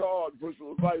Larry Card, which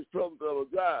was vice president of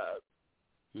Jive.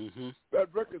 Mm-hmm.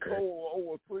 That record sold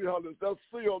over 300. That's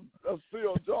Seal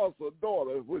Johnson's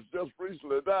daughter, which just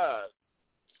recently died.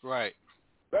 Right.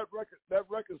 That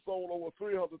record sold over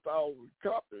 300,000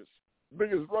 copies.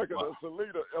 Biggest record that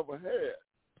Selena ever had.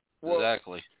 Well,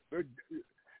 exactly.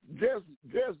 Guess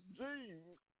Jean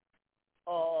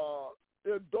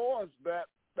endorsed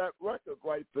that record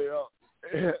right there,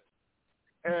 and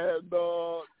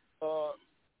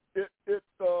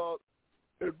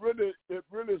it really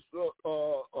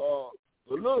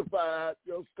solidified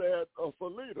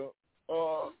Selena,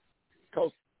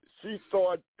 because she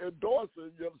started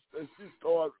endorsing, and she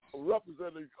started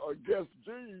representing Guess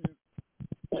Jeans,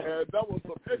 and that was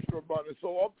some extra money. So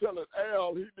I'm telling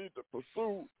Al he needs to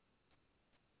pursue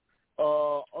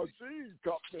a jeans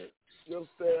company,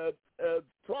 and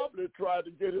probably try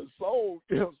to get his song,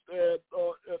 in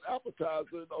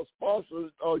advertising or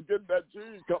sponsoring, or getting that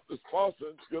jeans company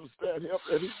sponsored, him,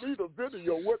 and he need a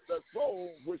video with that song,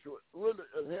 which would really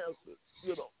enhance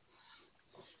it,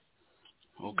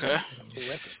 Okay.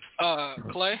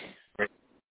 Clay?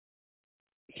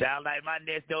 Sound like my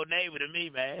next door neighbor to me,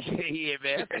 man. Yeah,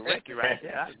 man, that's a record right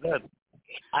there. I love it.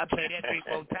 I play that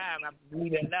 3-4 times.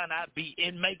 I'll be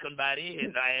in Macon by the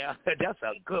end. That's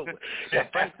a good one. The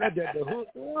first that the hook,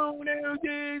 oh, new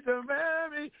Jesus,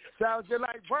 Mary, sounds just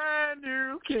like brand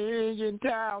new king in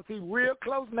town. See, real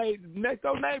close neighbor, next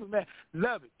door neighbor, man.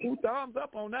 Love it. 2 thumbs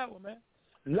up on that one, man.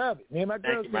 Love it. Me and my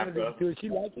girl listen to it. She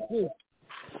likes it too.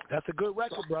 That's a good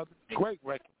record, brother. Great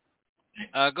record.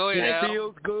 Go ahead, Al. It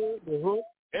feels good. The hook.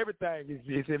 Everything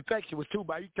is infectious too.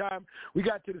 By the time we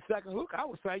got to the second hook, I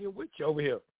was singing with you over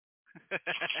here.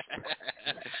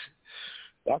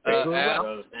 That's a good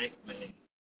brother. Thanks, man.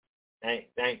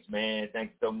 Thanks, man.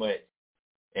 Thanks so much.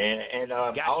 And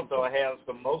also I have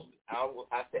some more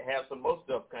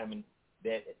stuff coming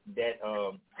that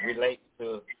relates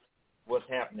to what's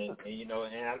happening. And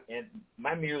and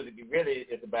my music really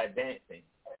is about dancing.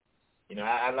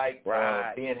 I like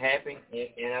being happy,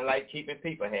 and I like keeping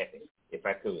people happy, if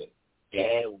I could.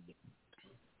 Yeah.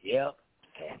 Yep.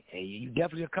 And you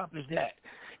definitely accomplished that.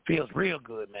 Feels real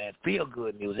good, man. Feel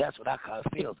good music. That's what I call it.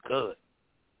 Feels good.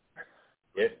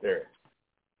 Yes, sir.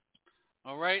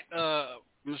 All right,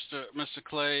 Mr.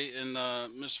 Clay and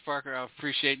Mr. Parker, I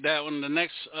appreciate that one. The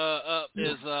next up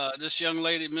is this young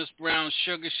lady, Miss Brown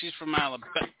Sugar. She's from out of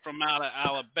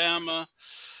Alabama.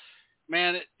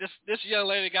 Man, this young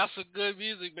lady got some good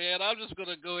music, man. I'm just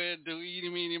gonna go ahead and do eeny,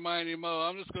 meeny, miny, mo.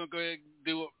 I'm just gonna go ahead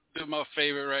and do my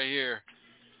favorite right here.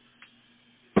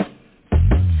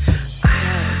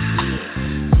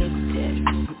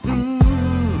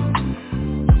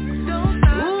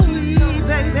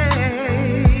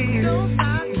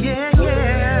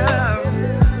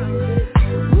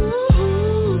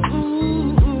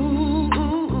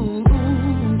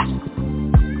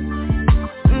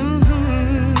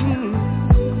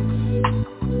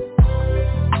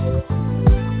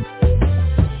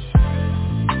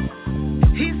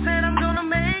 He said I'm gonna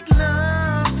make love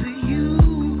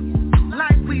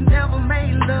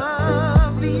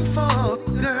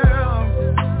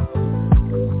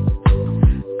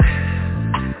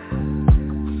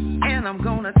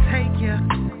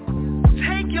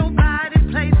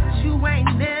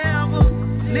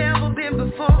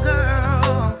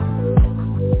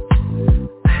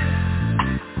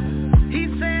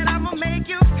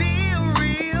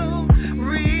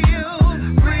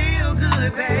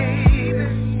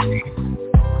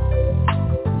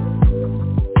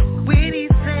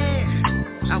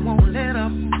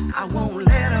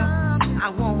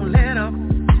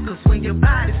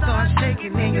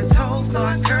rocking and your toes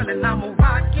start curling, I'ma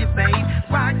rock you, babe,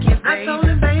 rock you, babe. I told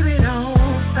him, baby, don't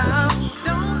stop,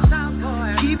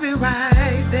 boy, keep it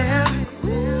right there.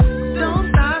 Don't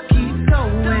stop, keep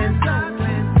going,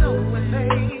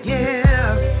 babe.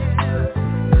 Yeah.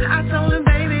 I told him,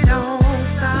 baby, don't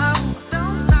stop,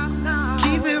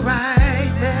 keep it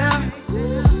right there.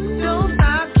 Don't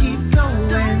stop, keep going,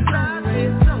 babe.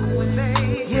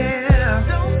 Yeah.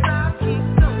 Don't stop, keep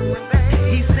going,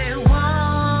 babe. He said,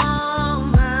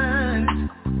 woman,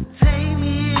 take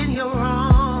me in your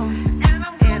arms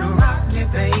and rock me,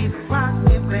 baby, rock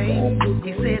me, baby.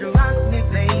 He said, rock me,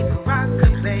 baby, rock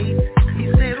me, baby. He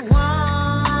said,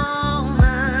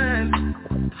 woman,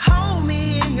 hold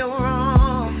me in your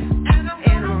arms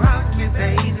and rock me,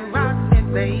 baby, rock me,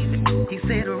 baby. He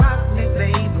said, rock me,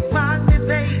 baby,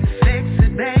 sexy,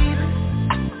 baby.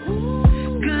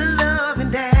 Good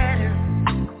loving daddy.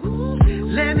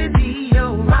 Let me be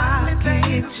your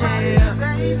rocking chair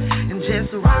and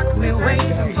just rock me away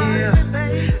from here.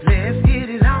 Let's get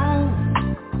it on.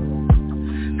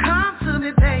 Come to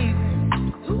me, baby.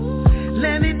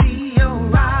 Let me be your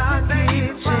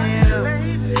rocking chair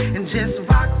and just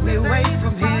rock me away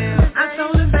from here. I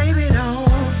told him, baby, don't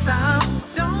stop,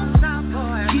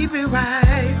 boy, keep it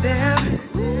right there.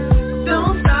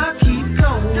 Don't stop, keep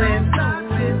going,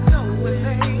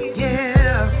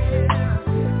 yeah.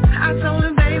 I told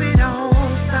him, baby,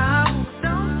 don't stop,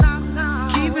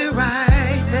 keep it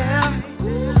right there.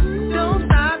 Don't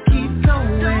stop, keep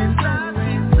going,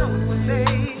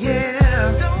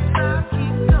 yeah. Don't stop,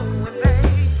 keep going,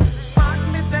 babe. Rock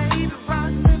me, baby,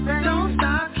 don't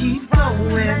stop, keep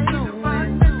going, rock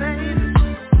me, baby.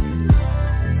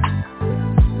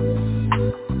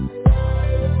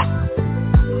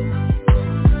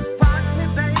 Rock me,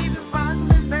 baby, rock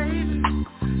me, baby.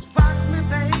 Rock me,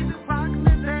 baby, rock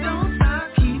me, baby. Don't stop,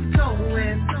 keep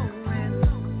going.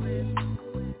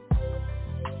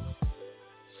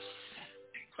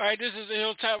 All right, this is the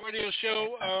Hilltop Radio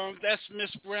Show. That's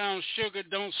Miss Brown Sugar,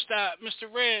 Don't Stop. Mr.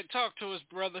 Red, talk to us,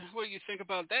 brother. What do you think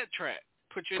about that track?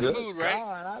 Put you in the mood, right?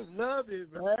 God, I love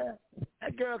it, man.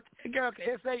 That girl can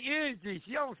S-A-N-G.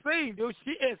 She don't sing, dude.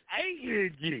 She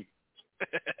S-A-N-G.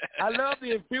 I love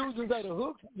the infusions of the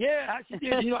hooks. Yeah, how she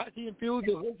did, how she infused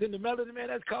the hooks in the melody, man.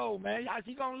 That's cold, man. How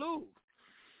she gonna lose?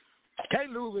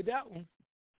 Can't lose with that one.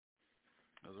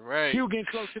 That's right. She was getting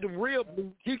close to the real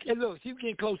blues. She was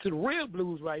getting close to the real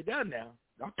blues right there now.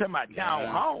 I'm talking about down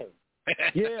home.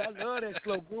 Yeah, I love that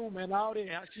slow groove, man. All that,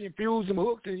 how she infused them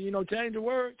hooks and, change the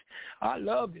words. I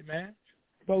loved it, man.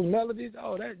 Those melodies,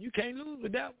 that you can't lose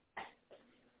with that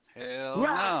one. Hell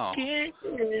Rock no. it,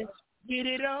 get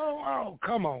it on. Oh,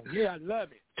 come on. Yeah, I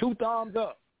love it. 2 thumbs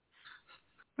up.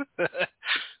 All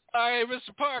right,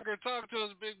 Mr. Parker, talk to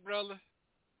us, big brother.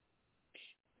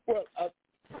 Well, a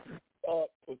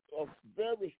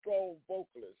very strong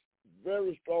vocalist.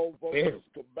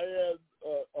 Command.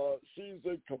 She's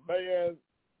in command.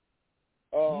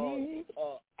 The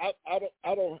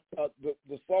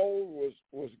song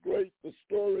was great. The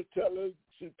storytelling.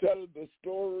 She telling the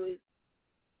story.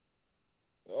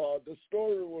 The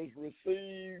story was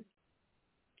received.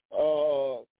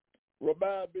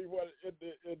 Remind me when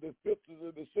in the 50s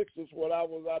and the 60s when I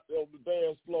was out there on the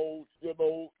dance floor,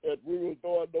 and we were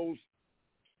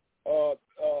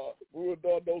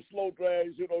doing those slow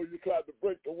drags, you tried to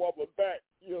break the woman back,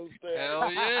 you understand?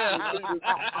 Hell yeah.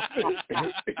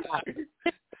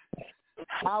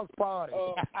 House party.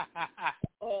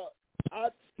 I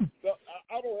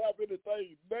don't have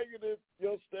anything negative, you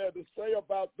understand, to say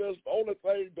about this. The only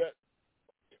thing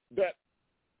that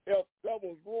if there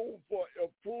was room for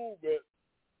improvement,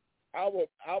 I would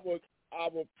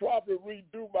probably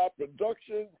redo my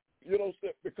production,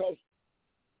 because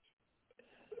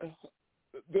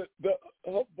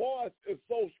her voice is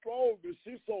so strong and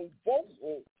she's so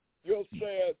vocal,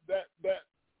 that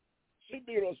she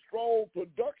need a strong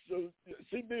production.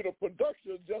 She need a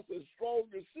production just as strong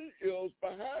as she is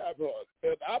behind her,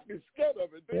 and I'd be scared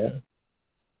of it then.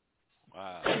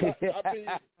 Wow.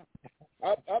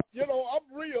 I'm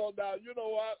real now. I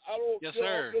don't. Yes, sir.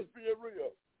 sir. I'm just being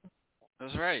real.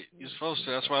 That's right. You're supposed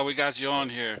to. That's why we got you on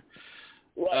here.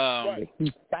 Right.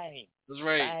 That's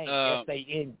right.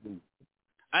 S-A-N-G.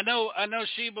 I know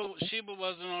Sheba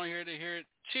wasn't on here to hear it.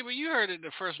 Sheba, you heard it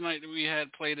the first night that we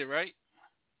had played it, right?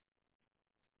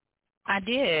 I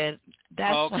did.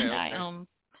 That's when okay.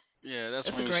 Yeah,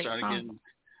 that's when we started song. getting.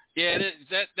 Yeah,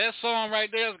 that song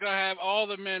right there is gonna have all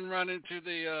the men running to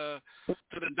the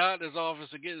doctor's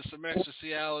office and getting some extra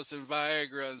Cialis and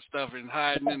Viagra and stuff and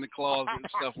hiding in the closet and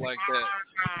stuff like that.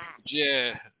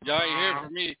 Yeah, y'all ain't hear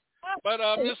from me. But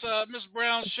Miss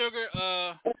Brown Sugar,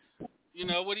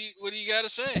 what do you got to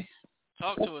say?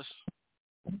 Talk to us.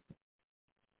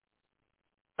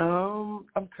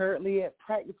 I'm currently at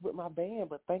practice with my band,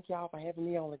 but thank y'all for having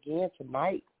me on again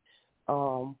tonight.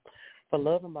 For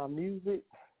loving my music.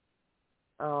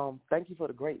 Thank you for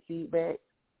the great feedback.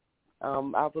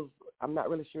 I'm not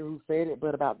really sure who said it,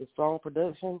 but about the strong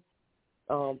production.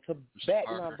 To back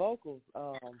my vocals,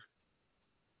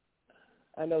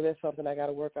 I know that's something I got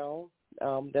to work on.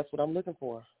 That's what I'm looking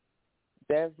for.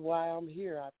 That's why I'm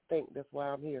here. I think that's why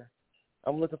I'm here.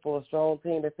 I'm looking for a strong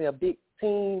team. They say a big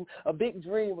team, a big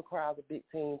dream requires a big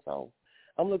team. So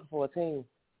I'm looking for a team.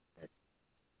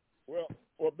 Well,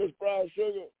 Miss Brown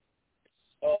Sugar,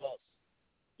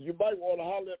 you might want to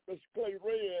holler at Mr. Clay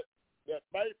Red that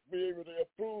might be able to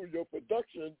improve your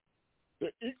production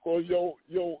to equal your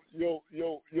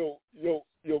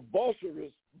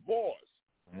boisterous voice.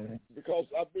 Mm-hmm. Because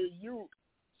I mean you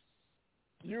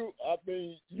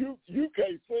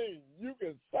can't sing, you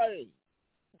can sing.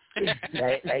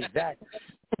 Exactly.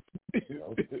 See,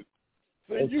 you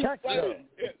sing,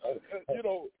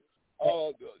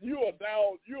 you a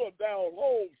down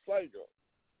home singer.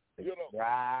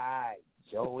 Right,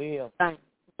 Joe will.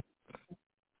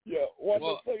 Yeah, one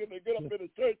singer to get up in the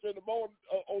church in the morning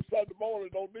on Sunday morning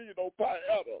don't need no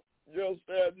piano. You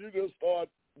understand? You just start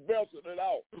belting it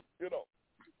out.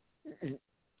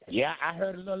 Yeah, I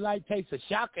heard a little light taste of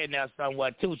Shaka in there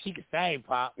somewhere too. She can sing,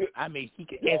 Pop. I mean, she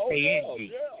can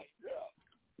S-A-N-G. Yeah.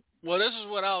 Well, this is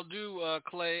what I'll do,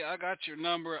 Clay. I got your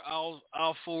number. I'll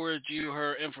forward you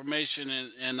her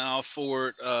information, and I'll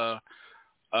forward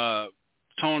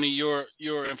Tony your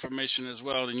information as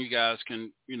well, and you guys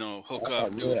can hook up,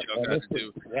 do what y'all got to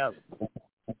do.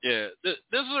 Yeah, this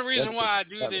is the reason why I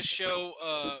do this show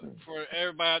for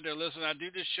everybody out there listening. I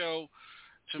do this show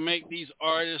to make these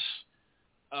artists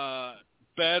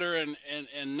better and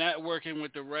networking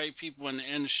with the right people in the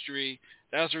industry.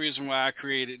 That's the reason why I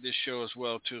created this show as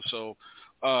well too. So,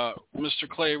 Mr.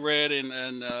 Clay Red and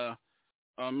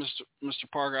Mr.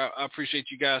 Parker, I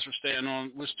appreciate you guys for staying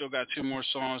on. We still got 2 more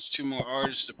songs, 2 more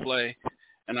artists to play,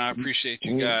 and I appreciate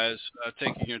you guys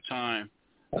taking your time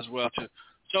as well too.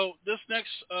 So this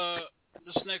next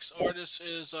artist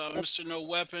is Mr. No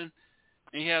Weapon,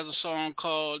 and he has a song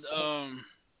called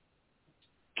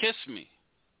 "Kiss Me,"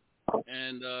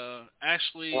 and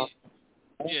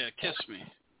 "Kiss Me."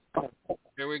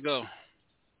 Here we go.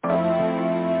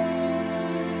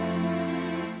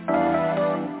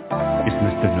 It's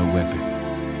Mr. No Weapon,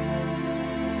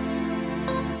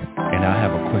 and I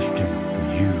have a question for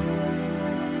you.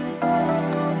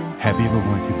 Have you ever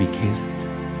wanted to be kissed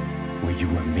when you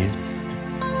were missed?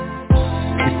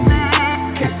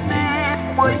 Kiss me,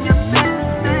 when you miss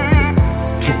me.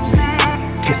 Kiss me,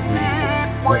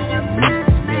 when you miss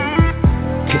me.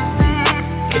 Kiss me,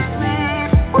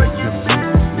 when you miss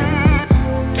me.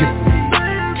 Kiss me,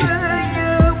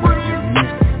 when you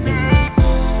miss me.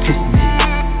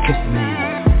 Kiss me,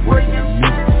 when you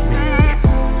miss me.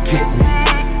 Kiss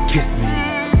me,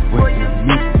 when you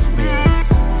miss me.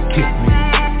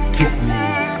 Kiss me,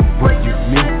 when you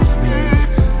miss me.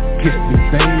 Kiss me,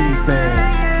 baby,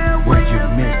 when you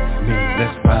miss me.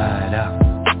 Let's ride out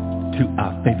to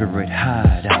our favorite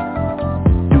hideout.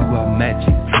 Do our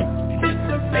magic trick,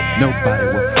 nobody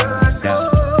will find out.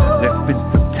 Let's spend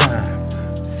some time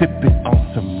sipping on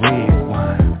some red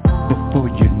wine. Before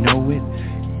you know it,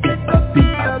 it'll be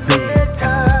our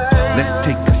bedtime. Let's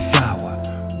take a shower,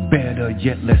 better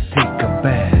yet let's take a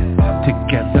bath.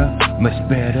 Together, much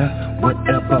better,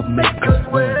 whatever makes us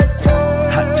wet.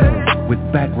 Hot tub with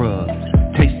back rubs,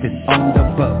 tasting on the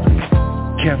bubbles.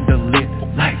 Candlelit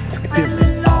lights,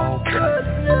 feeling all cut.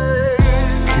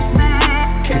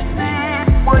 Kiss me,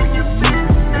 when you miss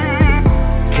me.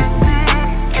 Kiss me,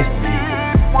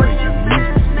 when you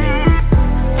miss me.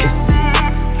 Kiss me,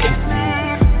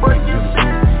 when you miss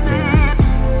me.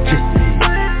 Kiss me,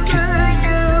 when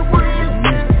you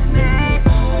miss me.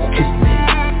 Kiss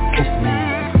me,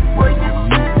 when you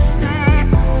miss me.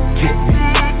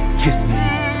 Kiss me,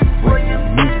 when you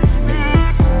miss me.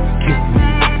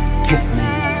 Kiss me,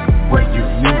 when you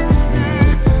miss me.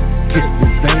 Kiss me,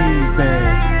 baby,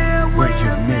 when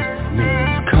you miss me.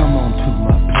 Come on to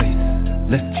my place,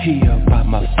 let's chill by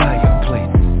my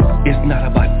fireplace. It's not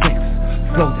about sex,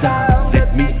 slow down, let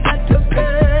me set the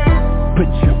pace. Put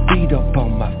your feet up on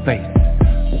my face,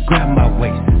 grab my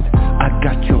waist. I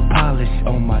got your polish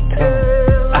on my tongue,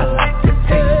 I like to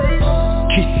taste.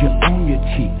 Kiss you on your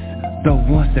cheeks, the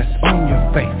ones that's on your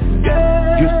face.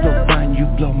 You're so fine, you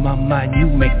blow my mind, you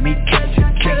make me catch a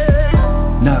case.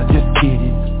 Nah, just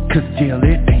kidding, cause jail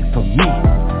it ain't for me.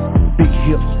 Big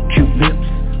hips, cute lips,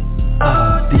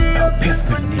 the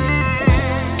epiphany.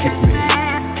 Kiss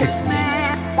me,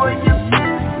 when you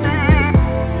miss me.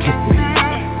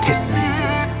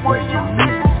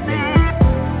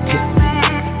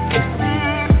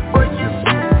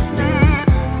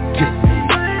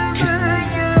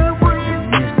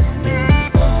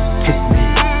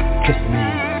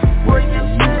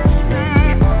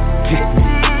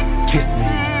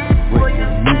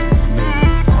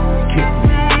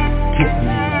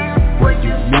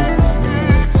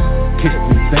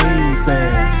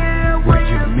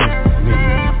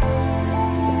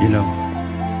 You know,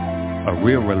 a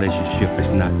real relationship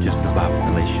is not just about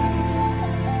relations.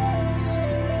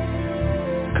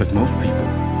 Because most people,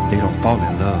 they don't fall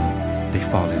in love, they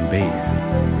fall in bed.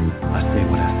 I said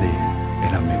what I said,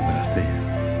 and I meant what I said.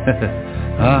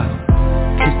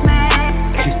 Kiss me,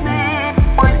 kiss me,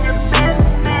 when you miss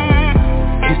me.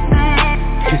 Kiss me,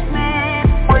 kiss me,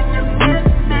 when you miss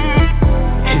me.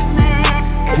 Kiss me,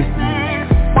 kiss me,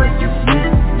 when you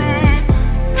miss me.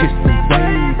 Kiss me,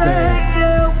 baby,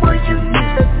 when you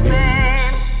miss me.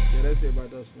 Yeah, that's it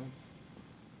about us, man.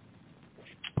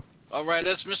 All right,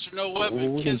 that's Mr. No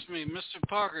Weapon. Kiss me. Mr.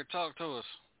 Parker, talk to us.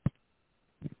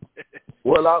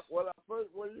 When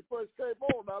you first came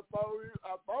on, I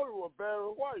thought it was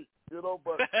Barry White, you know,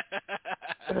 but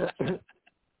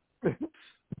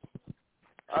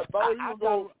I thought it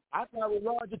was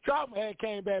Roger Troutman had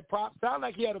came back. Pop sound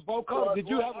like he had a boat coat. Did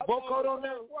you have a boat coat on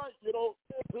there? White, you know,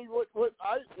 see what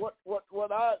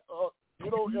I you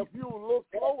know, if you look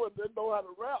slow and didn't know how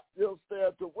to rap, you'll stare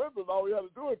at the women. All you have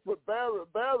to do is put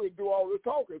Barry do all the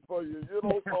talking for you, you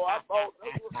know. So I thought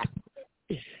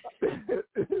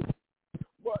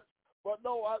But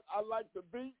no, I like the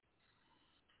beat,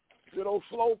 you know,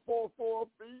 slow 4/4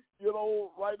 beat, you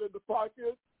know, right in the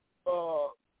pocket. I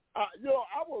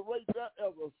would rate that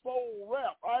as a soul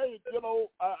rap. I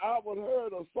haven't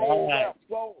heard a soul rap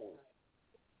song,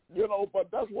 you know, but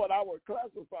that's what I would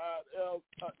classify as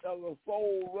a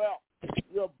soul rap,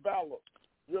 ballad,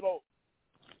 you know,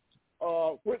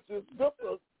 which is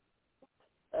different,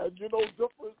 and you know,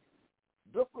 different.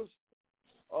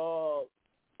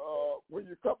 When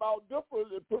you come out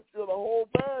different, it puts you in a whole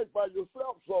bag by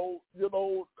yourself. So you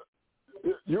know,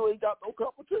 you ain't got no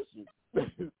competition.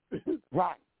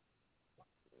 Right.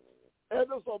 And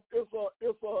it's a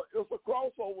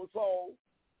crossover song,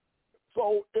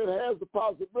 so it has the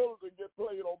possibility to get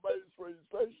played on mainstream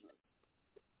stations.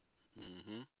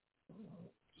 Mhm.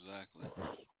 Exactly.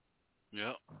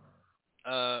 Yep.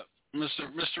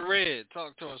 Mr. Red,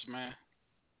 talk to us, man.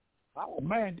 Oh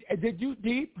man, did you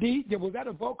was that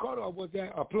a vocoder or was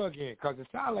that a plug-in? Because it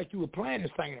sounded like you were playing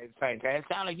and singing at the same time. It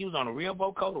sounded like you was on a real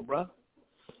vocoder, bro.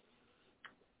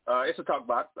 It's a talk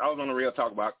box. I was on a real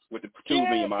talk box with the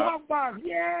tube in your mouth. Talk box.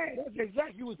 Yeah, that's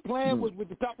exactly. You was playing with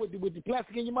the top with the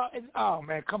plastic in your mouth. Oh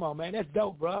man, come on, man, that's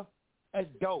dope, bro. That's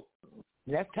dope.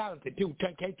 That's talented too.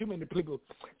 Can't too many people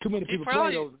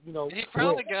play those. You know, he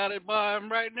probably got it by him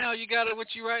right now. You got it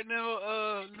with you right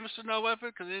now, Mr. No Weapon.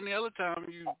 Because any other time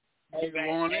you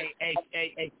want it.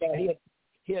 Hey,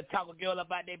 he'll talk a girl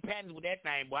about their panties with that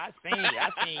thing, boy. I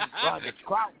seen Roger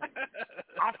Trout.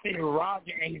 I seen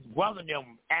Roger and his brother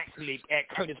them actually at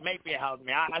Curtis Mayfield house,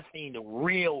 man. I seen the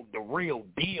real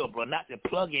deal, bro. Not the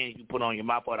plug-ins you put on your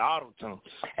mouth or the auto-tune.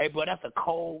 Hey, bro, that's a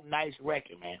cold, nice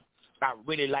record, man. I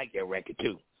really like that record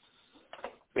too.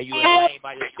 But you were lame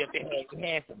by yourself.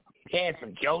 It had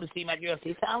some Jodeci, my girl.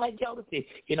 She sound like Jodeci.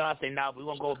 You know, I said, no, we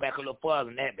won't go back a little further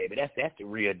than that, baby. That's the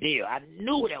real deal. I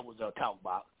knew that was a talk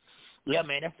about. Yeah,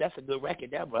 man, that's a good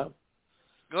record there, bro.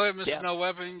 Go ahead, Mr. No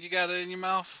Weapon. You got it in your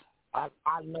mouth? I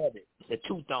love it. The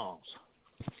two thumbs.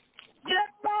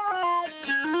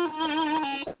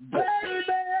 Baby.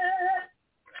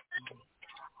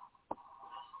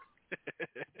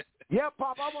 Yeah,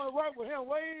 Pop, I want to work with him.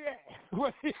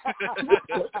 Where he at?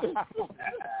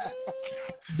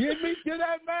 Get me to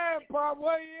that man, Pop.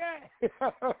 Where he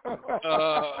at?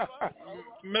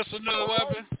 Mr. No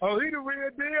Weapon. Oh, he the real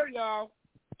deal, y'all.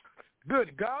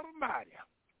 Good God Almighty.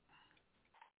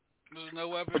 Mr. No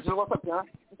Weapon. What's up, John?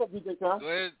 What's up, DJ John?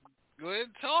 Go ahead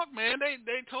and talk, man.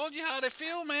 They told you how they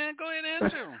feel, man. Go ahead and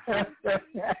answer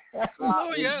them.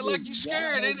 Oh, yeah, like you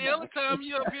scared. Any other time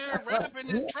you up here rapping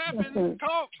and trapping and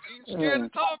talk, you scared to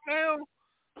talk now.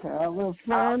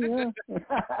 California.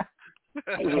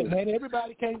 Hey, man,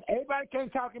 everybody can't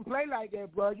talk and play like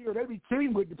that, bro. You know, they be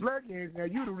cheating with the plugins. Now,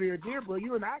 you the real deal, bro.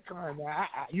 You an icon now.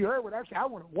 You heard what I said. I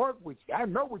want to work with you. I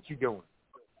know what you're doing.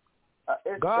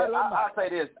 I'll say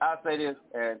this,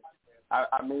 and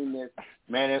I mean this,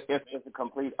 man. It's a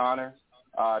complete honor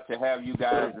to have you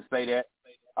guys to say that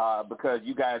because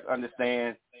you guys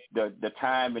understand the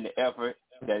time and the effort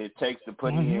that it takes to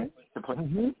put in to put.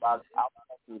 I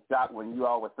was shocked when you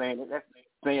all were saying it. That's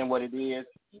saying what it is.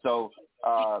 So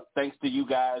thanks to you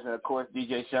guys and of course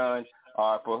DJ Sean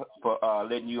for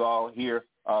letting you all hear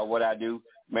what I do.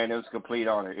 Man, it was a complete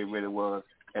honor. It really was.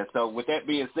 And so with that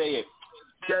being said.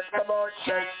 Just come on,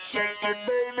 shake it,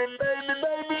 baby, baby,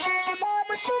 baby, shake it,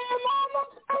 mama,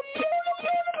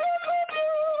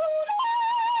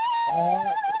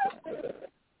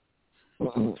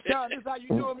 Sean, this is how you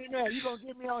doing me, man. You gonna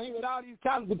get me on here with all these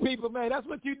talented people, man. That's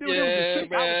what you do. Yeah,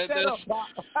 man.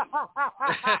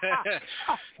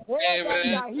 Hey,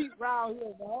 man. Got heat round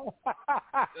here, man.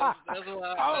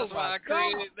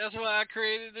 That's why I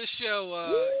created this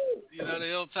show. The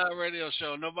Hilltop Radio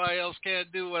Show. Nobody else can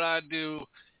do what I do,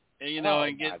 and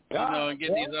and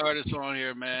get these artists on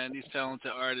here, man. These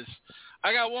talented artists.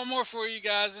 I got one more for you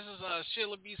guys. This is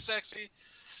Sheila B. Sexy,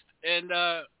 and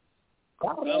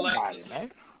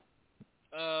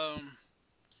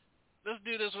let's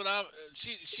do this one.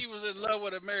 She was in love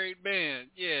with a married man.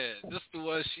 Yeah, this the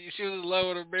one. She was in love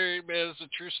with a married man. It's a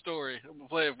true story. I'm gonna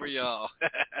play it for y'all.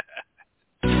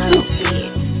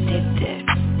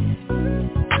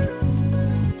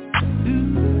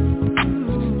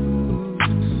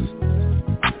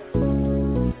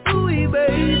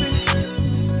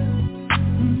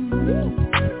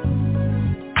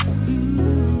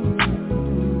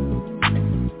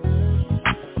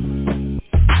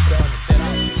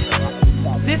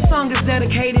 This song is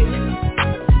dedicated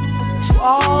to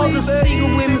all the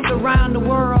single women around the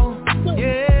world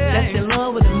that's in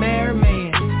love with a married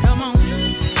man. Come on.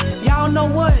 Y'all know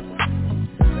what?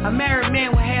 A married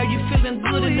man will have you feeling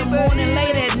good in the morning,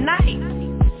 late at night.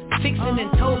 Fixing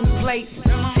and toting plates,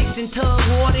 fixing tub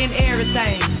water and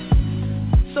everything.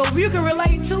 So if you can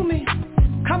relate to me,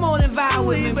 come on and vibe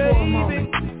with me for a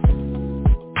moment.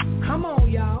 Come on,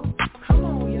 y'all. Come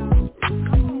on, y'all.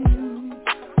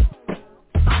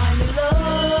 I'm in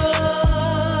love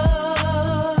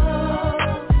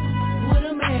with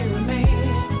a married man.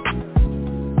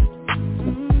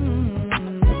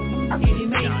 And he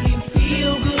makes me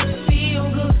feel good, feel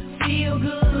good, feel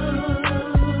good,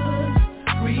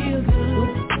 real good.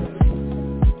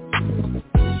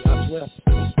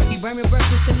 He bring me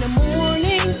breakfast in the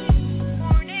morning,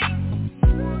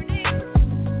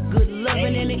 good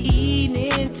loving in the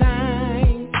evening time.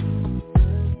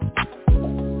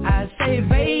 I say,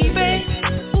 baby,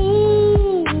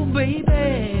 ooh,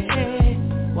 baby,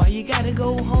 why you gotta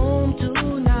go home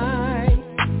tonight?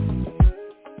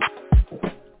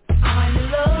 I'm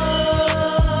in love,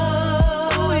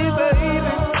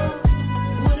 baby,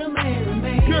 with a married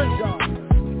man.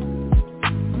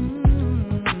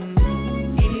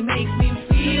 And he makes me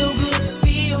feel good,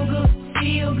 feel good,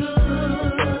 feel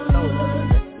good,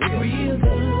 real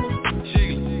good.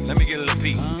 Sheila, let me get a little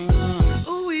piece.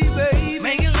 Ooh, baby,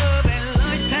 making love at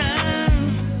lunchtime.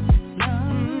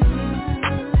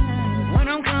 When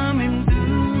I'm coming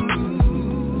through,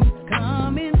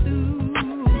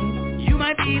 you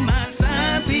might be my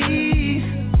side piece,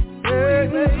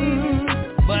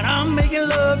 but I'm making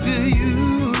love to you.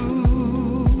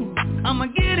 I'ma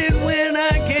get it when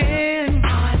I can.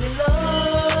 I'm in love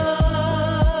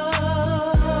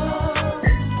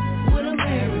with a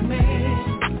married man.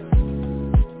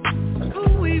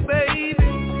 Ooh, baby,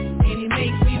 and he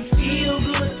makes me feel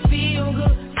good, feel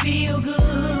good, feel good,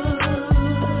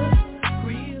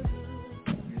 real good.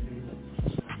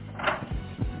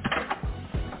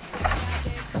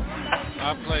 I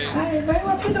play. Hey, baby,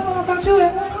 what you doing? I thought you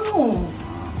at home.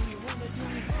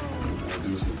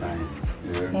 Do some things.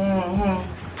 Yeah. Mm-hmm.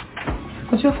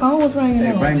 But your phone was ringing.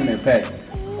 Hey, on. bring me that pack.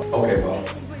 Okay, boss.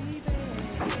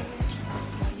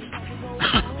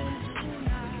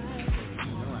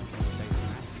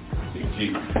 Big G.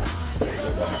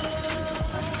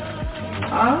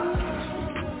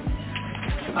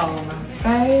 Oh, my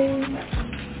face.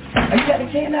 Oh, you got the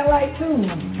can that light too.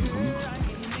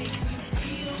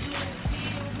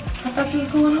 I thought you was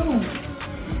going home.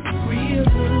 Real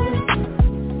good.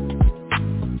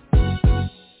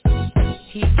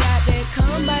 He got that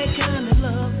comeback kind of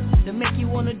love to make you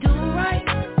wanna do right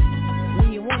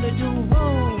when you wanna do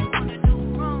wrong.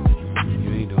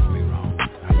 You ain't doing me wrong.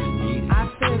 I just need it. I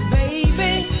said,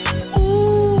 baby,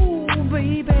 ooh,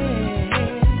 baby,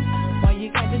 why you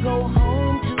got to go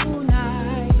home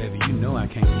tonight? Baby, you know I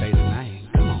can't stay tonight.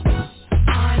 Come on now.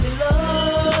 I'm in love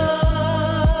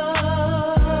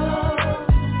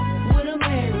with a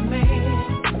married man.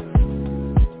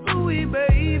 Ooh,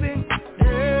 baby,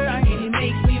 yeah. And he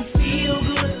makes me feel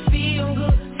good, feel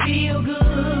good, feel good,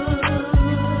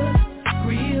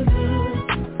 real good,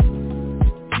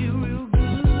 feel real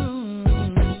good.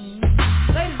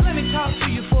 Ladies, let me talk to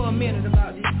you for a minute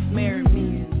about these married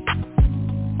men.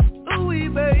 Ooh,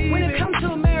 baby. When it comes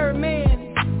to a married man,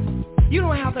 you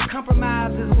don't have to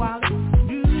compromise his wallet,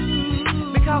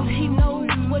 because he knows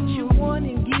what you want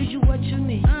and gives you what you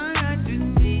need.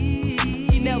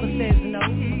 He never says no.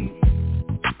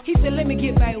 He said, let me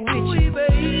get back with you,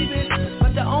 baby.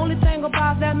 But the only thing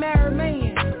about that married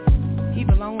man, he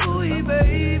belongs to somebody.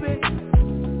 Baby.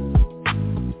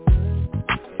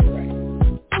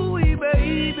 Ooh,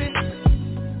 baby.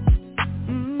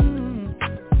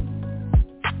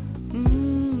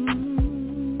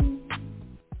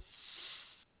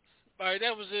 All right,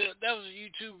 that was it. That was a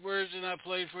YouTube version I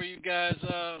played for you guys.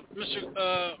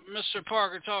 Mr.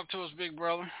 Parker, talk to us, big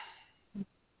brother.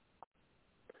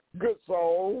 Good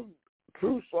song,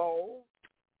 true song,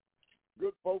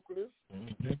 good vocalist.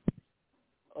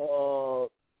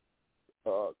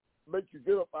 Make you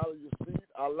get up out of your seat.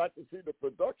 I like to see the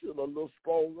production a little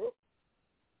stronger,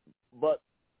 but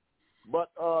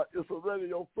it's a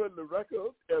radio-friendly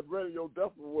record, and radio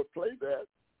definitely would play that.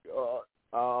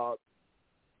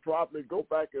 Probably go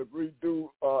back and redo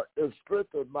and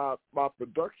strengthen my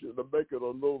production to make it a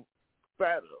little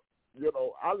fatter. You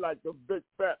know, I like the big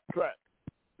fat track,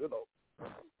 you know,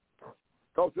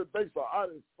 because it makes an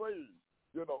artist sing,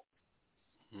 you know.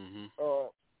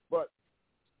 But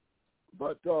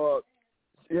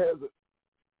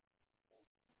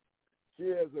she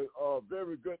has a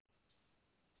very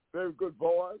good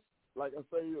voice. Like I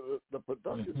say, the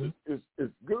production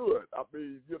is good. I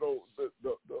mean, you know,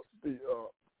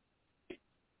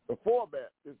 the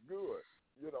format is good.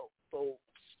 You know, so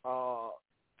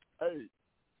hey,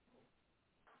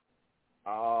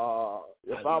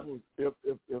 if I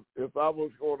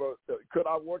was gonna, could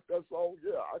I work that song?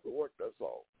 Yeah, I could work that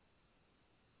song.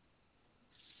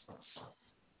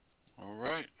 All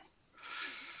right.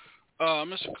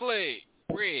 Mr. Clay,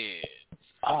 Red.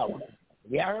 Oh,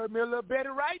 yeah, I heard me a little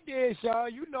better right there,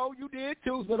 Sean. You know you did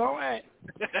too, so don't act.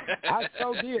 I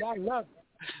so did. I love it.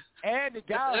 And the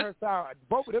guy on her sound,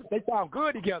 both of them, they sound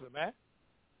good together, man.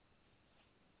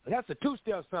 That's a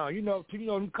two-step song. You know,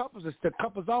 them couples, it's the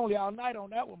couples only all night on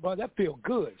that one, but that feel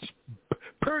good.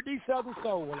 Pure D Southern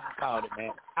Soul, what I called it,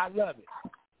 man. I love it.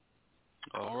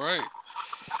 All right.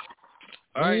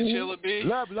 All right, Sheila B.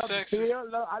 Love the feel.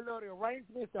 I love the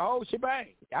arrangements, the whole shebang.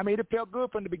 I mean, it felt good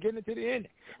from the beginning to the end.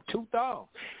 2 thoughts.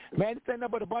 Man, this ain't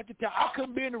nothing but a bunch of time. I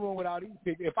couldn't be in the room without these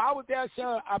people. If I was there,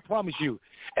 Sean, I promise you,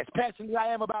 as passionate as I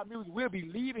am about music, we'll be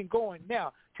leaving, going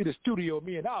now to the studio,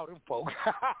 me and all them folks.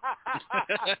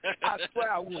 I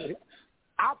swear I would.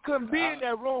 I couldn't be in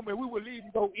that room and we would leave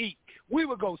and go eat. We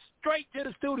would go straight to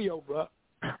the studio, bro.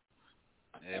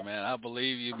 Hey, man, I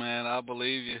believe you, man. I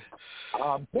believe you.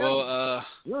 Well,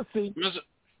 you'll see.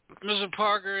 Mr.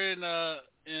 Parker and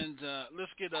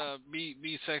let's get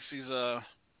B Sexy's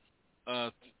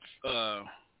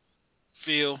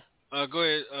feel. Go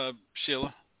ahead, Sheila.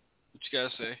 What you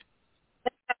gotta say?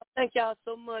 Thank y'all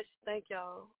so much. Thank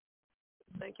y'all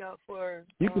for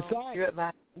you can sing. your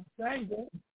advice. Sing, bro.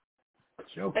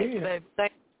 Sure Thank you, can. baby.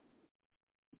 Thank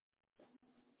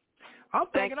I'm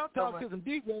thinking I'm talking to some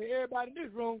DJs. Everybody in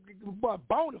this room,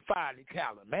 bona fide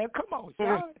talent, man. Come on,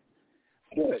 son.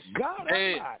 Good God,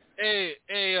 hey,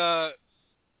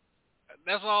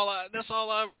 that's all I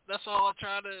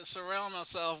try to surround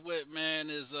myself with, man.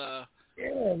 Is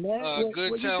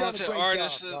good talented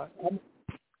artists.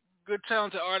 Good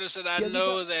talented artists that I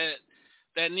know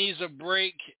that needs a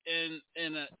break, and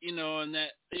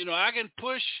I can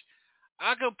push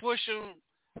them.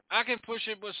 I can push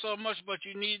it with so much, but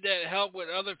you need that help with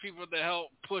other people to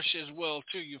help push as well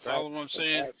too. You follow what I'm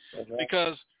saying?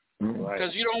 Because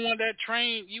you don't want that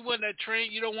train. You want that train.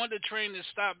 You don't want the train to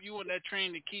stop. You want that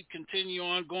train to continue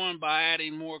on going by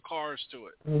adding more cars to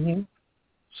it.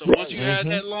 So once you have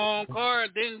that long car,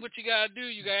 then what you gotta do?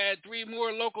 You gotta add 3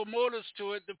 more locomotives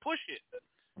to it to push it.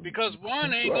 Because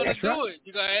one ain't gonna do it.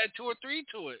 You gotta add 2 or 3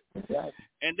 to it.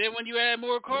 And then when you add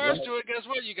more cars to it, guess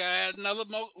what? You gotta add another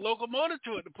locomotive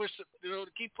to it to push it, to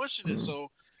keep pushing it.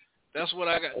 So that's what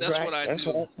I got. That's what I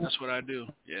do. That's what I do.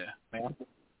 Yeah.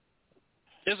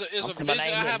 It's a vision.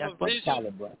 I have a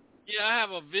vision. Yeah, I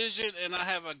have a vision and I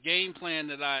have a game plan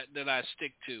that I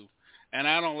stick to, and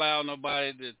I don't allow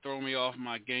nobody to throw me off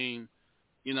my game.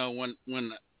 When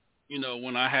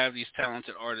I have these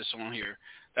talented artists on here.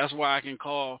 That's why I can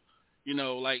call,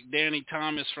 like Danny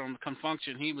Thomas from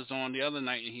Confunction. He was on the other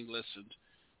night and he listened,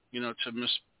 to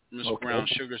Miss Brown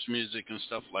Sugar's music and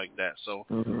stuff like that. So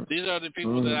these are the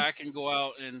people that I can go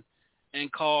out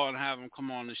and call and have them come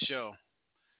on the show,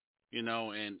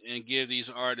 and give these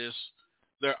artists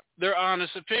their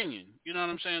honest opinion. You know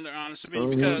what I'm saying? Their honest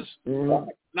opinion. Because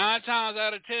 9 times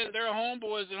out of 10, their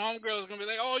homeboys and homegirls are gonna be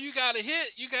like, "Oh, you got a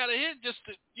hit just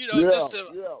to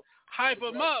hype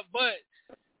them up," but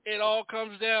it all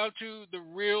comes down to the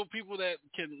real people that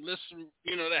can listen,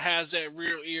 that has that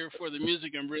real ear for the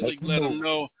music and really let them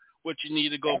know what you need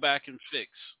to go back and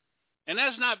fix. And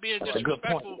that's not being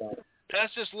disrespectful.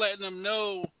 That's just letting them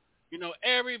know,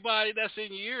 everybody that's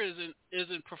in your ear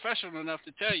isn't professional enough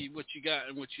to tell you what you got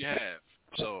and what you have.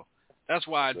 So that's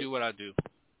why I do what I do.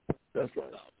 That's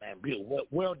right. Oh, man,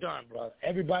 well done, bro.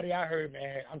 Everybody I heard,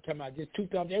 man, I'm talking about just 2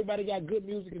 thumbs. Everybody got good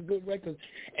music and good records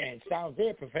and sounds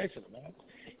very professional, man.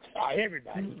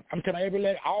 Everybody. I'm telling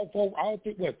you, all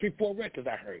three, 4 records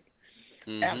I heard.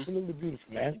 Mm-hmm. Absolutely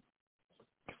beautiful, man.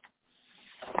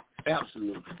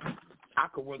 Absolutely. I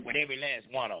could work with every last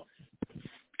one of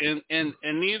them. And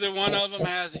neither one of them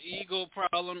has an ego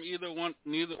problem.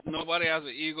 Nobody has an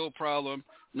ego problem.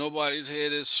 Nobody's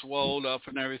head is swelled up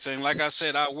and everything. Like I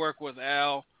said, I work with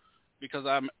Al because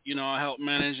I help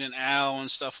managing Al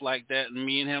and stuff like that, and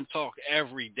me and him talk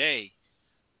every day.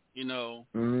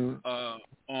 On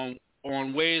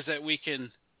ways that we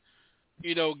can,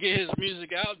 get his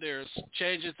music out there,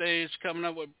 changing things, coming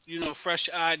up with, fresh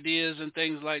ideas and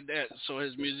things like that, so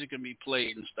his music can be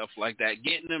played and stuff like that.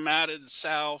 Getting him out of the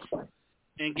South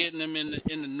and getting him in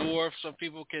the North so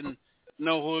people can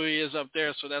know who he is up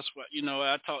there. So that's what,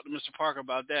 I talked to Mr. Parker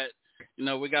about that.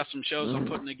 We got some shows I'm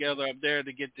putting together up there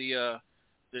to get the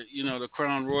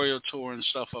Crown Royal tour and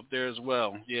stuff up there as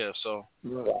well. Yeah, so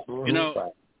you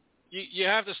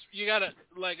gotta,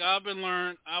 like I've been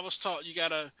learned, I was taught you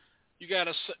gotta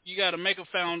make a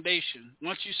foundation.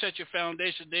 Once you set your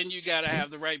foundation, then you gotta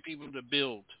have the right people to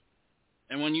build.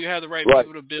 And when you have the right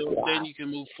people to build, then you can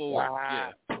move forward.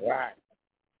 Yeah. Right.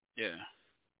 Yeah.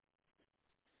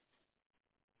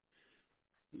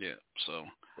 Yeah. So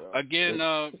again,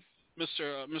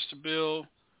 Mr. Bill,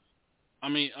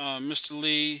 Mr.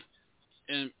 Lee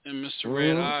and Mr.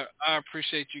 Red, I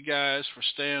appreciate you guys for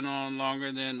staying on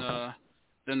longer than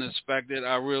expected.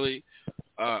 I really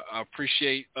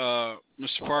appreciate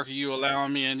Mr. Parker, you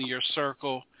allowing me into your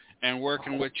circle and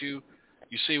working with you.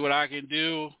 You see what I can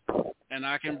do, and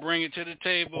I can bring it to the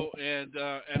table. And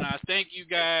I thank you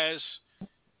guys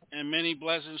and many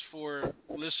blessings for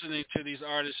listening to these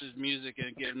artists' music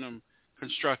and giving them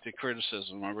constructive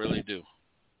criticism. I really do.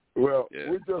 Well,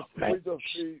 we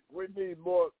need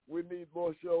more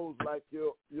shows like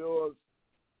yours.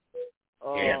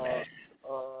 Man.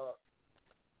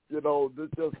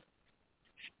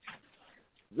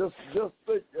 Just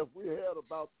think if we had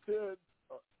about 10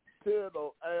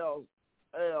 of Al's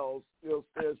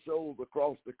shows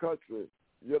across the country,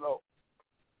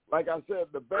 like I said,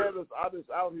 the baddest artist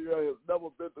out here has never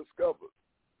been discovered.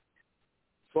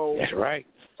 So that's right.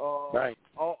 Right.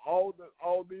 All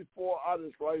these 4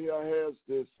 artists right here has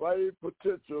the same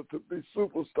potential to be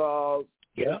superstars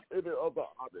as any other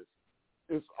artist.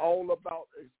 It's all about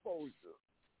exposure.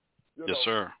 Yes,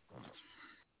 sir.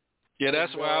 Yeah,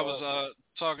 that's why I was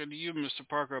talking to you, Mr.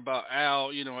 Parker, about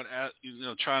Al. And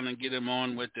trying to get him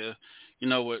on with the,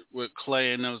 with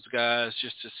Clay and those guys,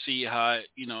 just to see how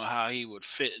he would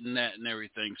fit in that and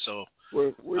everything. So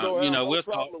we don't have no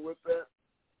problem talk with that.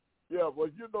 Yeah, well,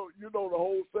 you know the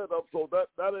whole setup, so that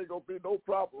ain't gonna be no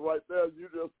problem right there. You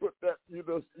just put that, you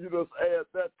just add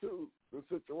that to the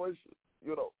situation.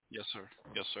 Yes, sir.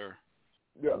 Yes, sir.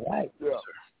 Yeah. All right. Yeah. Yes,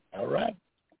 sir. All right.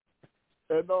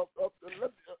 And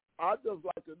I'd just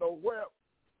like to know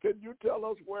can you tell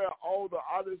us where all the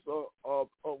artists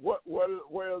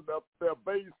where's their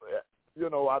base at?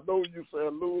 I know you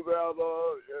said Louisiana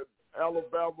and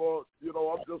Alabama.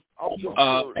 I'm just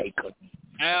curious.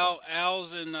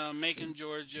 Al's in Macon,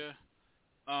 Georgia.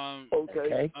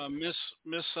 Okay.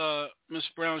 Miss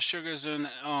Brown Sugar's in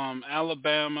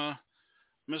Alabama.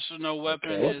 Mr. No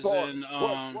Weapon is in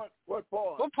what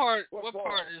part? What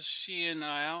part is she in,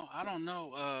 Al? I don't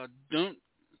know. Dun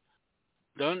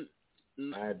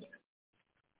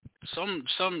some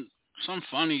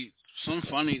funny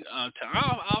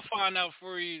I'll find out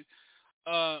for you,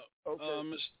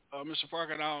 Mr.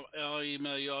 Parker, and I'll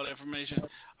email you all the information.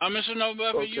 Mr. No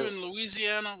Weapon, you in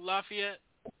Louisiana, Lafayette,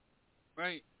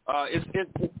 right? It's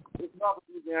not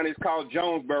Louisiana. It's called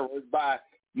Jonesboro. It's by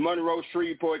Monroe,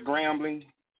 Shreveport, Grambling.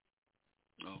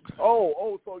 Okay.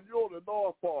 Oh, so you're on the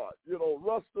north part.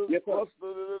 Ruston, yes,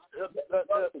 Ruston, that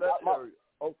area.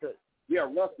 Okay. Yeah,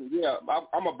 Ruston. Yeah,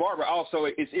 I'm a barber. Also,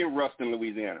 it's in Ruston,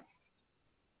 Louisiana.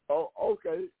 Oh,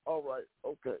 okay. All right.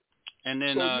 Okay. And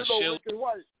then so Ricky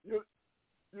White. You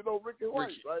know Ricky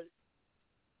White, right?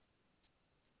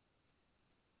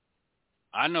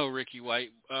 I know Ricky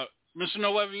White. Mr.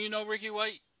 No Weapon, you know Ricky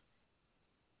White?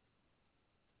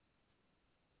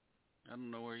 I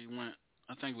don't know where he went.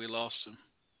 I think we lost him.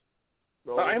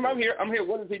 I'm here.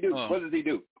 What does he do? What does he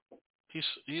do?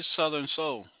 He's Southern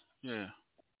Soul. Yeah.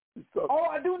 Oh,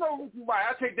 I do know Ricky White.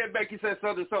 I take that back. You said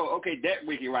Southern Soul. Okay, that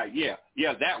Ricky White. Yeah,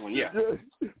 that one. Yeah.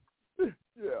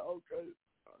 Yeah. Okay.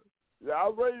 Yeah, I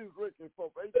raised Ricky from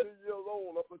 18 years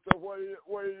old up until where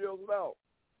he is now.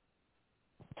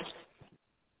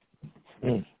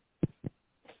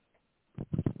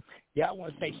 Yeah, I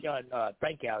want to say, Sean,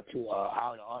 thank y'all to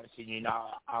all the artists and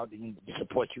all the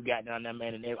support you got down there,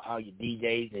 man, and all your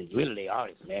DJs and really the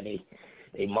artists, man.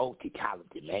 They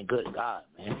multi-talented, man. Good God,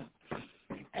 man.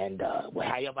 And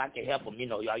however I can help them, you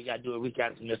know, y'all got to do is reach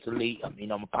out to Mr. Lee. You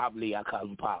know, I'm Pop Lee. I call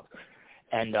him Pop.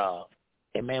 And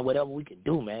man, whatever we can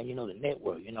do, man, you know, the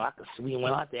network, you know, we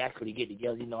don't have to actually get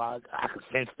together, you know, I can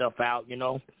send stuff out, you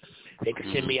know. They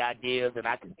can send me ideas and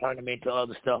I can turn them into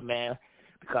other stuff, man.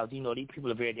 Because, you know, these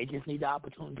people are they just need the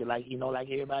opportunity, like, you know, like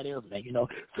everybody else, man. You know,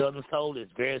 Southern Soul is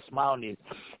very small and it's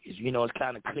you know, it's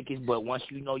kind of cliquish, but once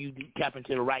you know you tap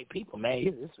into the right people, man,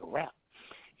 it's a wrap.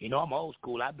 You know, I'm old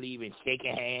school. I believe in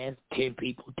shaking hands, 10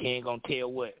 people, 10 going to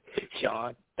tell what?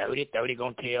 Sean, 30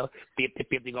 going to tell,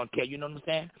 50 going to tell. You know what I'm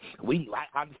saying? I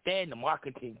understand the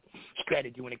marketing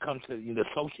strategy when it comes to, you know,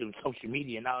 social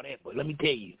media and all that. But let me tell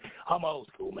you, I'm old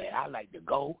school, man. I like to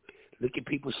go, look at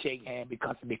people, shake hands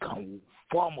because it becomes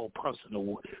far more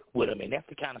personal with them. And that's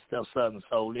the kind of stuff Southern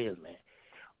Soul is, man.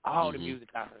 All the music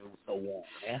I heard was so warm,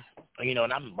 man. You know,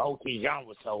 and I'm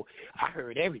multi-genre, so I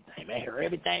heard everything, man. I heard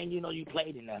everything, you know, you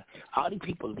played in there. All these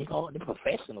people, you know, they're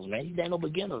professionals, man. These ain't no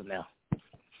beginners now.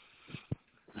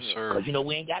 Sure. Because, you know,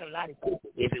 we ain't got a lot of kick.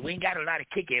 We ain't got a lot of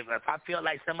kick. If I feel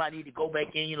like somebody need to go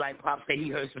back in, you like Pop said, he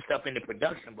heard some stuff in the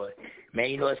production, but, man,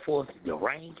 you know, as far as the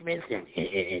arrangements and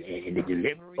the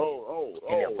delivery. I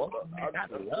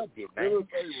loved it, man.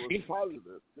 Everything was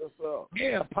positive. Yes, sir.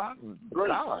 Yeah, Pop. Great.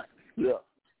 God. Yeah.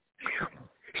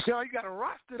 Sean, you got a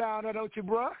roster down there, don't you,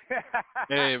 bro?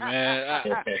 Hey, man.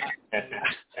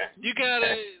 You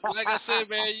gotta, like I said,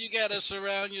 man, you gotta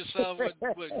surround yourself with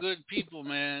good people,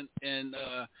 man. And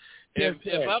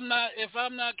if I'm not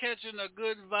catching a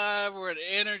good vibe or an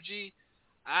energy,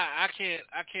 I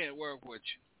can't work with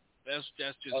you. That's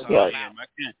just how I am.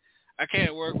 I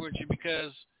can't work with you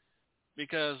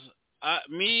because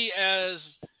me as,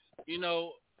 you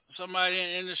know, somebody in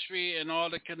the industry and all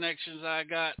the connections I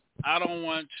got, I don't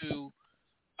want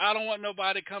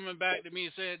nobody coming back to me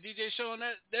and saying, DJ Sean,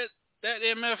 that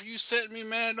MF you sent me,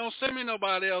 man, don't send me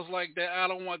nobody else like that. I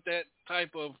don't want that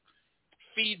type of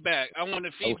feedback. I want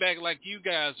the feedback like you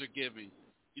guys are giving.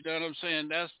 You know what I'm saying?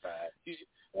 That's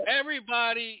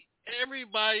everybody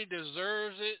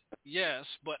deserves it, yes,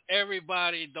 but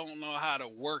everybody don't know how to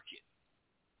work it.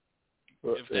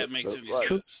 If that makes any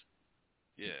sense.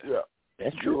 Yeah.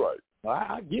 That's true. Right. Well,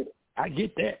 I get it. I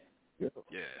get that. Yeah.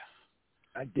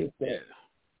 I get that. Yeah.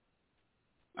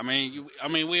 I mean,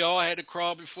 we all had to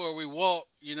crawl before we walk,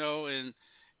 you know, and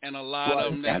a lot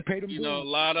of them that, you know, a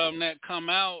lot of them that come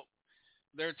out,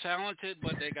 they're talented,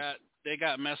 but they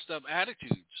got messed up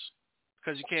attitudes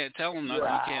because you can't tell them nothing,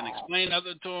 you can't explain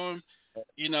nothing to them,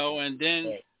 you know, and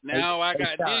then now I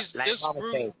got this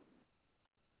group.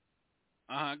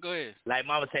 Go ahead. Like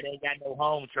Mama said, they ain't got no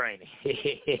home training.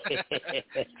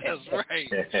 That's right.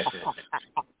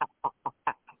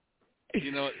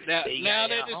 You know, now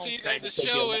that they see that the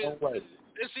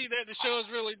show is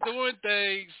really doing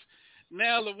things.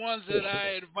 Now the ones that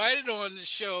I invited on the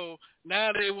show,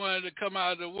 now they wanted to come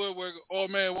out of the woodwork. Oh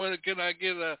man, when can I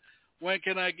get an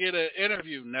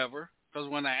interview? Never, because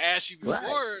when I asked you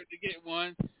before to get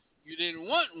one, you didn't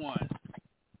want one.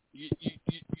 You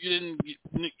didn't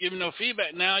give me no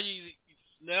feedback. Now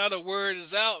the word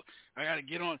is out. I gotta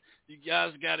get on. You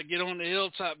guys gotta get on the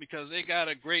Hilltop because they got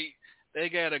a great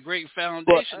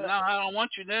foundation. Now I don't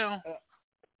want you now.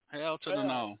 Hell to the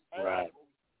no. Right.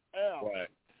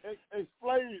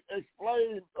 Explain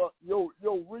your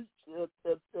reach and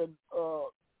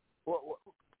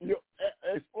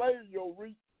explain your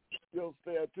reach. You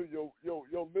understand to your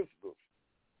listeners.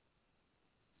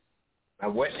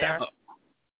 What now?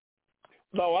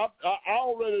 No, I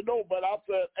already know, but I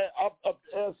said I'm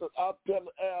telling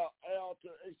Al to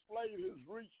explain his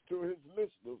reach to his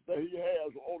listeners that he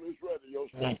has on his radio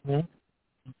station.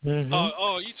 Mm-hmm.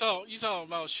 Oh, you talking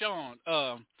about Sean?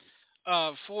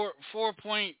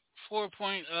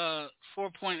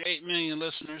 4.8 million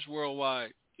listeners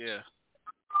worldwide. Yeah.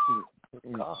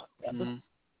 God,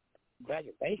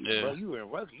 congratulations, bro.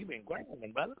 You've been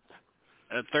grinding, brother.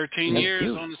 13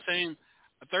 years on the same.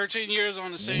 13 years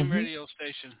on the same radio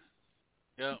station.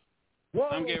 Yep.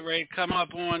 I'm getting ready to come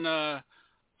up on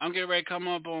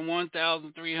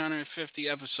 1,350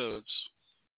 episodes.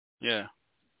 Yeah.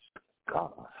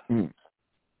 God.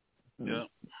 Yep.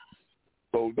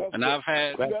 So I've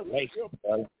had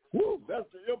that's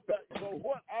the impact. So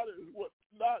what artists would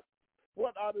not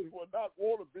want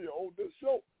to be on this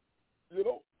show? You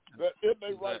know, that in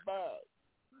their right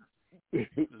mind.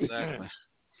 Exactly.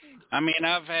 I mean,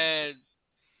 I've had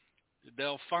the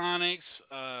Delphonics,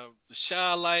 the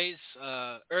Shy-Lights,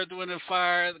 Earth, Wind &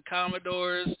 Fire, the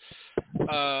Commodores,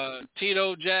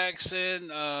 Tito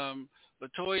Jackson,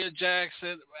 LaToya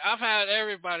Jackson. I've had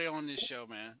everybody on this show,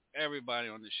 man. Everybody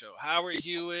on this show. Howard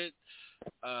Hewitt,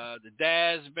 the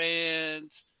Daz Band,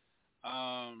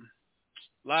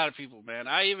 A lot of people, man.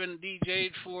 I even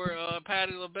DJ'd for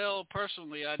Patti LaBelle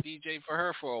personally. I DJ'd for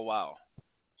her for a while,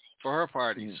 for her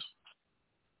parties.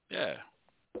 Yeah.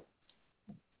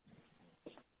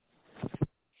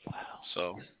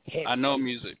 So I know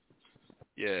music.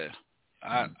 Yeah.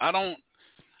 I don't.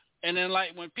 And then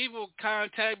like when people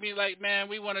contact me like, man,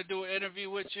 we want to do an interview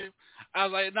with you. I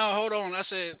was like, no, hold on. I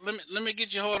said, let me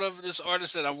get you hold of this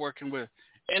artist that I'm working with.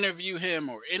 Interview him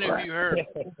or interview her.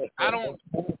 I don't.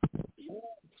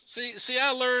 See,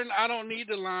 I learned I don't need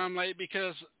the limelight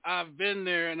because I've been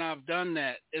there and I've done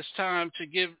that. It's time to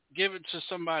give it to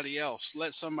somebody else.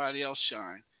 Let somebody else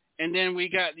shine. And then we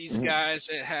got these guys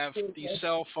that have these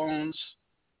cell phones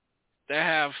that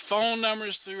have phone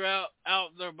numbers throughout out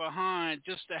there behind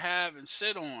just to have and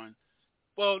sit on.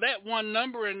 Well, that one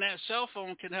number in that cell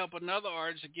phone can help another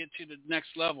artist to get to the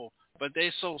next level. But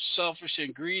they so selfish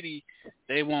and greedy,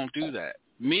 they won't do that.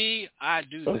 Me, I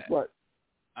do that. That's right.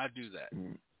 I do that.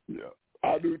 Yeah,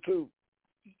 I do too.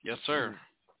 Yes, sir.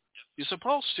 You're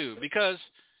supposed to, because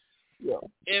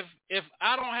if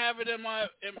I don't have it in my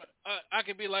I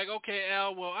could be like, okay,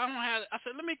 Al, well, I don't have it. I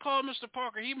said, let me call Mr.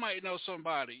 Parker. He might know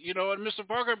somebody, and Mr.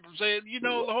 Parker said,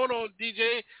 hold on,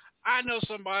 DJ, I know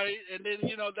somebody, and then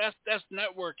that's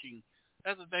networking.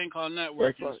 That's a thing called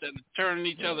networking. Right. Instead of turning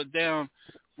each other down,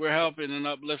 we're helping and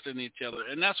uplifting each other,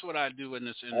 and that's what I do in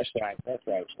this industry. That's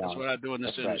right. That's what I do in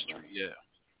this industry. Right. Yeah.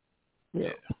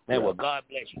 Yeah. Man, well, God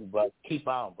bless you, bro. Keep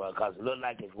on, bro, because it looks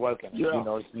like it's working. Yeah.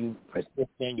 You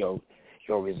persistent, your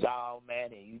resolve,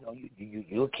 man, and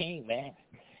you're a king, man.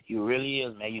 You really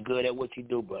is, man. You're good at what you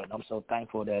do, bro. And I'm so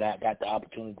thankful that I got the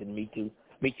opportunity to meet you,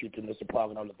 Mr. Parker,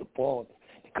 and I'm looking forward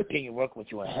to continue working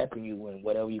with you and helping you in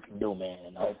whatever you can do, man.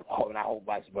 And I hope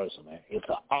vice versa, man. It's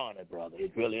an honor, brother.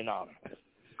 It's really an honor.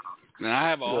 Now I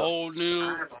have a whole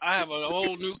new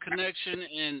connection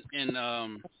in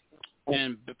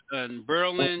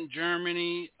Berlin,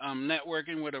 Germany. I'm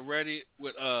networking with a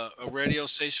radio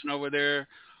station over there.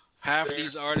 Half of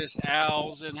these artists,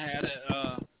 Al's, and had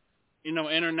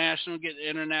international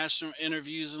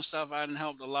interviews and stuff. I done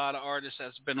helped a lot of artists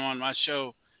that's been on my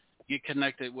show get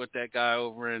connected with that guy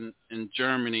over in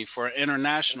Germany for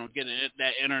international, getting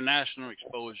that international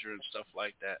exposure and stuff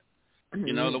like that.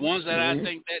 The ones that I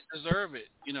think that deserve it,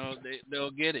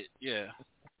 they'll get it. Yeah.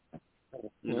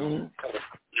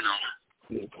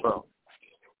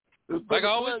 Like I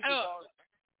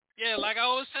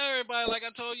always tell everybody, like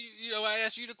I told you, I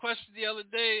asked you the question the other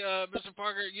day, Mr.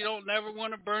 Parker, you don't never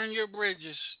want to burn your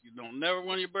bridges. You don't never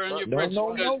want to burn your bridges.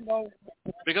 No.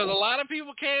 Because a lot of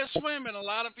people can't swim and a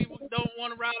lot of people don't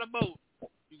want to ride a boat.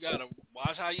 You got to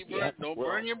watch how you burn. Don't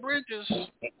burn your bridges.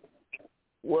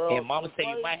 Well, and Mama say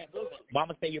you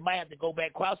might have to go back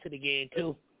across it again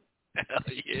too.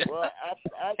 Yeah. Well,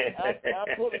 I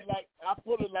put it like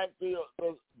the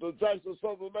Jackson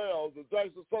Southern Males. The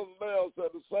Jackson Southern Males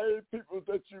said the same people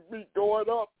that you meet going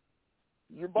up,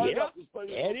 you might have to stay with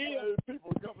the same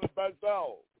people coming back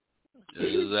down.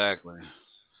 Exactly.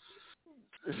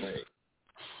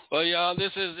 Well, y'all,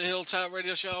 this is the Hilltop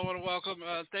Radio Show. I want to welcome,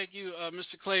 thank you,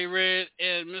 Mr. Clay Red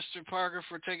and Mr. Parker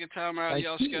for taking time out of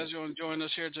y'all's schedule and joining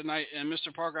us here tonight. And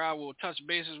Mr. Parker, I will touch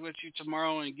bases with you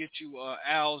tomorrow and get you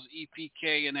Al's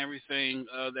EPK and everything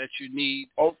that you need.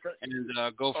 Okay. And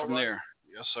go from there.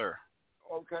 Yes, sir.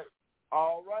 Okay.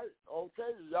 All right.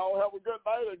 Okay. Y'all have a good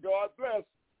night and God bless.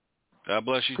 God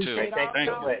bless you too. Thank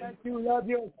you. Love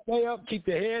you. Stay up. Keep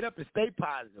your head up and stay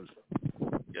positive.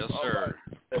 Yes, sir.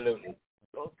 Right. Absolutely.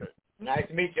 Okay. Nice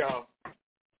to meet y'all.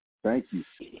 Thank you.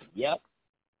 Yep.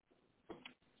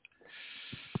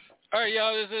 All right,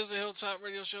 y'all. This is the Hilltop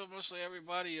Radio Show. Mostly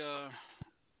everybody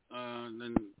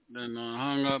then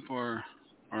hung up or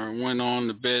went on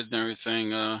to bed and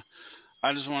everything. I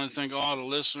just want to thank all the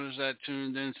listeners that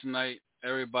tuned in tonight.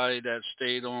 Everybody that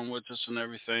stayed on with us and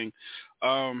everything.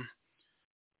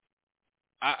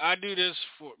 I do this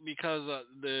because of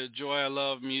the joy I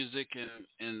love music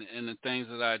and the things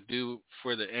that I do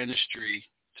for the industry,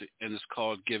 and it's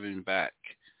called giving back.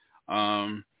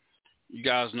 You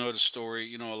guys know the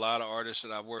story. A lot of artists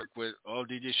that I've worked with, oh,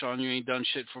 DJ Sean, you ain't done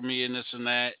shit for me and this and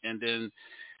that, and then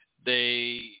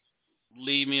they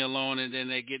leave me alone, and then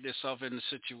they get themselves into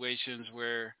situations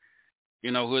where,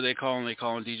 who they calling? They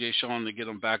calling DJ Sean to get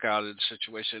them back out of the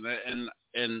situation,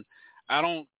 and I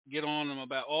don't get on them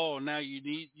about, oh, now you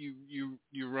need you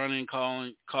running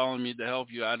calling me to help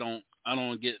you. I don't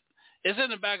get. It's in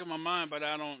the back of my mind, but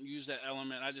I don't use that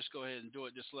element. I just go ahead and do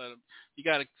it. Just let them.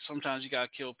 Sometimes you gotta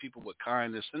kill people with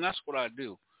kindness, and that's what I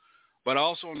do. But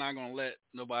also, I'm not gonna let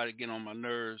nobody get on my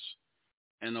nerves,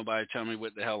 and nobody tell me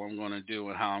what the hell I'm gonna do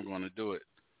and how I'm gonna do it.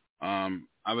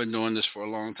 I've been doing this for a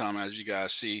long time, as you guys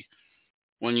see.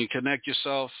 when you connect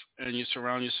yourself and you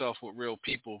surround yourself with real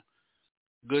people,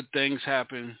 good things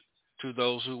happen to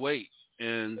those who wait.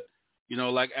 And, you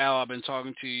know, like Al, I've been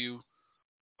talking to you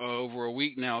over a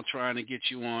week now, trying to get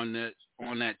you on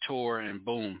that tour, and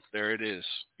boom, there it is.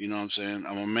 You know what I'm saying?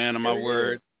 I'm a man of my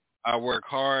word. I work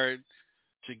hard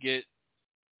to get,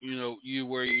 you know, you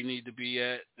where you need to be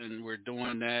at, and we're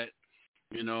doing that.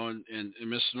 You know, and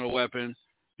Mr. No Weapon,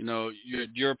 you know,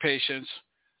 your patience.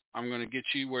 I'm going to get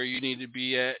you where you need to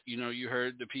be at. You know, you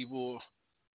heard the people,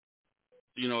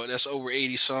 you know, that's over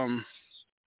 80-some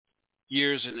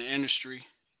years in the industry,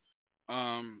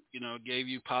 you know, gave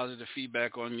you positive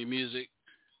feedback on your music.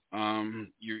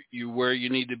 You where you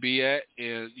need to be at,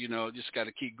 and, you know, just got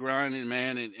to keep grinding,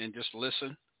 man, and just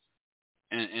listen.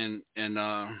 And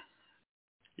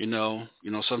you know,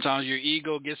 sometimes your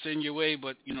ego gets in your way,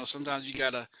 but, you know, sometimes you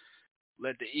got to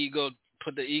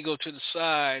put the ego to the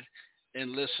side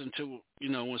and listen to, you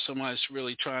know, when somebody's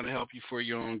really trying to help you for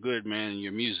your own good, man, and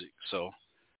your music. So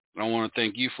I want to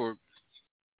thank you for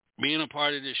being a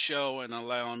part of this show and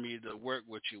allowing me to work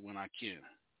with you when I can.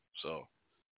 So,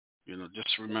 you know,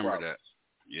 just remember that.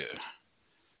 Yeah.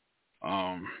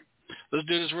 Let's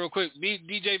do this real quick.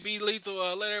 DJ B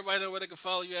Lethal, let everybody know where they can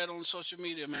follow you at on social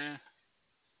media, man.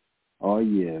 Oh,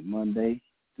 yeah, Monday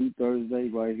through Thursday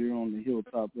right here on the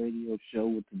Hilltop Radio Show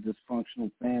with the Dysfunctional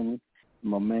Family.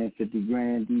 My man 50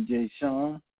 Grand, DJ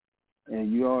Sean.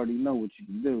 And you already know what you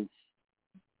can do.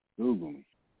 Google me.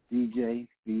 DJ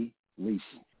B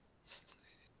Lethal.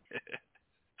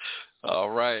 All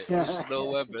right. Mr. No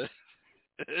Weapon.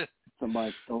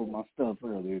 Somebody stole my stuff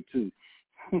earlier, too.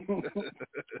 Mr.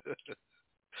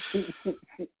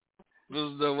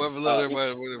 No Weapon, let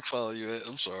everybody know where to follow you at.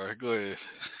 I'm sorry. Go ahead.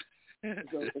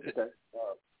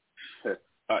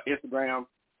 Instagram,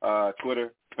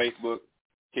 Twitter, Facebook,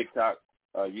 TikTok,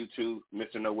 YouTube,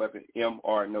 Mr. No Weapon,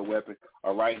 MR No Weapon,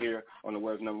 right here on the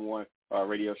world's #1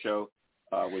 radio show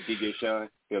with DJ Sean,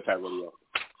 Hilltop Radio.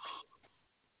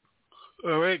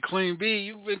 All right, Queen B,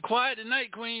 you've been quiet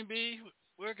tonight, Queen B.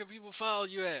 Where can people follow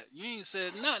you at? You ain't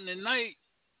said nothing tonight.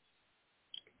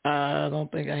 I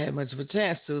don't think I had much of a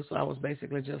chance to, so I was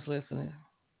basically just listening.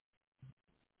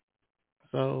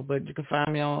 So, but you can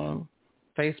find me on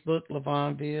Facebook,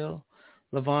 LaVonville,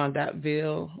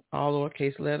 Lavon.ville, all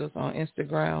lowercase letters, on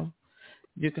Instagram.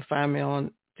 You can find me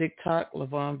on TikTok,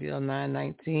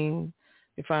 LaVonville919. You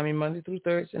can find me Monday through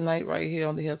Thursday night right here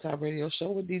on the Hilltop Radio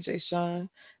Show with DJ Sean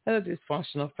and the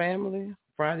Dysfunctional Family.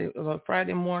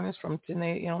 Friday mornings from 10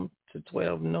 a.m. to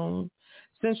 12 noon.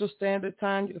 Central Standard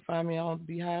Time. You can find me on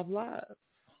Beehive Live.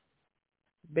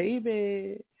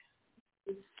 Baby.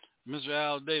 Mr.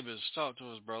 Al Davis, talk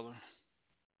to us, brother.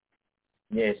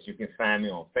 Yes, you can find me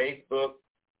on Facebook,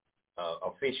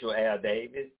 official Al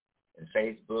Davis, and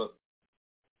Facebook,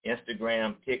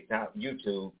 Instagram, TikTok,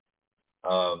 YouTube.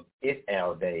 It's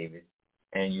Al Davis.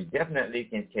 And you definitely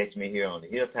can catch me here on the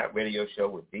Hilltop Radio Show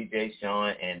with DJ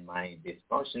Sean and my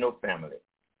Dysfunctional Family.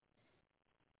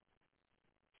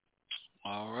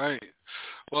 All right.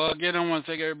 Well, again, I want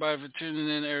to thank everybody for tuning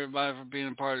in, everybody for being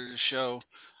a part of the show.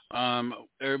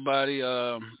 Everybody,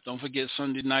 don't forget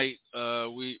Sunday night,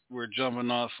 we're jumping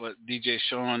off with DJ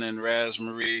Sean and Raz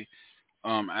Marie,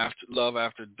 Love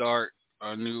After Dark,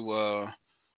 our new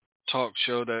talk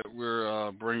show that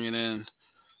we're bringing in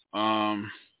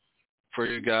for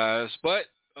you guys. But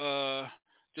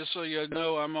just so you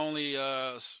know, I'm only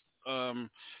going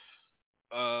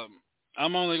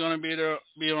to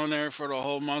be on there for the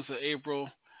whole month of April,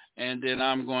 and then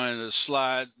I'm going to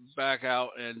slide back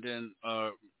out, and then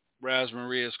Raz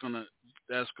Maria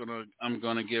I'm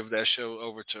going to give that show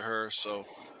over to her. So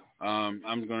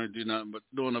I'm going to do nothing but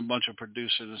doing a bunch of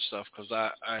producing and stuff, because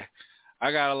I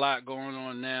got a lot going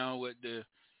on now with the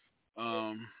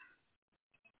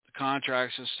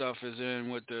contracts and stuff is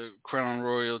in with the Crown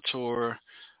Royal Tour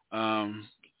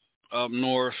up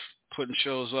north, putting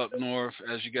shows up north.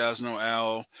 As you guys know,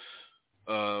 Al,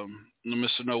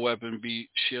 Mr. No Weapon,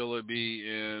 Sheila B,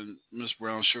 and Miss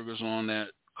Brown Sugar's on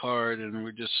that card, and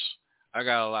I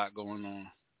got a lot going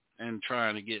on and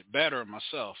trying to get better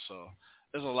myself. So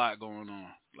there's a lot going on.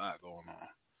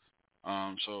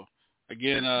 So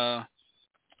again, I'm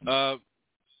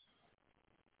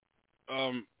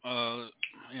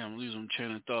losing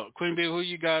train of thought. Queen B, who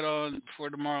you got on for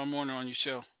tomorrow morning on your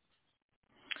show?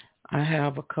 I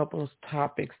have a couple of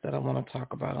topics that I want to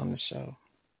talk about on the show.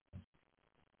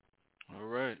 All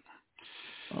right.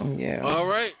 Yeah. All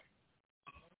right.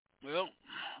 Well,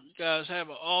 you guys have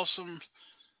an awesome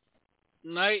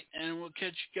night, and we'll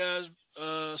catch you guys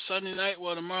Sunday night,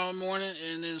 tomorrow morning,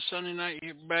 and then Sunday night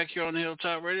back here on the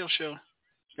Hilltop Radio Show.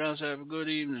 You guys have a good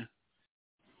evening.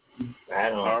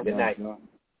 Right on. Good night.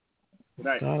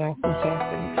 Night.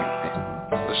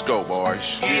 Let's go, boys.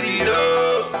 Giddy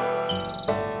up.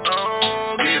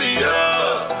 Oh, giddy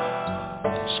up.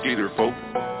 Skeeter folk.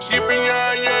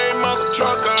 Yippee-yi-yay, mother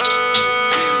trucker.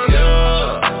 Giddy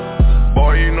up.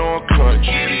 Boy, you know I'm clutch.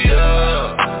 Giddy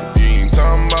up. You ain't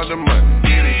talking about the money.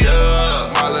 Giddy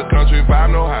up. My little country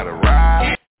vibe know how to ride.